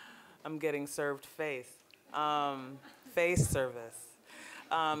 I'm getting served face. Face service.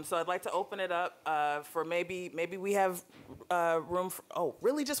 So I'd like to open it up for maybe we have room for, oh,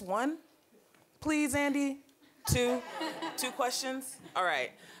 really, just one? Please, Andy? Two questions? All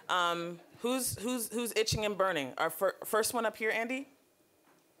right. Who's itching and burning? Our first one up here, Andy? Okay.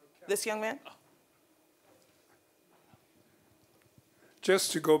 This young man?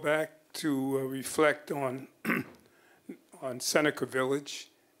 Just to go back to reflect on on Seneca Village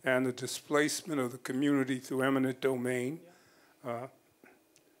and the displacement of the community through eminent domain.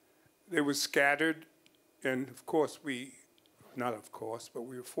 They were scattered, and of course not of course, but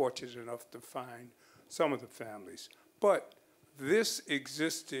we were fortunate enough to find some of the families. But this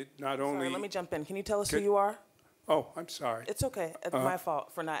existed not only... Sorry, let me jump in. Can you tell us who you are? Oh, I'm sorry. It's okay. It's my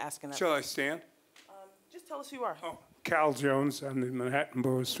fault for not asking that. Shall I stand? Just tell us who you are. Oh, Cal Jones. I'm the Manhattan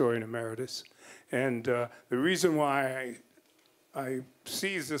Borough Historian Emeritus. And the reason why I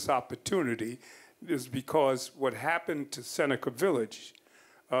seize this opportunity is because what happened to Seneca Village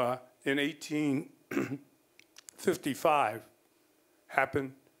in 1855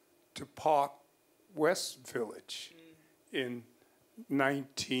 happened to Park West Village in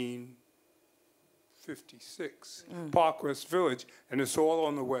 1956. Park West Village, and it's all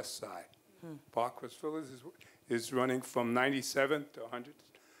on the west side. Park West Village is running from 97th to 100th.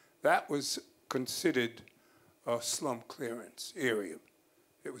 That was considered a slum clearance area.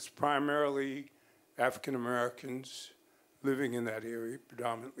 It was primarily African Americans living in that area,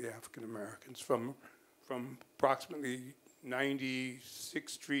 predominantly African Americans, from approximately 96th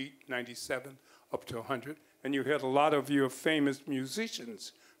Street, 97 up to 100. And you had a lot of your famous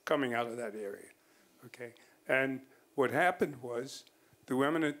musicians coming out of that area, okay? And what happened was the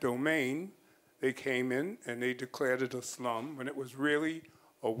eminent domain, they came in and they declared it a slum when it was really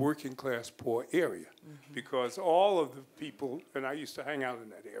a working class poor area, because all of the people, and I used to hang out in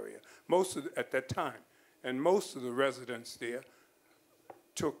that area, at that time, and most of the residents there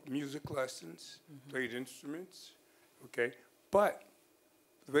took music lessons, played instruments, okay? But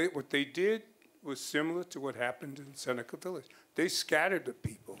what they did was similar to what happened in Seneca Village. They scattered the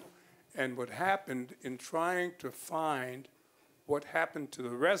people, and what happened in trying to find what happened to the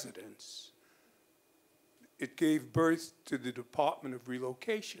residents, it gave birth to the Department of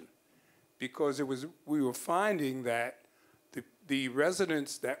Relocation, because we were finding that the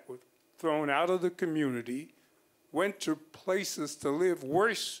residents that were thrown out of the community went to places to live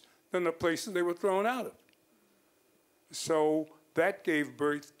worse than the places they were thrown out of. So that gave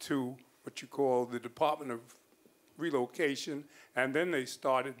birth to what you call the Department of Relocation, and then they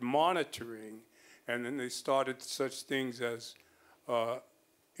started monitoring, and then they started such things as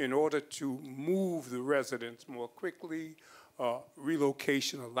in order to move the residents more quickly,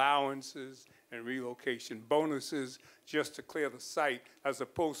 relocation allowances and relocation bonuses just to clear the site as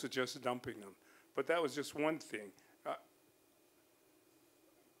opposed to just dumping them. But that was just one thing. I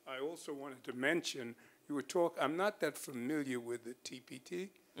also wanted to mention, I'm not that familiar with the TPT,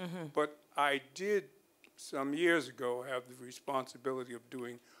 but I did some years ago have the responsibility of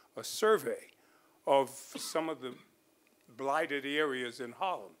doing a survey of some of the blighted areas in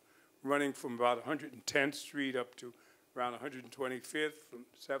Harlem, running from about 110th Street up to around 125th, from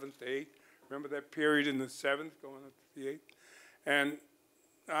 7th to 8th. Remember that period in the 7th going up to the 8th? And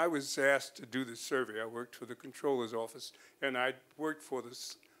I was asked to do the survey. I worked for the Controller's Office, and I worked for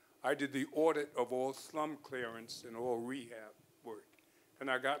this. I did the audit of all slum clearance and all rehab work. And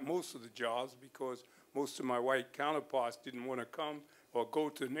I got most of the jobs because most of my white counterparts didn't want to come or go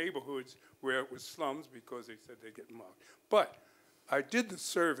to neighborhoods where it was slums because they said they'd get mugged. But I did the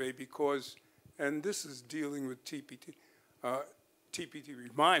survey because, and this is dealing with TPT, TPT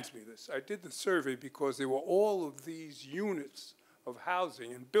reminds me of this. I did the survey because there were all of these units of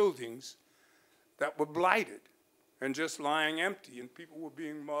housing and buildings that were blighted and just lying empty, and people were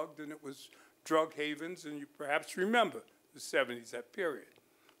being mugged, and it was drug havens, and you perhaps remember the 70s, that period.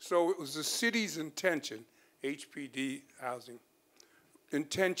 So it was the city's intention, HPD housing,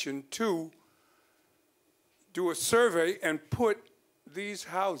 intention to do a survey and put these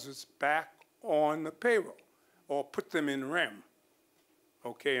houses back on the payroll or put them in REM.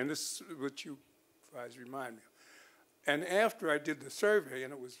 Okay, and this is what you guys remind me of. And after I did the survey,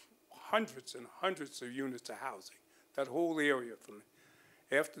 and it was hundreds and hundreds of units of housing, that whole area from it.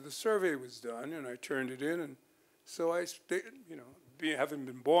 After the survey was done and I turned it in, and so I, having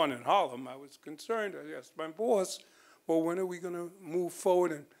been born in Harlem, I was concerned. I asked my boss, well, when are we going to move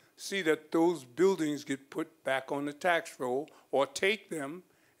forward and see that those buildings get put back on the tax roll, or take them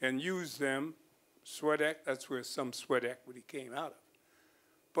and use them, that's where some sweat equity came out of.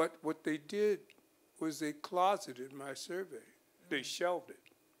 But what they did was they closeted my survey. They shelved it.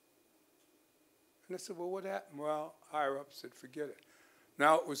 And I said, well, what happened? Well, higher up said, forget it.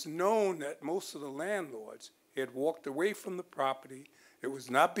 Now, it was known that most of the landlords had walked away from the property, it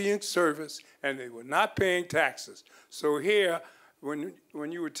was not being serviced, and they were not paying taxes. So here, when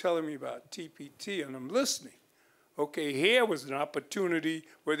you were telling me about TPT, and I'm listening, okay, here was an opportunity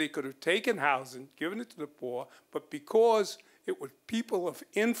where they could have taken housing, given it to the poor, but because it was people of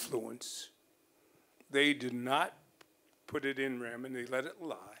influence, they did not put it in REM, and they let it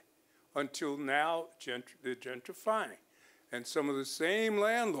lie until now they're gentrifying. And some of the same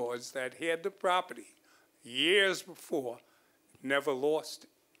landlords that had the property years before never lost it.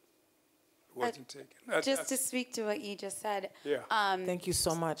 wasn't taken. Just to speak to what you just said. Yeah. Thank you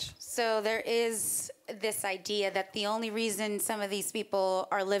so much. So there is this idea that the only reason some of these people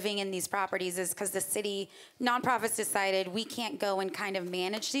are living in these properties is because the city nonprofits decided we can't go and kind of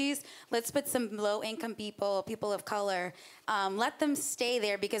manage these. Let's put some low-income people, people of color, let them stay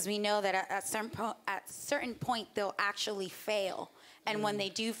there because we know that at certain point they'll actually fail. And when they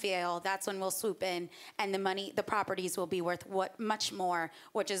do fail, that's when we'll swoop in, and the properties will be worth much more,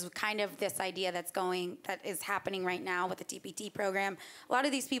 which is kind of this idea that is happening right now with the TPT program. A lot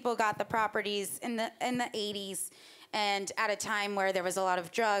of these people got the properties in the 80s, and at a time where there was a lot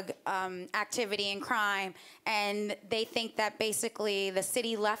of drug activity and crime, and they think that basically the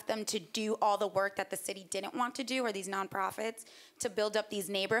city left them to do all the work that the city didn't want to do, or these nonprofits, to build up these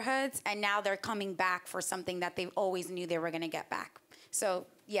neighborhoods, and now they're coming back for something that they always knew they were going to get back. So,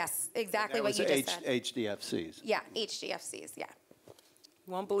 yes, exactly what you just said. HDFCs. Yeah, HDFCs, yeah.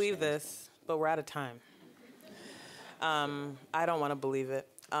 Won't believe this, but we're out of time. I don't want to believe it.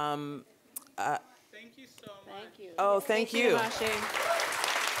 Thank you so much. Thank you. Oh, thank you.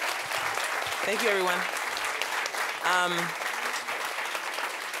 Thank you, everyone.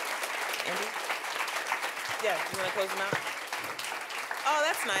 Andy? Yeah, you want to close them out? Oh,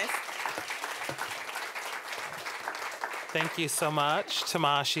 that's nice. Thank you so much,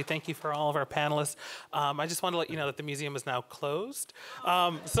 Tomashi. Thank you for all of our panelists. I just want to let you know that the museum is now closed.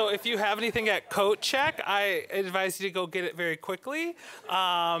 So if you have anything at coat check, I advise you to go get it very quickly.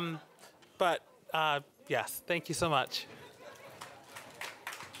 Yes, thank you so much.